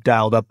Mahomes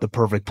dialed up the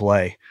perfect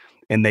play,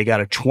 and they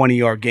got a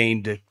 20-yard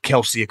gain to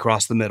Kelsey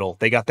across the middle.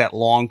 They got that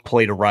long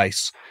play to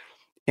Rice.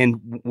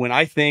 And when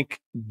I think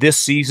this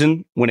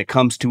season, when it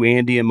comes to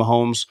Andy and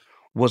Mahomes,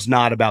 was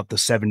not about the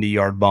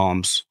 70-yard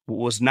bombs,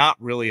 was not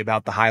really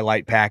about the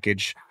highlight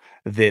package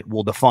that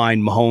will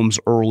define Mahomes'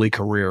 early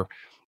career.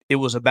 It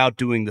was about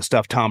doing the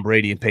stuff Tom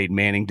Brady and Peyton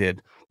Manning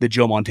did, that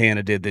Joe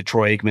Montana did, that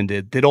Troy Aikman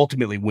did, that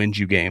ultimately wins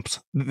you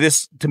games.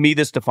 This, to me,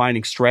 this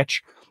defining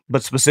stretch,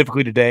 but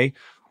specifically today,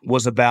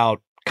 was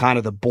about kind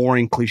of the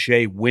boring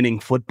cliche winning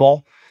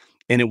football.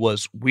 And it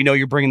was, we know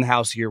you're bringing the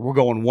house here. We're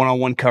going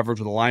one-on-one coverage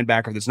with a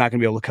linebacker that's not going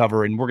to be able to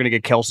cover, and we're going to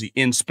get Kelsey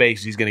in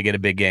space. He's going to get a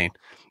big gain.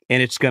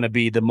 And it's going to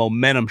be the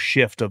momentum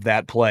shift of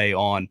that play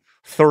on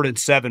 3rd and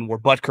 7, where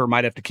Butker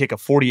might have to kick a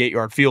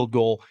 48-yard field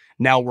goal.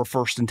 Now we're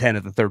 1st and 10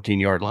 at the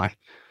 13-yard line.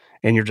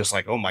 And you're just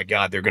like, oh, my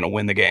God, they're going to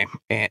win the game.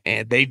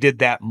 And they did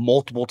that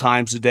multiple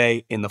times a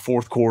day in the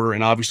fourth quarter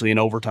and obviously in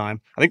overtime.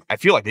 I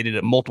feel like they did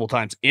it multiple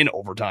times in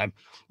overtime.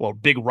 Well,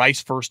 big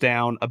Rice first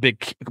down, a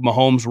big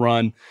Mahomes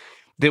run.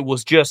 That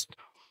was just,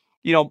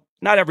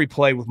 not every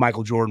play with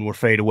Michael Jordan were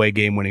fade-away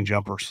game-winning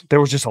jumpers.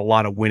 There was just a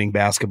lot of winning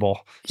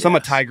basketball. Yes. Some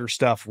of Tiger's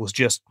stuff was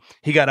just,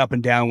 he got up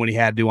and down when he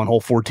had to on hole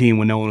 14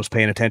 when no one was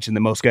paying attention, that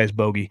most guys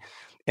bogey.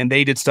 And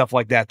they did stuff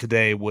like that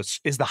today,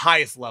 is the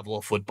highest level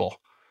of football,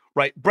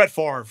 right? Brett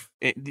Favre,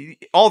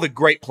 all the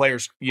great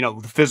players, the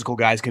physical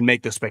guys can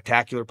make the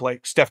spectacular play.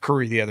 Steph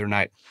Curry the other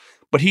night.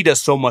 But he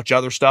does so much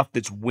other stuff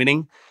that's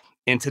winning.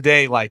 And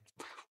today,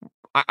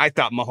 I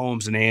thought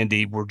Mahomes and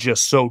Andy were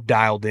just so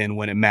dialed in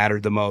when it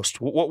mattered the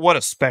most. What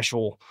a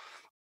special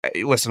 –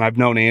 listen, I've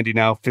known Andy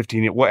now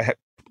 15 years.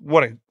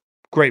 What a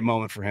great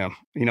moment for him.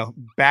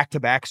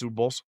 Back-to-back Super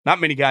Bowls.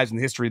 Not many guys in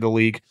the history of the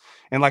league.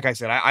 And like I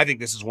said, I think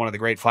this is one of the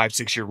great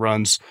 5-6-year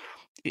runs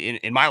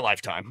in my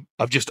lifetime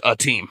of just a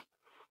team.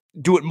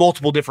 Do it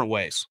multiple different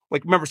ways.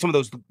 Like, remember some of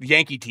those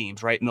Yankee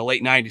teams, right, in the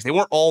late 90s. They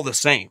weren't all the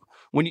same.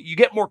 When you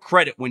get more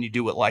credit when you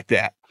do it like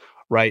that,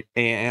 right?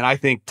 And I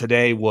think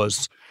today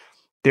was –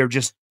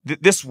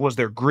 this was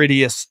their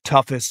grittiest,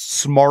 toughest,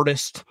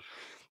 smartest,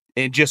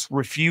 and just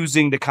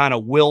refusing to kind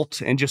of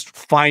wilt and just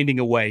finding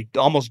a way,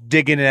 almost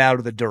digging it out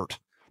of the dirt.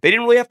 They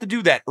didn't really have to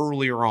do that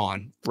earlier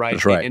on, right?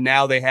 That's right. And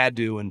now they had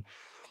to. And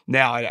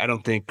now I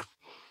don't think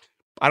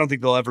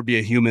they'll ever be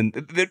a human.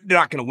 They're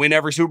not going to win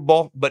every Super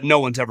Bowl, but no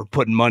one's ever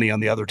putting money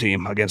on the other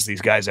team against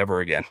these guys ever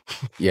again.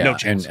 Yeah, no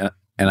chance. And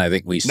I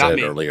think we said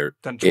earlier,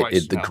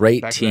 the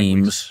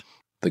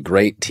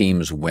great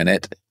teams win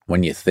it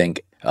when you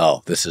think,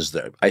 oh,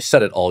 I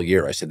said it all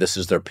year. I said, this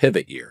is their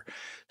pivot year.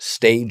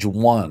 Stage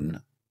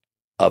 1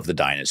 of the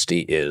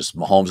dynasty is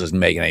Mahomes isn't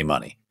making any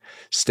money.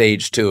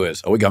 Stage 2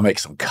 is, we got to make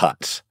some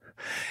cuts.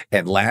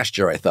 And last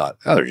year I thought,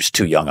 they're just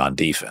too young on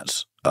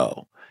defense.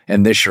 Oh,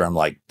 and this year I'm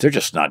like, they're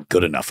just not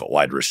good enough at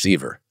wide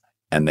receiver.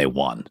 And they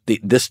won.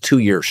 This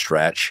 2-year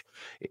stretch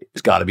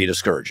has got to be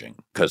discouraging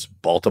because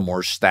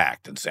Baltimore's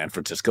stacked and San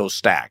Francisco's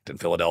stacked and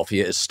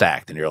Philadelphia is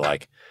stacked. And you're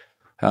like,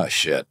 oh,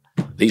 shit.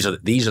 These are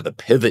the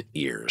pivot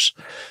years.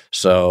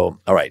 So,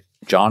 all right,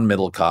 John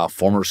Middlecoff,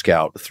 former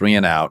scout, 3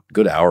 and out,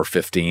 good hour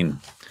 15.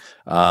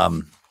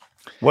 What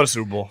a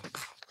Super Bowl.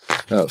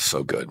 Oh,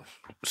 so good.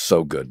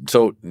 So good.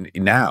 So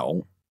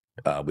now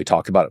we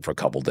talked about it for a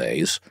couple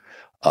days.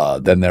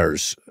 Then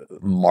there's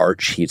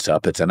March heats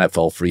up. It's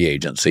NFL free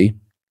agency.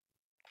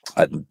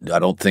 I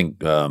don't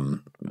think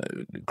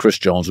Chris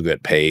Jones will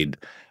get paid.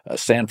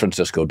 San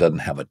Francisco doesn't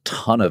have a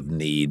ton of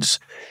needs.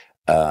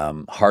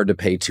 Hard to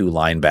pay 2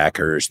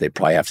 linebackers. They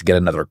probably have to get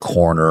another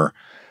corner.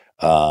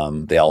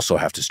 They also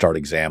have to start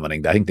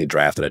examining. I think they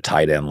drafted a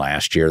tight end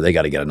last year. They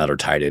got to get another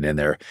tight end in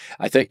there.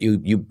 I think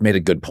you made a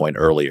good point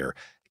earlier.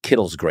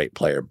 Kittle's a great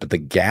player, but the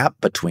gap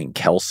between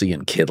Kelsey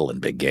and Kittle in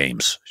big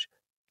games,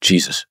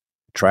 Jesus.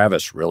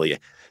 Travis really,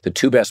 the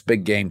 2 best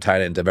big game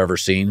tight ends I've ever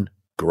seen,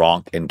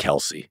 Gronk and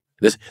Kelsey.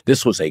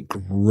 This was a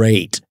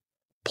great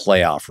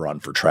playoff run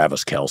for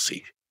Travis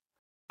Kelsey.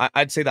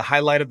 I'd say the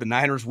highlight of the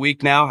Niners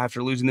week now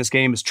after losing this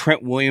game is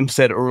Trent Williams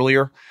said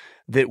earlier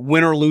that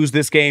win or lose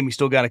this game, he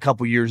still got a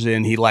couple years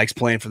in. He likes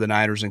playing for the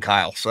Niners and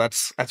Kyle. So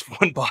that's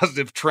one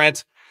positive.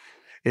 Trent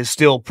is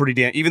still pretty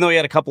damn, even though he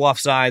had a couple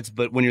offsides,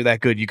 but when you're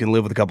that good, you can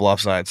live with a couple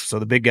offsides. So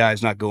the big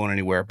guy's not going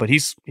anywhere, but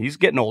he's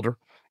getting older.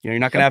 You're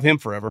not going to have him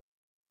forever.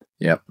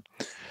 Yep.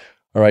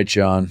 All right,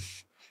 John.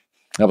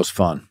 That was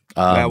fun.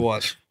 That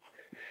was.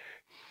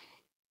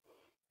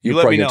 You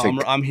let me know.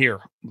 I'm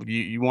here.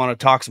 You want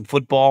to talk some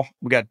football?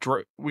 We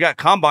got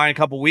combine in a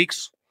couple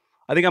weeks.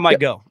 I think I might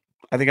go.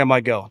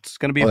 It's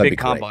going to be a big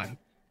combine.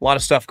 A lot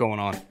of stuff going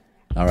on.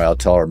 All right, I'll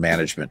tell our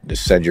management to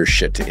send your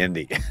shit to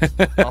Indy.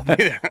 I'll be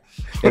there.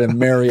 In a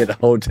Marriott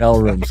hotel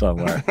room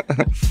somewhere.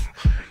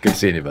 Good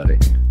seeing you, buddy.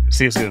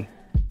 See you soon.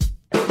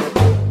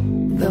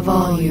 The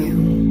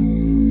volume.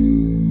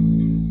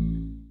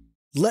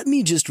 "Let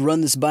me just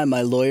run this by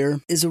my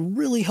lawyer" is a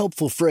really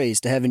helpful phrase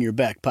to have in your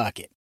back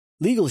pocket.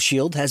 Legal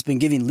Shield has been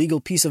giving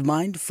legal peace of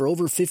mind for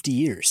over 50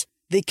 years.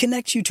 They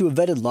connect you to a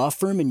vetted law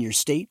firm in your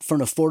state for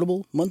an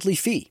affordable monthly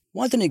fee.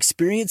 Want an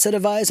experienced set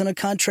of eyes on a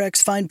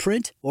contract's fine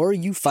print? Or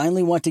you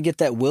finally want to get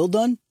that will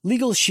done?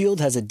 Legal Shield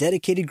has a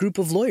dedicated group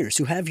of lawyers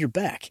who have your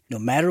back, no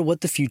matter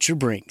what the future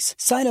brings.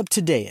 Sign up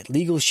today at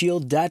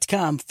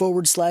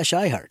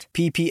LegalShield.com/iHeart.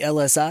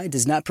 PPLSI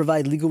does not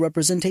provide legal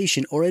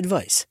representation or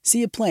advice.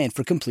 See a plan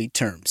for complete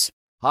terms.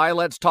 Hi,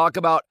 let's talk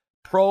about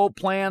Pro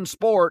Plan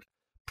Sport.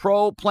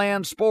 Pro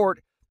Plan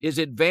Sport is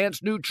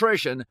advanced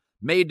nutrition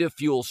made to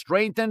fuel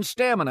strength and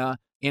stamina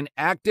in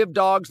active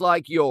dogs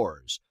like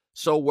yours.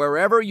 So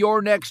wherever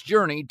your next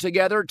journey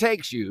together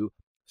takes you,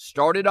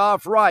 start it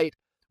off right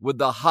with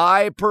the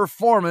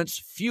high-performance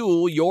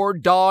fuel your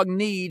dog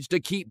needs to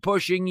keep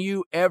pushing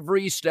you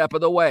every step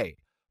of the way.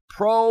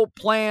 Pro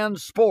Plan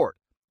Sport.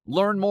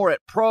 Learn more at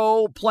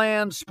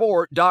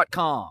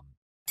ProPlansport.com.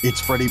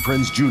 It's Freddie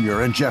Prinze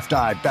Jr. and Jeff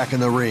Dye back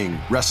in the ring.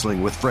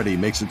 Wrestling with Freddie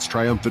makes its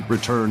triumphant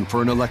return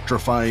for an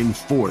electrifying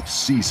 4th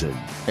season.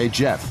 Hey,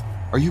 Jeff,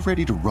 are you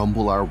ready to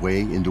rumble our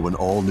way into an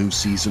all-new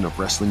season of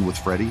Wrestling with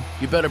Freddie?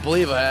 You better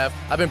believe I have.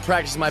 I've been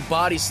practicing my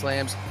body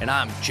slams, and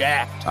I'm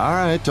jacked. All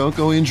right, don't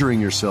go injuring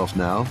yourself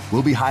now.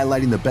 We'll be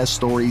highlighting the best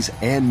stories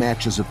and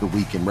matches of the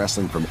week in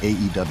wrestling from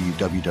AEW,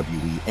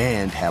 WWE,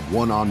 and have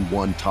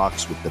one-on-one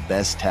talks with the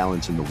best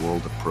talents in the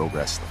world of pro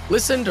wrestling.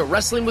 Listen to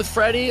Wrestling with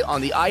Freddie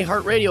on the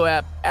iHeartRadio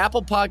app,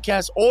 Apple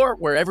Podcasts, or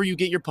wherever you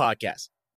get your podcasts.